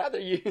 at. Would you rather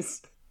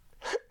use?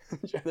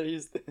 Would you rather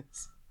use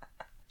this?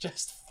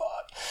 Just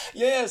fuck.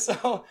 Yeah.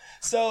 So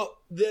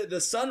the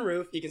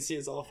sunroof, you can see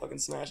it's all fucking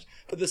smashed.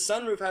 But the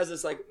sunroof has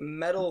this like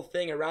metal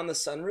thing around the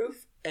sunroof,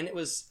 and it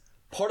was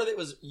part of it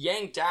was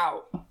yanked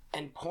out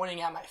and pointing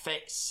at my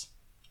face.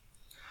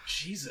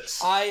 Jesus.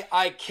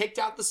 I kicked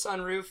out the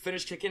sunroof,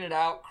 finished kicking it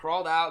out,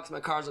 crawled out because my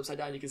car's upside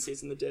down. You can see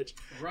it's in the ditch.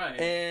 Right.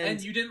 And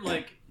you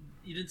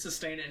didn't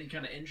sustain any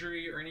kind of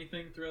injury or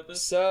anything throughout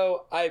this?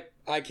 So I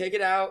kick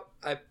it out.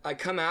 I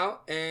come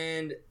out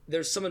and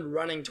there's someone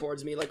running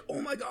towards me like,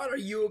 oh my God, are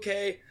you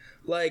okay?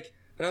 Like,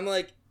 and I'm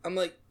like,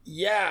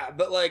 yeah,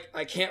 but like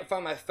I can't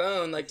find my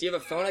phone. Like, do you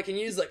have a phone I can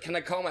use? Like, can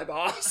I call my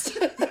boss?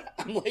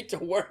 I'm late to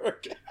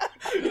work.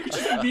 You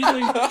just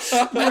immediately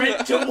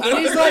sprint to work. And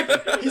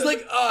he's like,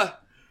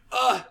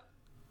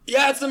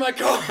 yeah, it's in my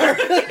car.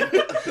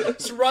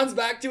 Just runs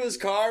back to his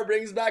car,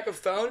 brings back a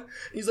phone.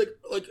 He's like,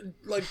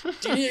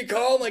 do you need a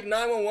call? Like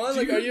 911?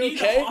 Like, are you need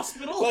okay? a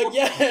hospital? Like,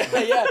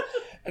 yeah.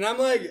 And I'm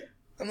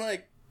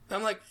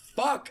like,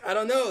 fuck, I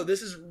don't know.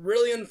 This is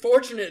really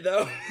unfortunate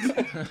though.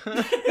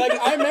 Like,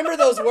 I remember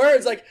those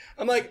words. Like,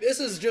 I'm like, this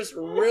is just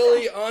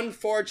really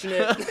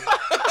unfortunate.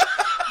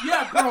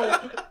 Yeah,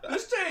 bro.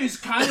 This day is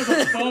kind of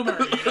a bummer,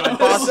 you know?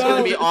 Boss is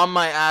gonna be on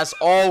my ass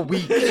all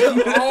week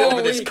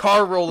over this week.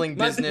 car rolling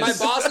My business.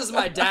 boss is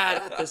my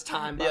dad at this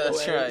time, by Yeah, the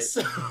that's way. right.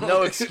 So,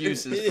 No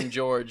excuses from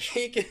George.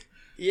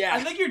 Yeah.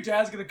 I think your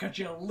dad's gonna cut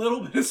you a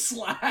little bit of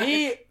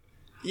slack.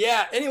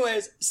 Yeah,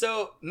 anyways,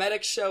 so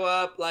medics show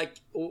up, like,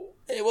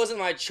 it wasn't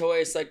my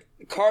choice, like,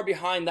 the car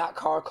behind that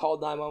car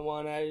called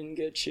 911, I didn't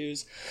get to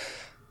choose.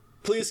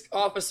 Police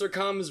officer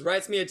comes,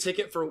 writes me a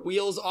ticket for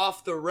wheels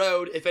off the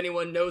road, if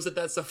anyone knows that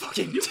that's a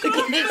fucking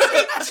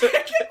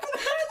ticket.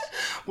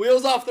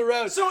 Wheels off the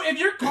road. So if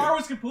your car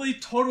was completely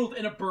totaled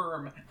in a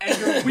berm and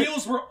your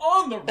wheels were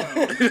on the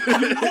road,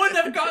 you wouldn't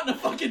have gotten a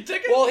fucking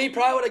ticket? Well, he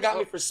probably would have got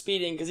me for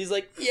speeding, because he's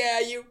like, yeah,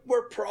 you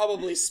were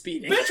probably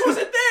speeding. Bitch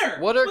wasn't there!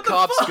 What are the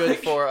cops fuck? good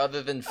for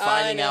other than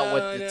finding out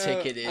what the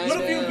ticket is?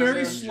 What if you know,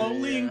 very yeah.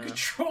 slowly in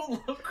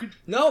control of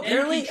No, in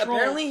apparently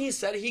control. he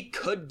said he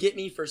could get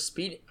me for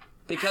speeding.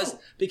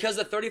 Because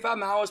the 35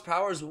 miles per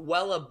hour is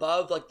well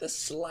above like the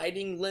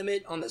sliding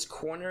limit on this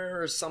corner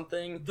or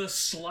something. The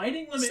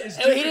sliding limit is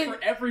So different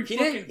for every he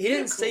fucking didn't he didn't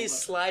vehicle, say though.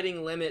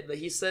 sliding limit, but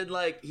he said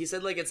like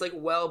it's like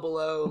well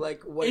below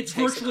like what It's it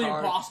takes virtually a car.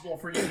 impossible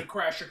for you to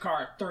crash your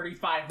car at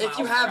 35 miles If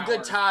you per have hour.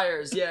 good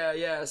tires,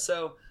 yeah.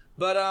 So,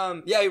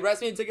 but yeah, he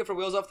writes me a ticket for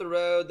wheels off the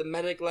road. The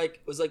medic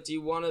like was like, "Do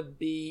you want to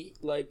be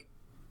like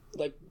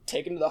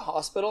taken to the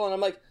hospital?" And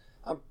I'm like,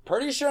 "I'm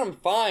pretty sure I'm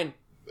fine."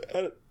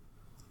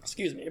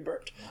 Excuse me, I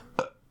burped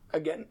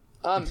again.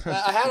 I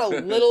had a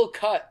little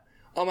cut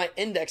on my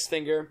index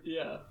finger,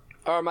 Yeah.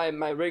 or my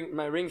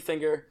ring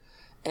finger,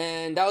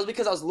 and that was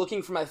because I was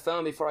looking for my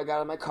phone before I got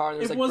out of my car, and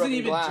there was It like wasn't broken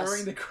even glass.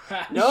 during the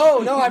crash. No,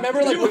 I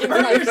remember like You looking for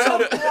hurt my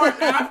yourself phone. more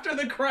after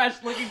the crash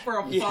looking for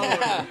a phone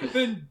Yeah.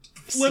 than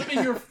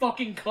flipping your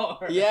fucking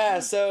car. Yeah,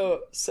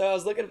 so I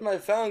was looking for my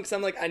phone because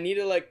I'm like, I need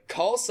to like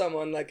call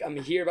someone. Like, I'm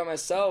here by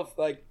myself.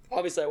 Like,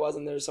 obviously I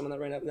wasn't. There was someone that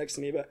ran up next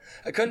to me, but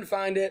I couldn't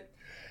find it.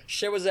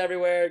 Shit was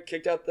everywhere.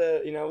 Kicked out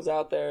was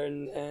out there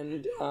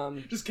and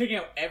Just kicking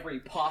out every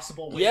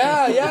possible way.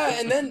 yeah.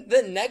 And then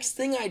the next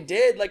thing I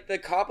did, like the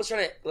cop was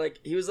trying to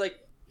he was like,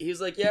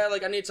 yeah,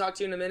 like I need to talk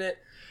to you in a minute.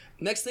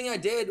 Next thing I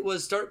did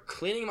was start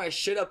cleaning my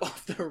shit up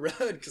off the road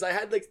because I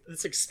had like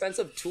this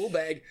expensive tool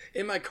bag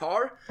in my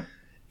car.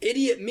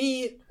 Idiot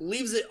me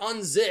leaves it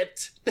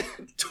unzipped,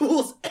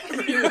 tools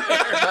everywhere,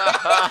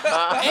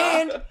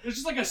 and There's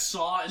just like a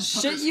saw in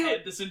Shit Tucker's you-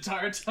 head this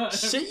entire time.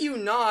 shit you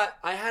not,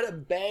 I had a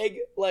bag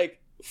like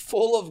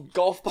full of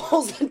golf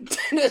balls and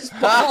tennis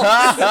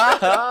balls.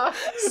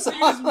 So you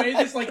just made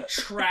this like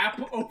trap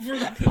over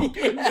the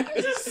fucking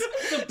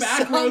the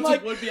back So roads I'm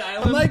like- of Woodby I'm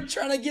Island. like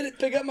trying to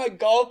pick up my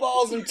golf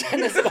balls and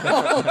tennis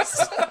balls,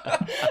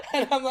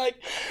 and I'm like,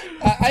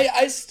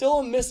 I still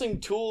am missing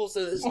tools to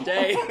this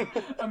day.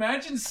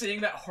 Imagine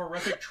seeing that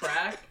horrific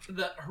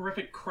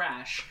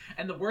crash,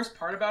 and the worst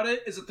part about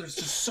it is that there's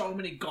just so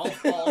many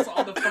golf balls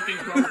on the fucking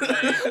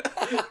roadway.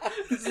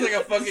 This is like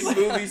a fucking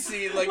movie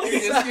scene. Like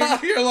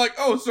you're like,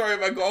 oh oh, sorry,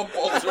 my golf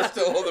balls are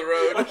still on the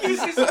road. Like you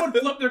see someone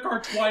flip their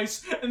car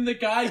twice, and the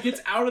guy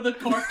gets out of the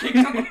car, kicks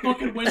out the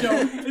fucking window,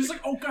 and it's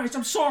like, oh guys,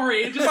 I'm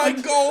sorry. And just My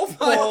like, golf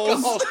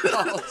balls.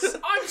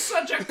 I'm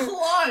such a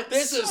klutz.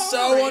 This is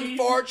so Sorry.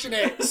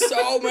 unfortunate.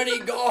 So many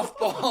golf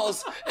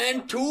balls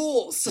and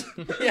tools.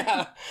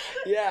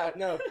 Yeah,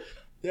 no.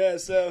 Yeah,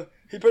 so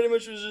he pretty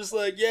much was just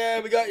like,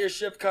 yeah, we got your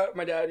shift covered.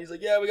 My dad, he's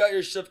like, yeah, we got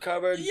your shift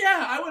covered.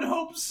 Yeah, I would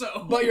hope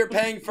so. But you're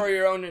paying for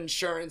your own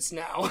insurance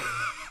now.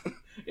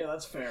 Yeah,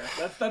 that's fair.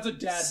 That's a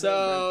dad. So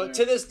move right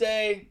to there. this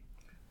day,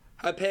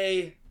 I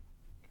pay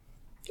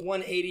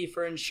 $180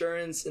 for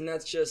insurance, and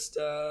that's just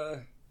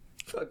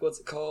what's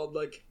it called?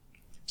 Like,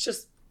 it's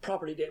just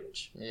property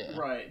damage. Yeah.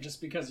 Right,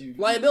 just because you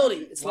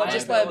Liability. It's not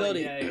just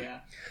liability. Yeah.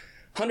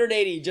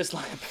 $180 just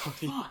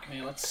liability. Fuck,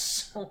 man, that's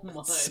so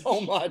much.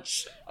 So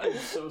much. I'm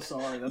so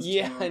sorry. That's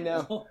Yeah, I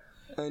terrible.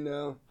 know. I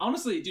know.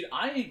 Honestly, dude,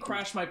 I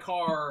crashed my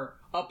car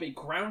up a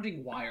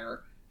grounding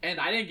wire, and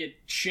I didn't get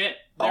shit.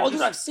 Oh, They're dude,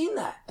 just- I've seen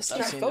that. I've seen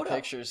I've that seen photo. the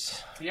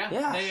pictures. Yeah,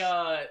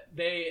 Yeah.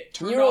 they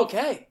turned You're off.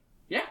 okay,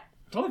 Yeah,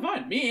 totally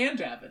fine. Me and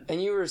Davin.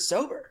 and you were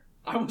sober.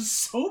 I was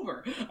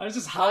sober. I was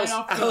just high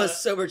off the... I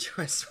was sober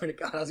too. I swear to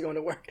God, I was going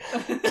to work,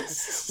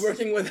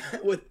 working with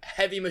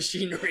heavy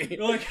machinery.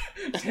 You're like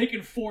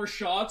taking 4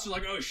 shots. You're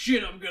like, oh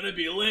shit, I'm gonna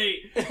be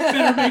late.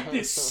 Better make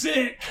this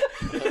sick.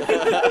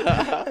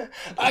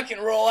 I can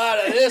roll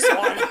out of this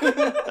one.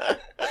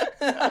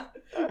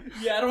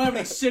 Yeah, I don't have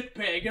any sick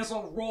pay. I guess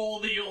I'll roll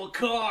the old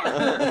car.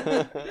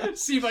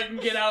 See if I can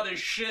get out of this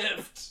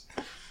shift.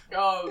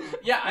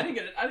 Yeah, I didn't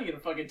get a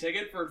fucking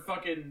ticket for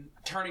fucking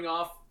turning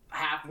off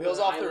half Wheels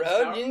off the island's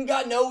road? power. You didn't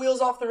got no wheels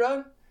off the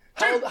road?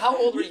 How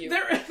old were you?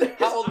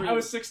 How old were I you?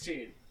 was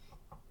 16.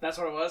 That's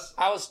what it was.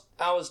 I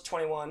was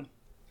 21.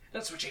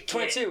 That's what you get.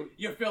 22.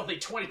 You filthy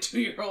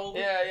 22-year-old.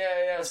 Yeah.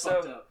 That's So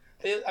fucked up.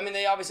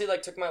 they obviously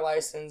like took my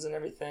license and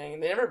everything.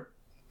 They never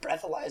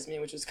breathalyzed me,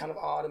 which was kind of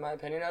odd in my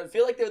opinion. I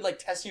feel like they would like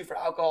test you for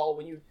alcohol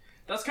when you.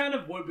 That's kind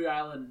of Woodbury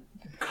Island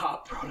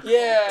cop protocol.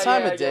 Yeah.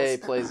 Time I of day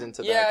guess. plays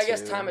into that. Yeah, I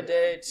guess too. time of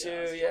day too.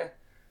 Yes.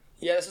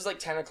 Yeah. This was like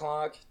 10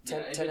 o'clock, 10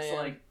 if 10 it's a.m.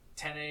 like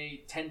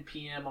 10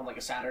 p.m. on like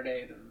a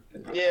Saturday,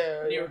 then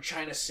Yeah. near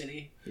China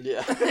City.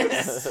 Yeah.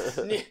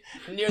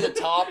 near the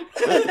top,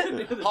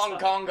 Near the Hong top.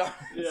 Kong Gardens.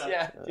 Yeah.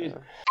 Yeah, dude.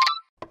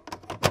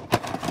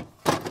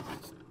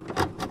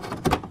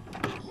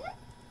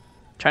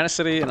 China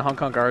City and Hong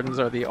Kong Gardens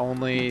are the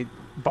only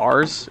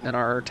bars in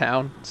our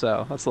town,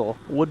 so that's a little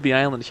Woodby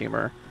Island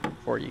humor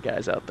for you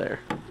guys out there.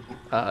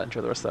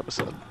 Enjoy the rest of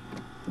the episode.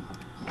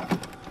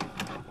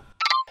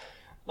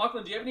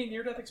 Lachlan, do you have any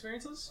near-death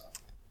experiences?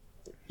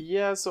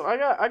 Yeah, so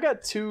I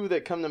got 2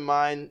 that come to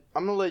mind.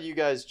 I'm gonna let you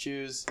guys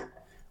choose.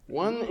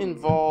 One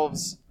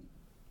involves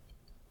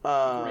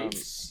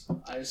Grapes,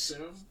 I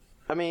assume.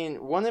 I mean,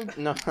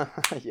 no,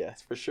 yeah,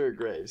 for sure,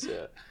 Graves.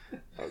 Yeah,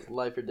 that was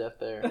life or death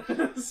there.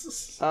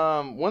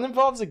 One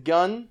involves a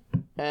gun,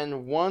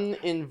 and one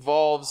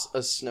involves a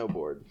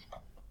snowboard.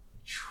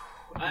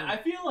 I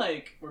feel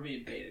like we're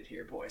being baited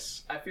here,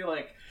 boys. I feel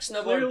like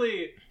Snowboard.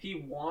 clearly he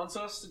wants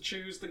us to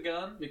choose the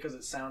gun because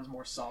it sounds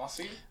more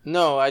saucy.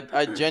 No,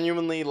 I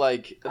genuinely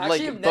like Actually, I've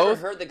like never both.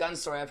 heard the gun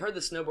story. I've heard the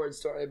snowboard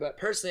story, but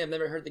personally, I've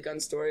never heard the gun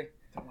story.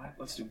 Then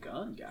let's do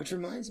gun, guys. Which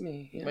reminds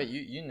me, yeah. Wait,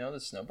 you know the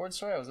snowboard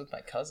story? I was with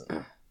my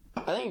cousin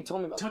I think you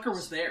told me about Tucker this.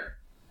 was there.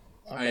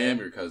 I am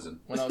your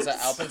cousin. when I was at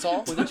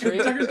Alpental. With the tree.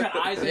 Tucker's got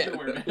eyes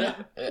everywhere,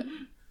 man. Yeah.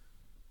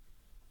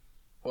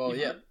 Well,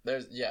 yeah.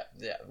 There's yeah.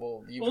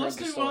 Well, you've Well, heard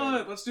the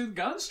story. let's do the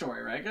gun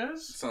story, right,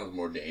 guys? Sounds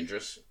more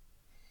dangerous.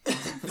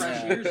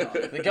 Fresh ears on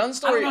it. The gun I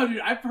story. don't know,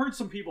 dude. I've heard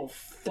some people.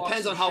 Fuck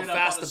Depends some on how shit up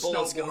fast on the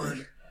bullets go.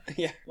 snowboard.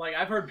 Yeah. Like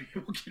I've heard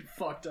people get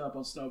fucked up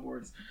on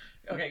snowboards.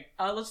 Okay,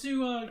 let's do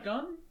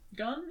gun.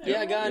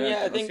 Yeah, gun. Yeah, Yeah,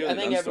 I let's think hear the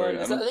gun everyone. story.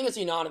 I think it's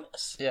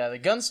unanimous. Yeah, the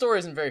gun story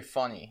isn't very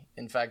funny.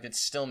 In fact, it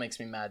still makes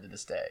me mad to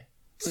this day.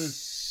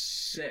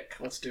 Sick.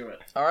 Let's do it.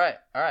 All right.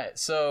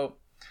 So,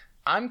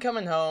 I'm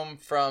coming home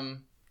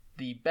from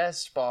the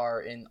best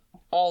bar in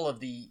all of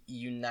the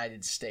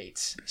United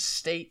States,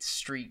 State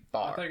Street I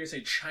Bar. thought you were gonna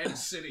say China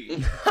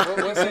City.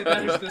 Where-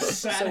 That is the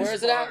saddest So where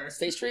is it bar. at?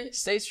 State Street.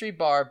 State Street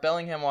Bar,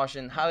 Bellingham,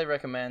 Washington. Highly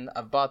recommend.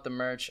 I've bought the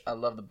merch. I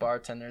love the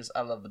bartenders.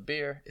 I love the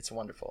beer. It's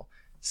wonderful.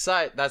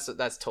 That's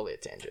totally a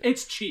tangent.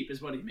 It's cheap,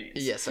 is what he means.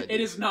 Yes, I do. It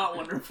is not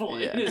wonderful.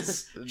 Yeah. It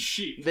is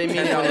cheap. They mean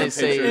it when they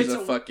say Pictures It's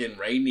of a- fucking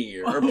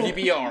Rainier or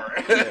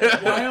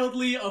PBR.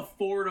 Wildly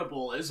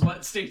affordable is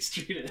what State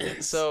Street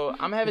is. So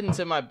I'm heading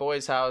to my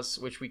boy's house,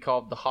 which we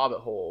call the Hobbit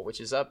Hole, which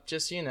is up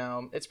just,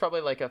 it's probably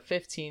like a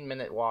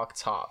 15-minute walk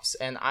tops.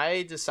 And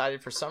I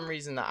decided for some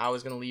reason that I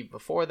was going to leave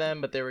before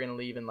them, but they were going to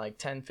leave in like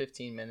 10,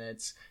 15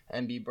 minutes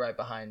and be right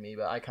behind me.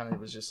 But I kind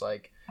of was just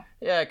like,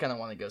 yeah, I kind of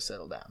want to go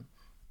settle down.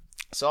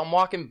 So I'm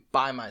walking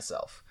by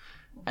myself,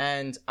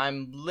 and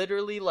I'm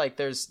literally like,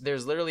 there's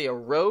literally a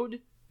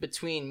road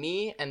between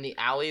me and the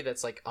alley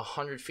that's like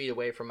 100 feet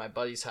away from my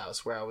buddy's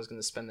house where I was going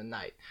to spend the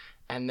night.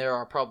 And there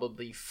are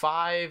probably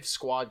 5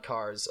 squad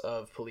cars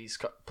of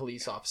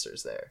police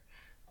officers there,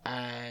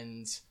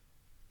 and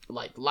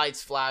like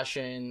lights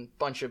flashing,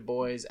 bunch of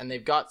boys, and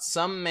they've got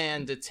some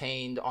man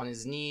detained on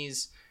his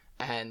knees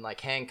and like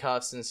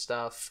handcuffs and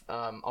stuff.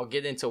 I'll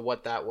get into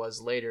what that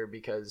was later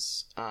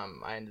because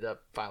I ended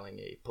up filing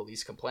a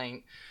police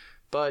complaint.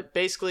 But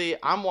basically,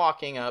 I'm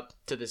walking up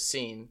to the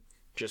scene,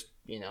 just,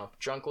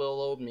 drunk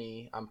little old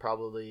me. I'm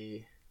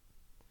probably,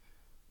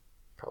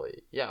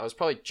 I was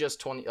probably just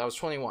 20. I was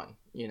 21,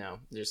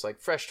 just like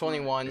fresh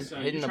 21, So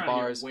hitting you're the trying to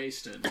get bars.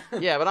 wasted.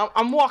 Yeah, but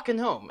I'm walking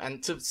home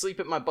and to sleep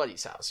at my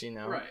buddy's house,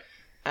 Right.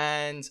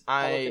 And Public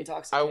I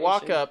intoxication.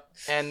 walk up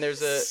and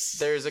there's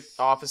a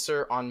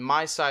officer on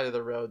my side of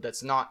the road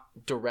that's not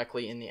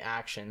directly in the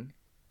action,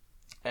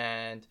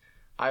 and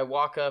I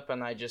walk up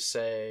and I just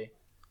say,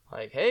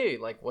 like, hey,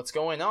 like, what's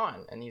going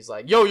on? And he's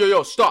like,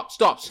 yo, stop,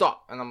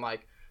 and I'm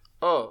like,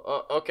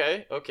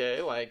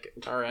 okay, like,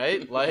 all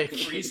right, like,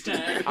 Freeze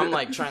tag. I'm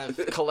like trying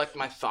to collect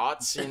my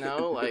thoughts,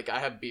 like I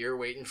have beer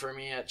waiting for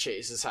me at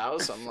Chase's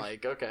house. I'm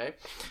like, okay.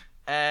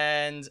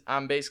 And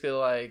I'm basically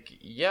like,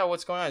 yeah,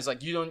 what's going on? He's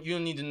like, you don't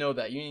need to know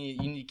that. You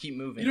need to keep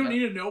moving. You don't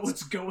need to know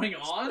what's going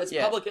on? That's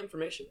Yeah. public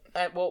information.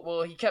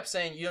 Well, he kept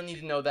saying you don't need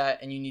to know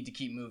that, and you need to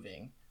keep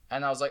moving.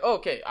 And I was like, oh,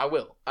 okay, I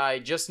will. I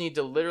just need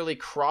to literally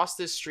cross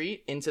this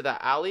street into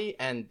that alley,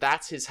 and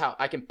that's his house.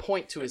 I can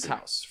point to his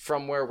house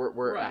from where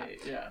we're at. Right,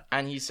 yeah.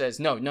 And he says,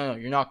 no,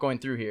 you're not going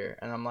through here.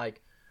 And I'm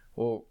like,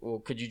 well,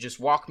 could you just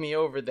walk me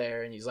over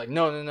there? And he's like,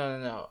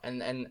 no.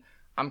 And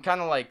I'm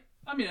kind of like,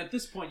 I mean, at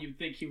this point, you'd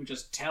think he would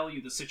just tell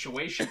you the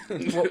situation.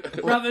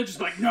 Rather than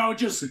just like, no,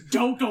 just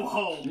don't go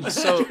home.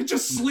 So-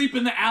 just sleep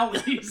in the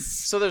alleys.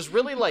 so there's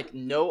really like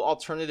no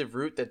alternative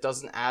route that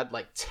doesn't add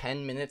like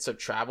 10 minutes of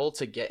travel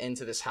to get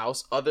into this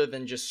house other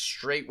than just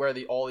straight where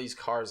all these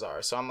cars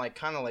are. So I'm like,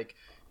 kind of like,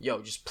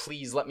 yo, just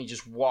please let me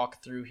just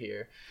walk through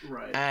here.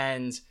 Right.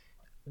 And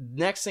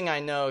next thing I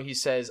know, he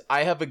says,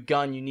 I have a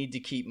gun, you need to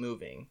keep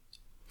moving.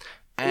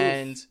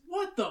 And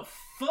What the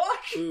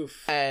fuck?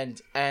 Oof.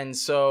 and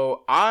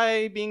so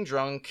I, being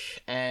drunk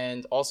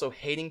and also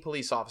hating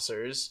police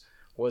officers,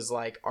 was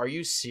like, are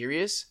you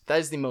serious? That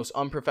is the most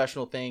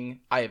unprofessional thing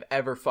I have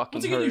ever fucking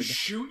What's he gonna do, heard.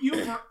 shoot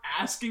you for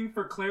asking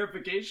for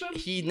clarification?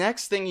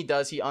 Next thing he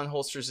does, he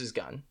unholsters his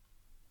gun.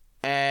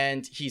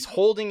 And he's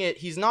holding it,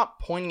 he's not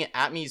pointing it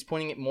at me, he's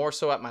pointing it more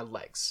so at my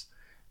legs.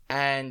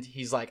 And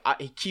he's like,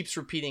 he keeps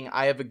repeating,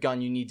 I have a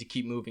gun, you need to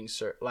keep moving,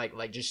 sir. Like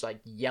just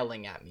like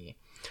yelling at me.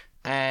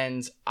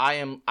 And I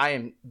am,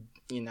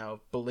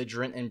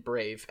 belligerent and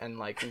brave, and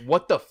like,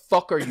 what the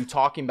fuck are you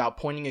talking about?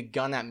 Pointing a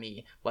gun at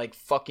me, like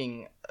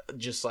fucking,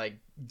 just like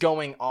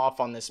going off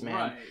on this man.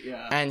 Right,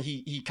 yeah. And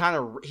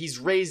he's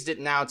raised it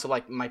now to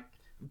like my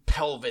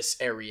pelvis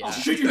area. I'll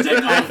shoot your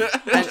dick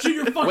off. I'll shoot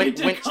your fucking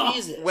dick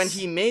off. When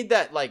he made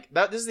that, like,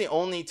 this is the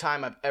only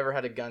time I've ever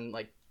had a gun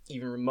like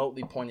even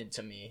remotely pointed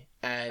to me.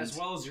 And As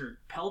well as your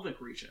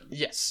pelvic region.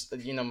 yes,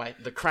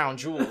 the crown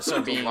jewels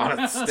are being lot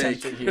at stake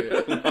tempted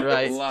here,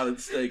 right? A lot at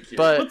stake here.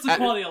 But What's the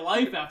quality of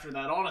life after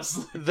that,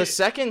 honestly? the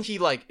second he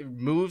like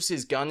moves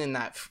his gun in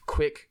that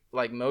quick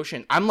like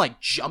motion, I'm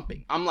like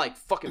jumping. I'm like,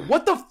 fucking,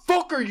 what the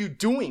fuck are you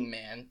doing,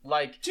 man?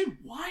 Like, Dude,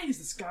 why is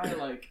this guy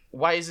like...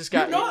 why is this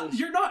guy?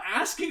 You're not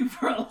asking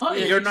for a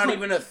life. You're It's not like,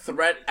 even a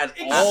threat at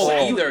Exactly. all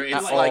either. It's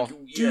At like, all.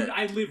 dude, yeah.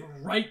 I live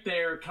right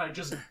there. Can I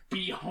just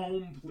be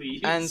home,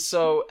 please? And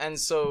so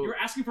You're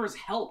asking for his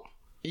help.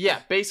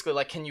 yeah, basically,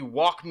 like, can you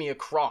walk me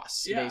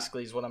across? Yeah.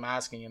 Basically, is what I'm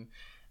asking him.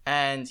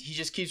 And he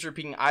just keeps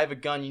repeating, I have a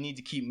gun, you need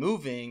to keep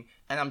moving.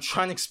 And I'm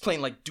trying to explain,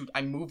 like, dude,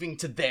 I'm moving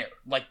to there.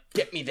 Like,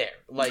 get me there.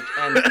 Like,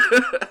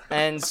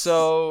 and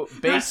so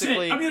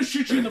basically, That's it. I'm gonna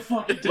shoot you in the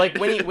fucking dick. like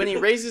when he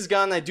raises his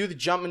gun, I do the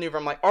jump maneuver.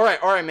 I'm like, all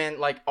right, man.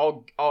 Like,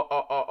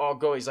 I'll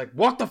go. He's like,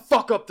 walk the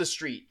fuck up the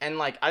street. And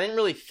like, I didn't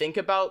really think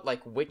about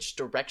like which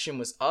direction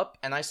was up.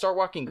 And I start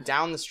walking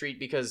down the street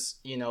because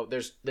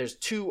there's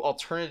two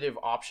alternative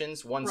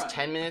options. One's Right.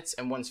 10 minutes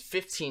and one's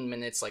 15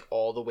 minutes, like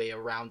all the way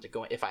around to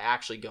go if I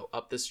actually go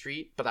up the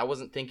street. But I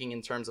wasn't thinking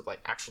in terms of like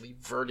actually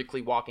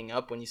vertically walking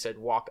up when you said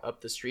walk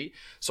up the street.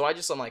 So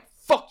I'm like,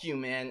 fuck you,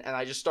 man. And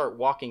I just start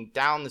walking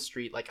down the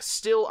street. Like,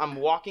 still, I'm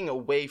walking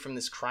away from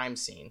this crime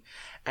scene.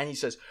 And he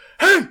says,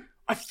 hey,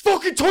 I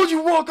fucking told you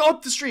to walk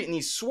up the street. And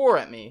he swore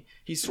at me.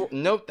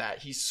 Note that.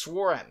 He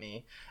swore at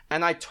me.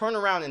 And I turn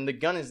around and the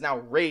gun is now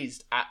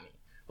raised at me.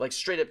 Like,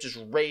 straight up just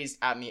raised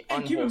at me,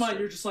 and keep in mind, unholstered.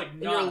 you're just like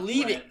And not you're a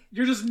leaving. threat.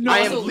 You're just not I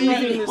a am threat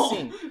leaving at the all.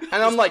 scene.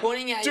 And I'm like,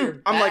 pointing at your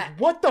dude, I'm back. like,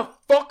 what the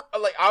fuck?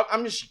 Like,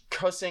 I'm just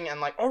cussing and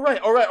like, all right,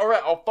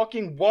 I'll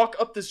fucking walk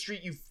up the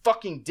street, you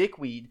fucking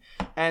dickweed.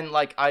 And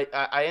like,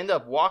 I end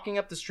up walking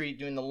up the street,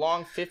 doing the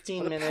long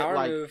 15-minute power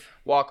like move.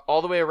 walk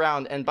all the way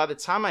around. And by the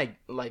time I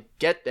like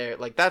get there,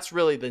 like that's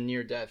really the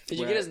near death. Did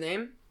you get his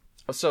name?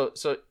 So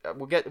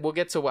we'll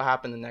get to what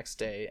happened the next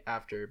day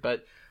after.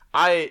 But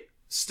I,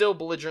 still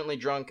belligerently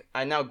drunk,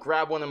 I now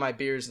grab one of my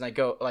beers and I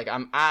go, like,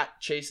 I'm at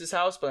Chase's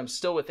house, but I'm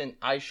still within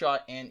eyeshot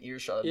and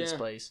earshot of this Yeah.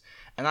 place.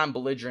 And I'm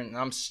belligerent and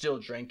I'm still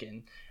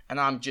drinking.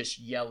 And I'm just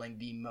yelling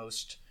the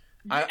most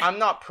I'm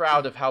not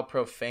proud of how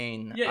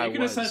profane Yeah, I you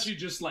can was. essentially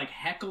just like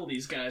heckle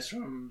these guys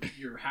from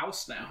your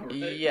house now. Right?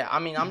 Yeah, I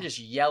mean, I'm just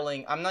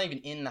yelling. I'm not even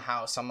in the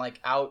house. I'm like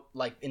out,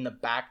 like in the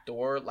back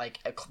door, like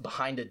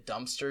behind a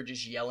dumpster,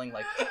 just yelling,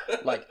 like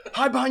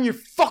hide behind your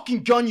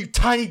fucking gun, you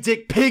tiny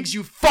dick pigs,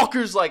 you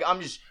fuckers! Like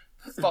I'm just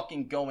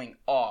fucking going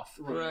off.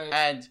 Right.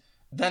 And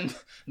then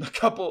a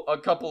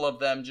couple of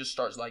them just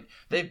starts like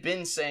they've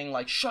been saying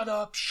like shut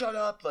up,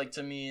 like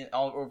to me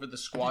all over the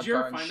squad Did you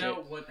car ever and find shit.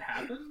 out what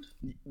happened?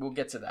 We'll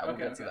get to that. We'll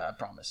Okay, get to okay. that. I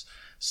promise.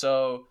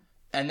 So,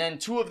 and then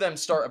two of them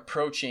start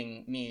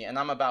approaching me, and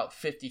I'm about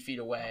 50 feet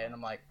away, and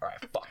I'm like, all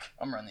right, fuck,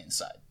 I'm running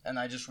inside. And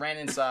I just ran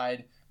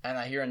inside, and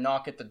I hear a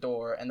knock at the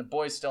door, and the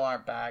boys still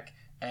aren't back,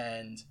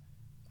 and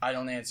I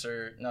don't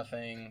answer,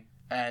 nothing.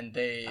 And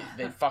they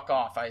fuck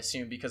off, I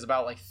assume, because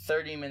about like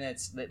 30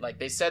 minutes,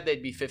 they said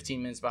they'd be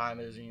 15 minutes behind,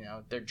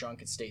 but they're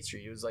drunk at State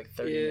Street. It was like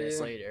 30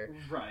 minutes later.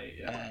 Right.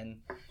 Yeah.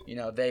 And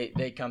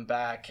they come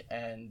back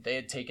and they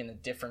had taken a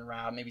different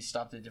route, maybe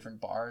stopped at a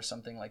different bar or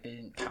something. Like they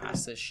didn't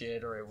pass this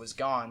shit or it was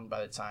gone by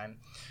the time.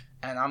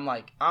 And I'm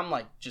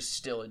like just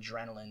still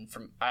adrenaline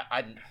from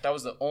I that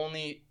was the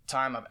only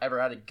time I've ever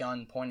had a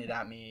gun pointed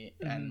at me,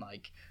 and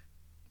like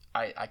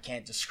I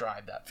can't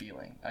describe that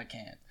feeling. I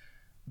can't.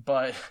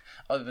 But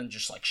other than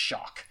just like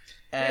shock.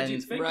 Yeah, And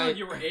dude, thank God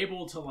you were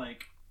able to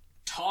like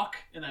talk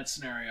in that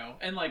scenario,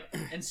 and like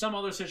in some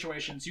other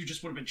situations you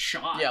just would have been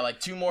shot. yeah, like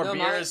two more No,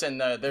 beers and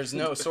there's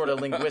no sort of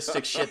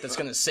linguistic shit that's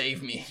gonna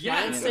save me. Yeah,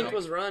 My you instinct know.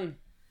 was run.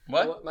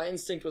 What? My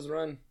instinct was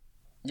run.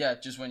 Yeah,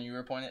 just when you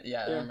were pointing.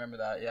 Yeah, I Yeah. remember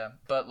that. Yeah,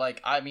 but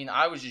like, I mean,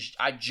 I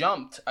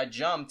jumped,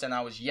 and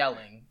I was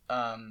yelling.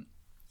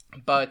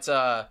 But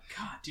God,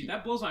 dude,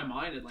 that blows my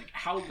mind. And like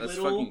how That's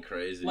little fucking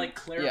crazy. like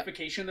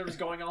clarification there was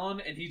going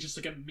on, and he just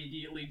like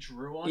immediately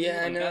drew on you. Yeah,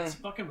 I Like, know. that's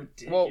fucking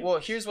ridiculous. well,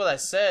 here's what I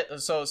said.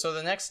 So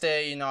the next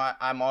day,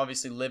 I'm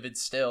obviously livid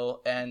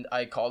still, and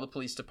I call the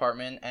police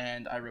department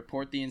and I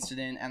report the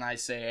incident, and I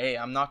say, hey,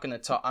 I'm not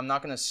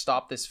gonna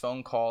stop this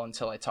phone call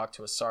until I talk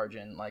to a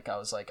sergeant. Like I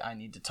was like, I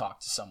need to talk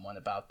to someone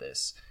about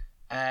this.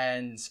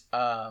 And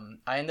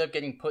I ended up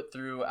getting put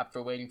through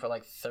after waiting for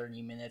like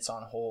 30 minutes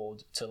on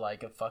hold to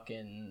like a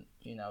fucking,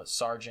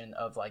 sergeant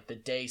of like the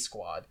day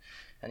squad.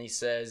 And he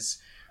says,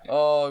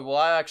 oh, well,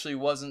 I actually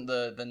wasn't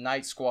the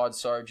night squad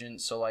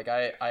sergeant. So like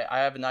I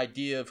have an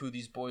idea of who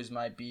these boys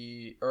might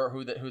be, or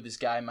who this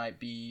guy might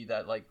be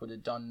that like would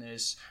have done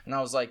this. And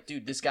I was like,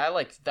 dude, this guy,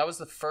 like, that was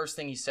the first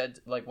thing he said.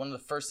 Like one of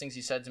the first things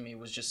he said to me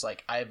was just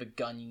like, I have a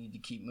gun, you need to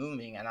keep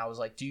moving. And I was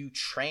like, do you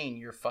train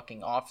your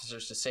fucking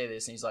officers to say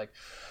this? And he's like,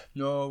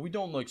 no, we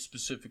don't like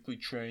specifically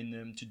train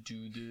them to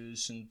do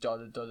this and da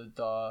da da da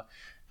da.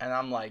 And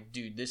I'm like,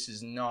 dude, this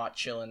is not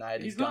chilling. I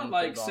had He's a gun not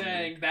like pulled on me.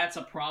 saying that's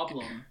a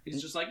problem.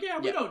 He's just like, yeah,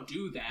 we Yeah. don't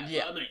do that.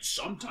 Yeah. I mean,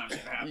 sometimes it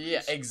happens.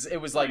 Yeah, it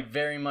was like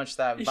very much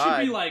that It vibe.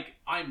 should be like,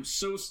 I'm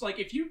so like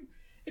if you're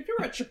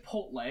at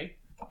Chipotle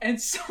and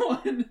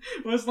someone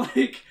was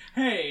like,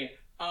 hey,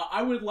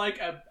 I would like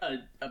a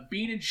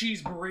bean and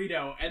cheese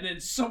burrito, and then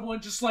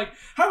someone just like,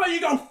 how about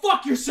you go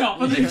fuck yourself,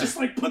 and they just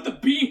like put the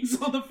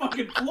beans on the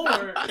fucking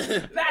floor.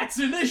 That's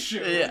an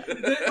issue. Yeah.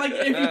 Like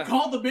if you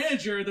call the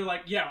manager, they're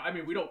like, yeah, I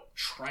mean, we don't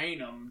train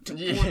them to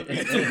pour Yeah. the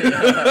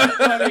beans.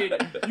 I mean,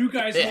 you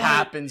guys. It want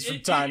happens from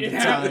time to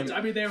happens. time.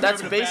 I mean, they were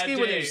That's having a basically bad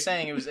what he day. was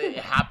saying. It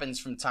happens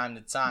from time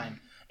to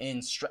time.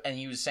 And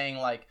he was saying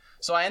like,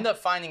 so I end up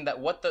finding that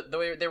what the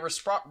way they were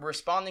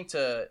responding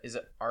to, is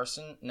it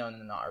arson? No,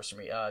 not arson.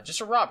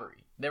 Just a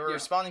robbery. They were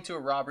responding to a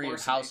robbery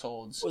Larceny. of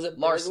households. Was it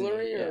Larceny,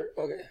 burglary yeah.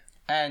 or okay?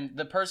 And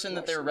the person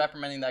that they were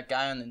reprimanding, that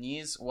guy on the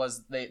knees,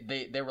 was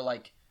they were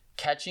like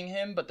catching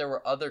him, but there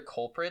were other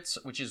culprits,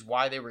 which is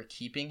why they were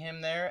keeping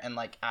him there and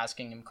like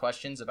asking him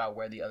questions about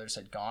where the others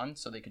had gone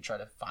so they could try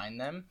to find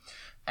them.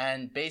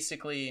 And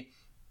basically,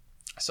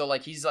 so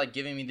like he's like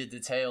giving me the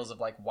details of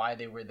like why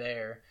they were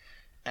there,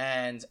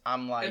 and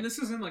I'm like, And this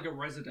is in like a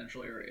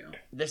residential area.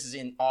 this is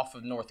off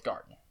of North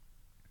Garden.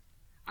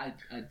 I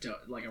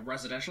don't like a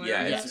residential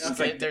Yeah, area. it's Yes.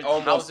 like There's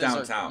almost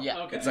houses downtown.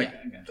 yeah. Okay, It's like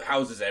okay.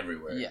 houses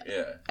everywhere. Yeah.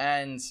 Yeah.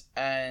 And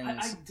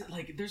I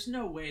like. There's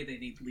no way they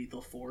need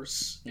lethal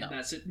force. No. And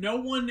that's it. No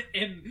one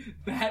in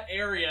that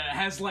area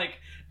has like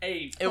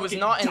a. It was fucking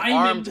not an diamond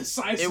armed- the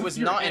size it of was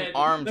your not an head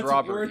armed that's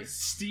robbery. worth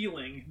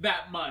stealing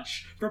that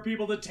much for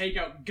people to take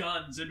out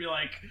guns and be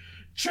like,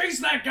 chase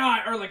that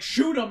guy or like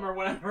shoot him or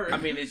whatever. I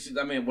mean,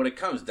 what it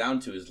comes down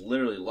to is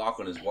literally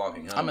Lachlan is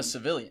walking home. I'm a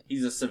civilian.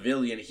 He's a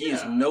civilian. He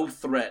is Yeah. no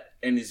threat,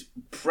 and is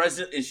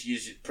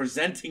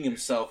presenting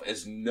himself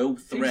as no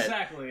threat,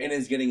 Exactly. and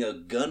is getting a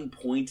gun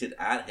pointed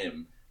at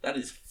him. That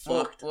is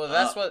fucked. well,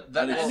 that's up. what-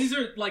 that that- is. And these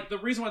are like the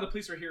reason why the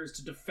police are here is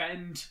to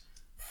defend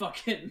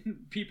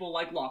fucking people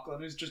like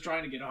Lachlan who's just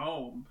trying to get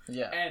home.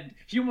 Yeah. And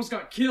he almost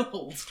got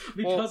killed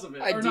because of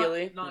it. Or not-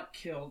 ideally. not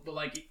killed, but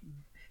like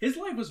his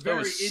life was It very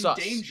was in sus.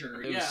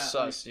 danger. It yeah, was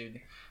sus, dude.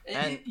 like,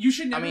 And you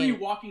should never mean- be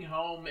walking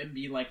home and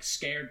be like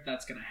scared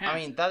that's gonna happen. I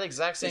mean, that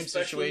exact same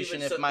Especially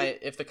situation. when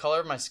If the color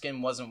of my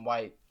skin wasn't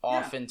white,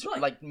 often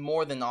like- like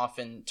more than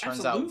often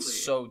turns out Absolutely.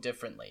 so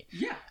differently.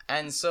 yeah,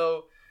 And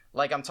so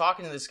Like, I'm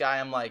talking to this guy,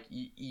 I'm like,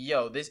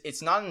 yo,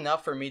 it's not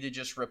enough for me to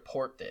just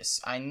report this.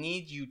 I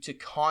need you to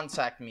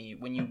contact me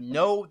when you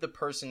know the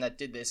person that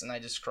did this. And I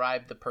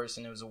described the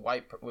person. It was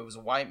a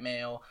white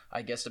male,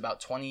 I guess about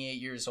 28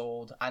 years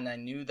old. And I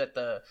knew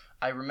that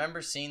I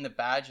remember seeing the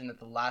badge and that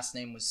the last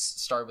name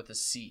started with a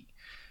C.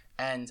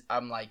 And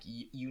I'm like,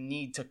 you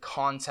need to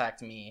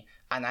contact me,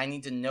 and I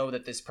need to know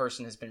that this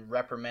person has been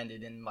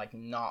reprimanded and, like,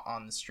 not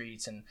on the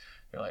streets. And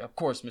you're like, of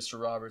course,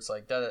 Mr. Roberts.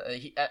 Like,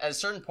 at a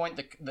certain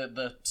point,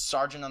 the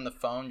sergeant on the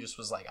phone just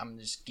was like, I'm going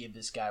to just give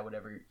this guy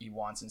whatever he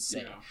wants and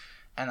say. Yeah.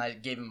 And I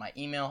gave him my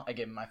email. I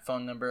gave him my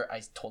phone number.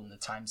 I told him the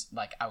times,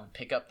 like, I would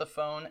pick up the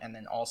phone and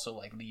then also,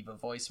 like, leave a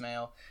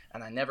voicemail.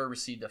 And I never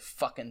received a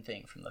fucking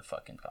thing from the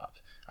fucking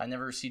cops. I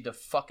never received a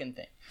fucking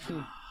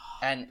thing.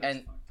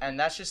 And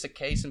that's just a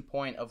case in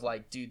point of,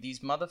 like, dude,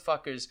 these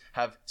motherfuckers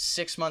have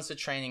 6 months of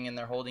training and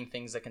they're holding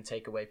things that can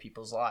take away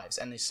people's lives,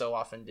 and they so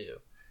often do.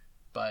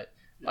 But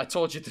I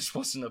told you this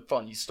wasn't a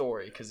funny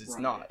story because it's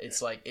not.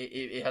 It's like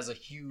it has a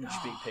huge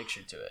big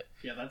picture to it.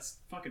 Yeah, that's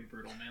fucking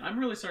brutal, man. I'm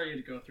really sorry you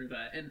had to go through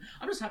that, and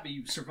I'm just happy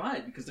you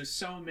survived because there's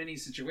so many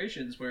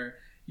situations where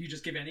you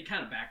just give any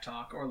kind of back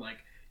talk or,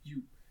 like,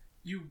 you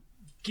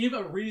give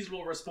a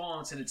reasonable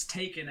response and it's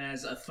taken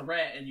as a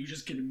threat and you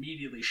just get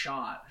immediately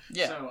shot.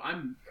 Yeah. So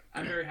I'm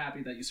very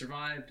happy that you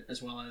survived,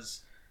 as well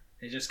as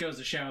it just goes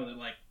to show that,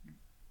 like,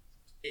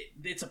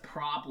 it's a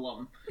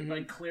problem. Mm-hmm.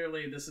 Like,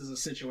 clearly this is a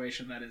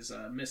situation that is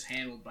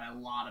mishandled by a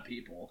lot of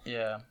people.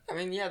 Yeah. I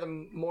mean, yeah, the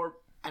more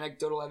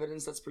anecdotal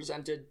evidence that's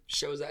presented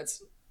shows that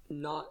it's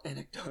not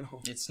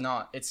anecdotal. It's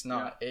not.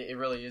 Yeah. It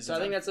really isn't. So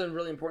I think that's a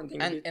really important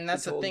thing. And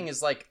that's the thing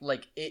is, like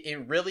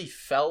it really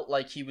felt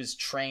like he was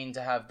trained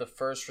to have the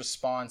first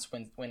response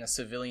when a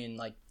civilian,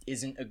 like,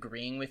 isn't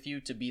agreeing with you,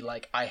 to be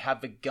like, I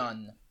have a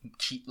gun,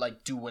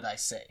 do what I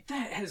say.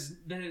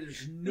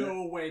 There's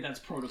no way that's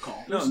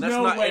protocol. No, that's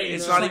no not. Way.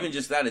 It's not even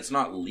just that. It's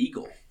not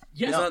legal.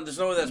 Yeah. There's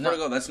no way that's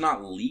protocol. That's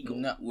not legal.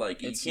 No,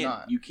 like,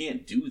 you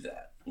can't do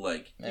that.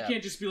 Like, you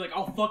can't just be like,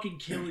 I'll fucking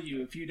kill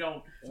you if you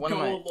don't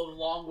go a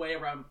long way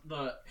around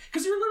the...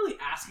 Because you're literally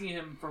asking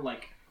him for,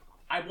 like,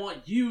 I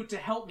want you to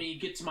help me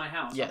get to my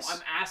house. Yes.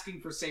 I'm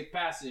asking for safe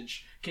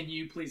passage. Can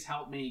you please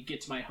help me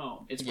get to my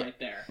home? It's right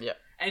there. Yeah.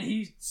 And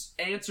he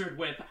answered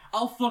with,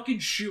 I'll fucking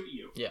shoot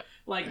you. Yeah.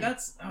 Like,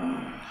 that's...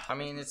 I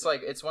mean, it's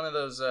like, it's one of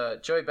those...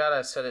 Joey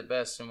Badass said it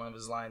best in one of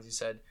his lines. He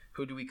said,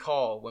 who do we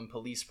call when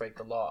police break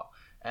the law?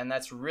 And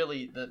that's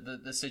really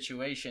the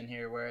situation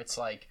here, where it's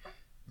like...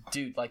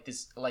 Dude, like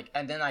this, like,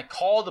 and then I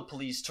call the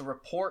police to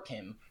report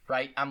him,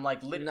 right? I'm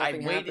like,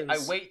 I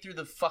wait through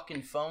the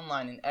fucking phone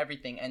line and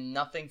everything, and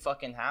nothing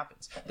fucking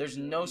happens. There's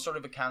no sort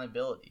of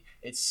accountability.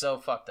 It's so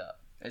fucked up.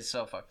 It's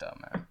so fucked up,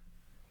 man.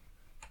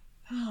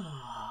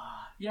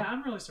 Yeah,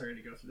 I'm really sorry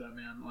to go through that,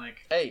 man.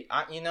 Like, hey,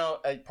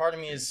 part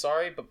of me is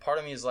sorry, but part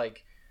of me is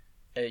like,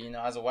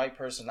 as a white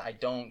person, I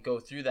don't go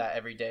through that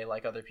every day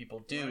like other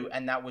people do, right.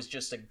 And that was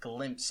just a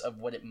glimpse of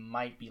what it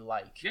might be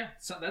like. Yeah,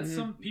 so that's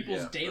some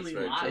people's daily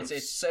lives.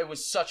 It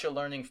was such a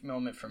learning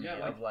moment for me.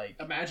 Like,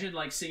 imagine,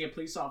 like, seeing a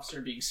police officer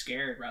being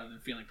scared rather than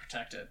feeling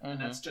protected, and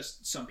that's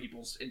just some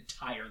people's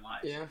entire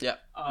life. Yeah.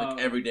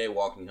 Like every day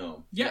walking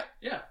home. Yeah.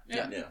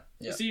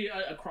 You see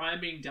a crime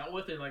being dealt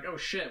with, and like, oh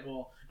shit,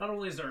 well, not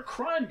only is there a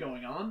crime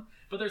going on,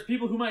 but there's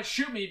people who might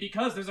shoot me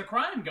because there's a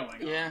crime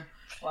going on. Yeah.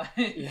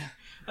 Like,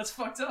 that's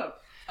fucked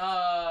up.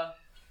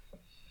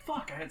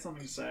 Fuck, I had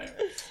something to say.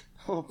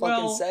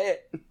 Fucking say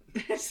it.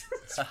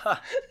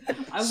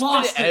 I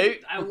lost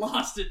it. I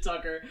lost it,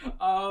 Tucker.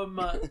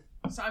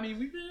 So, I mean,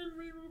 we've been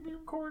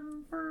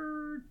recording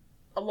for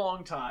a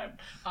long time.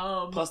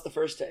 Plus the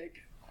first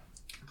take.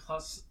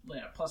 Plus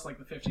like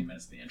the 15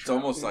 minutes of the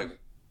intro. It's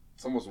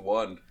almost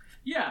one.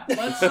 Yeah,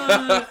 let's.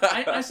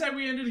 I said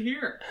we ended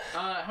here.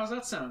 How's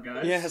that sound,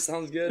 guys? Yeah,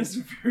 sounds good. It's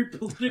a very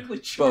politically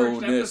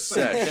charged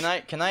episode.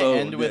 Can I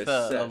end with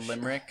a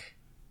limerick?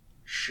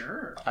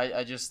 Sure.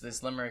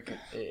 This limerick.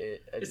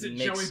 Is it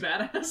Joey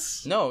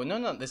Badass? No.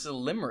 This is a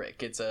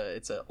limerick. It's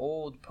an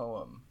old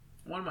poem.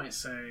 One might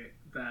say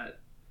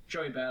that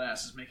Joey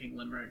Badass is making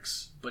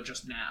limericks, but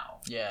just now.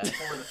 Yeah.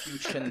 For the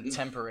future.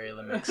 Contemporary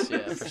limericks.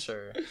 Yeah, for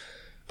sure.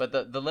 But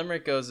the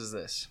limerick goes as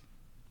this.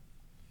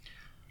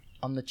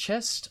 On the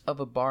chest of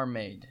a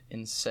barmaid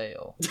in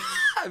sale,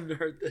 I've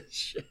heard this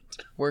shit,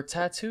 were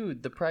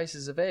tattooed the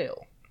prices of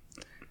ale,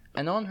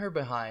 and on her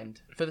behind,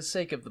 for the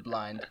sake of the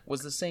blind,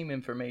 was the same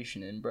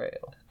information in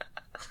Braille.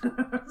 I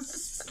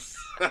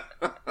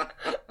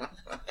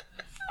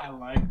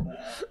like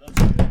that.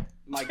 That's good.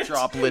 Mic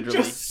drop, literally.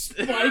 Just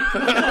spike.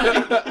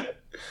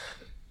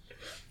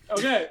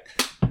 Okay.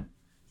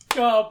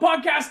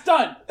 Podcast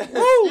done.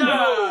 Woo!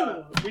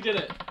 Yeah! We did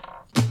it.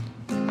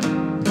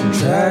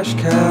 Trash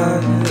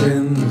can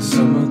in the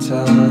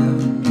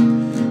summertime.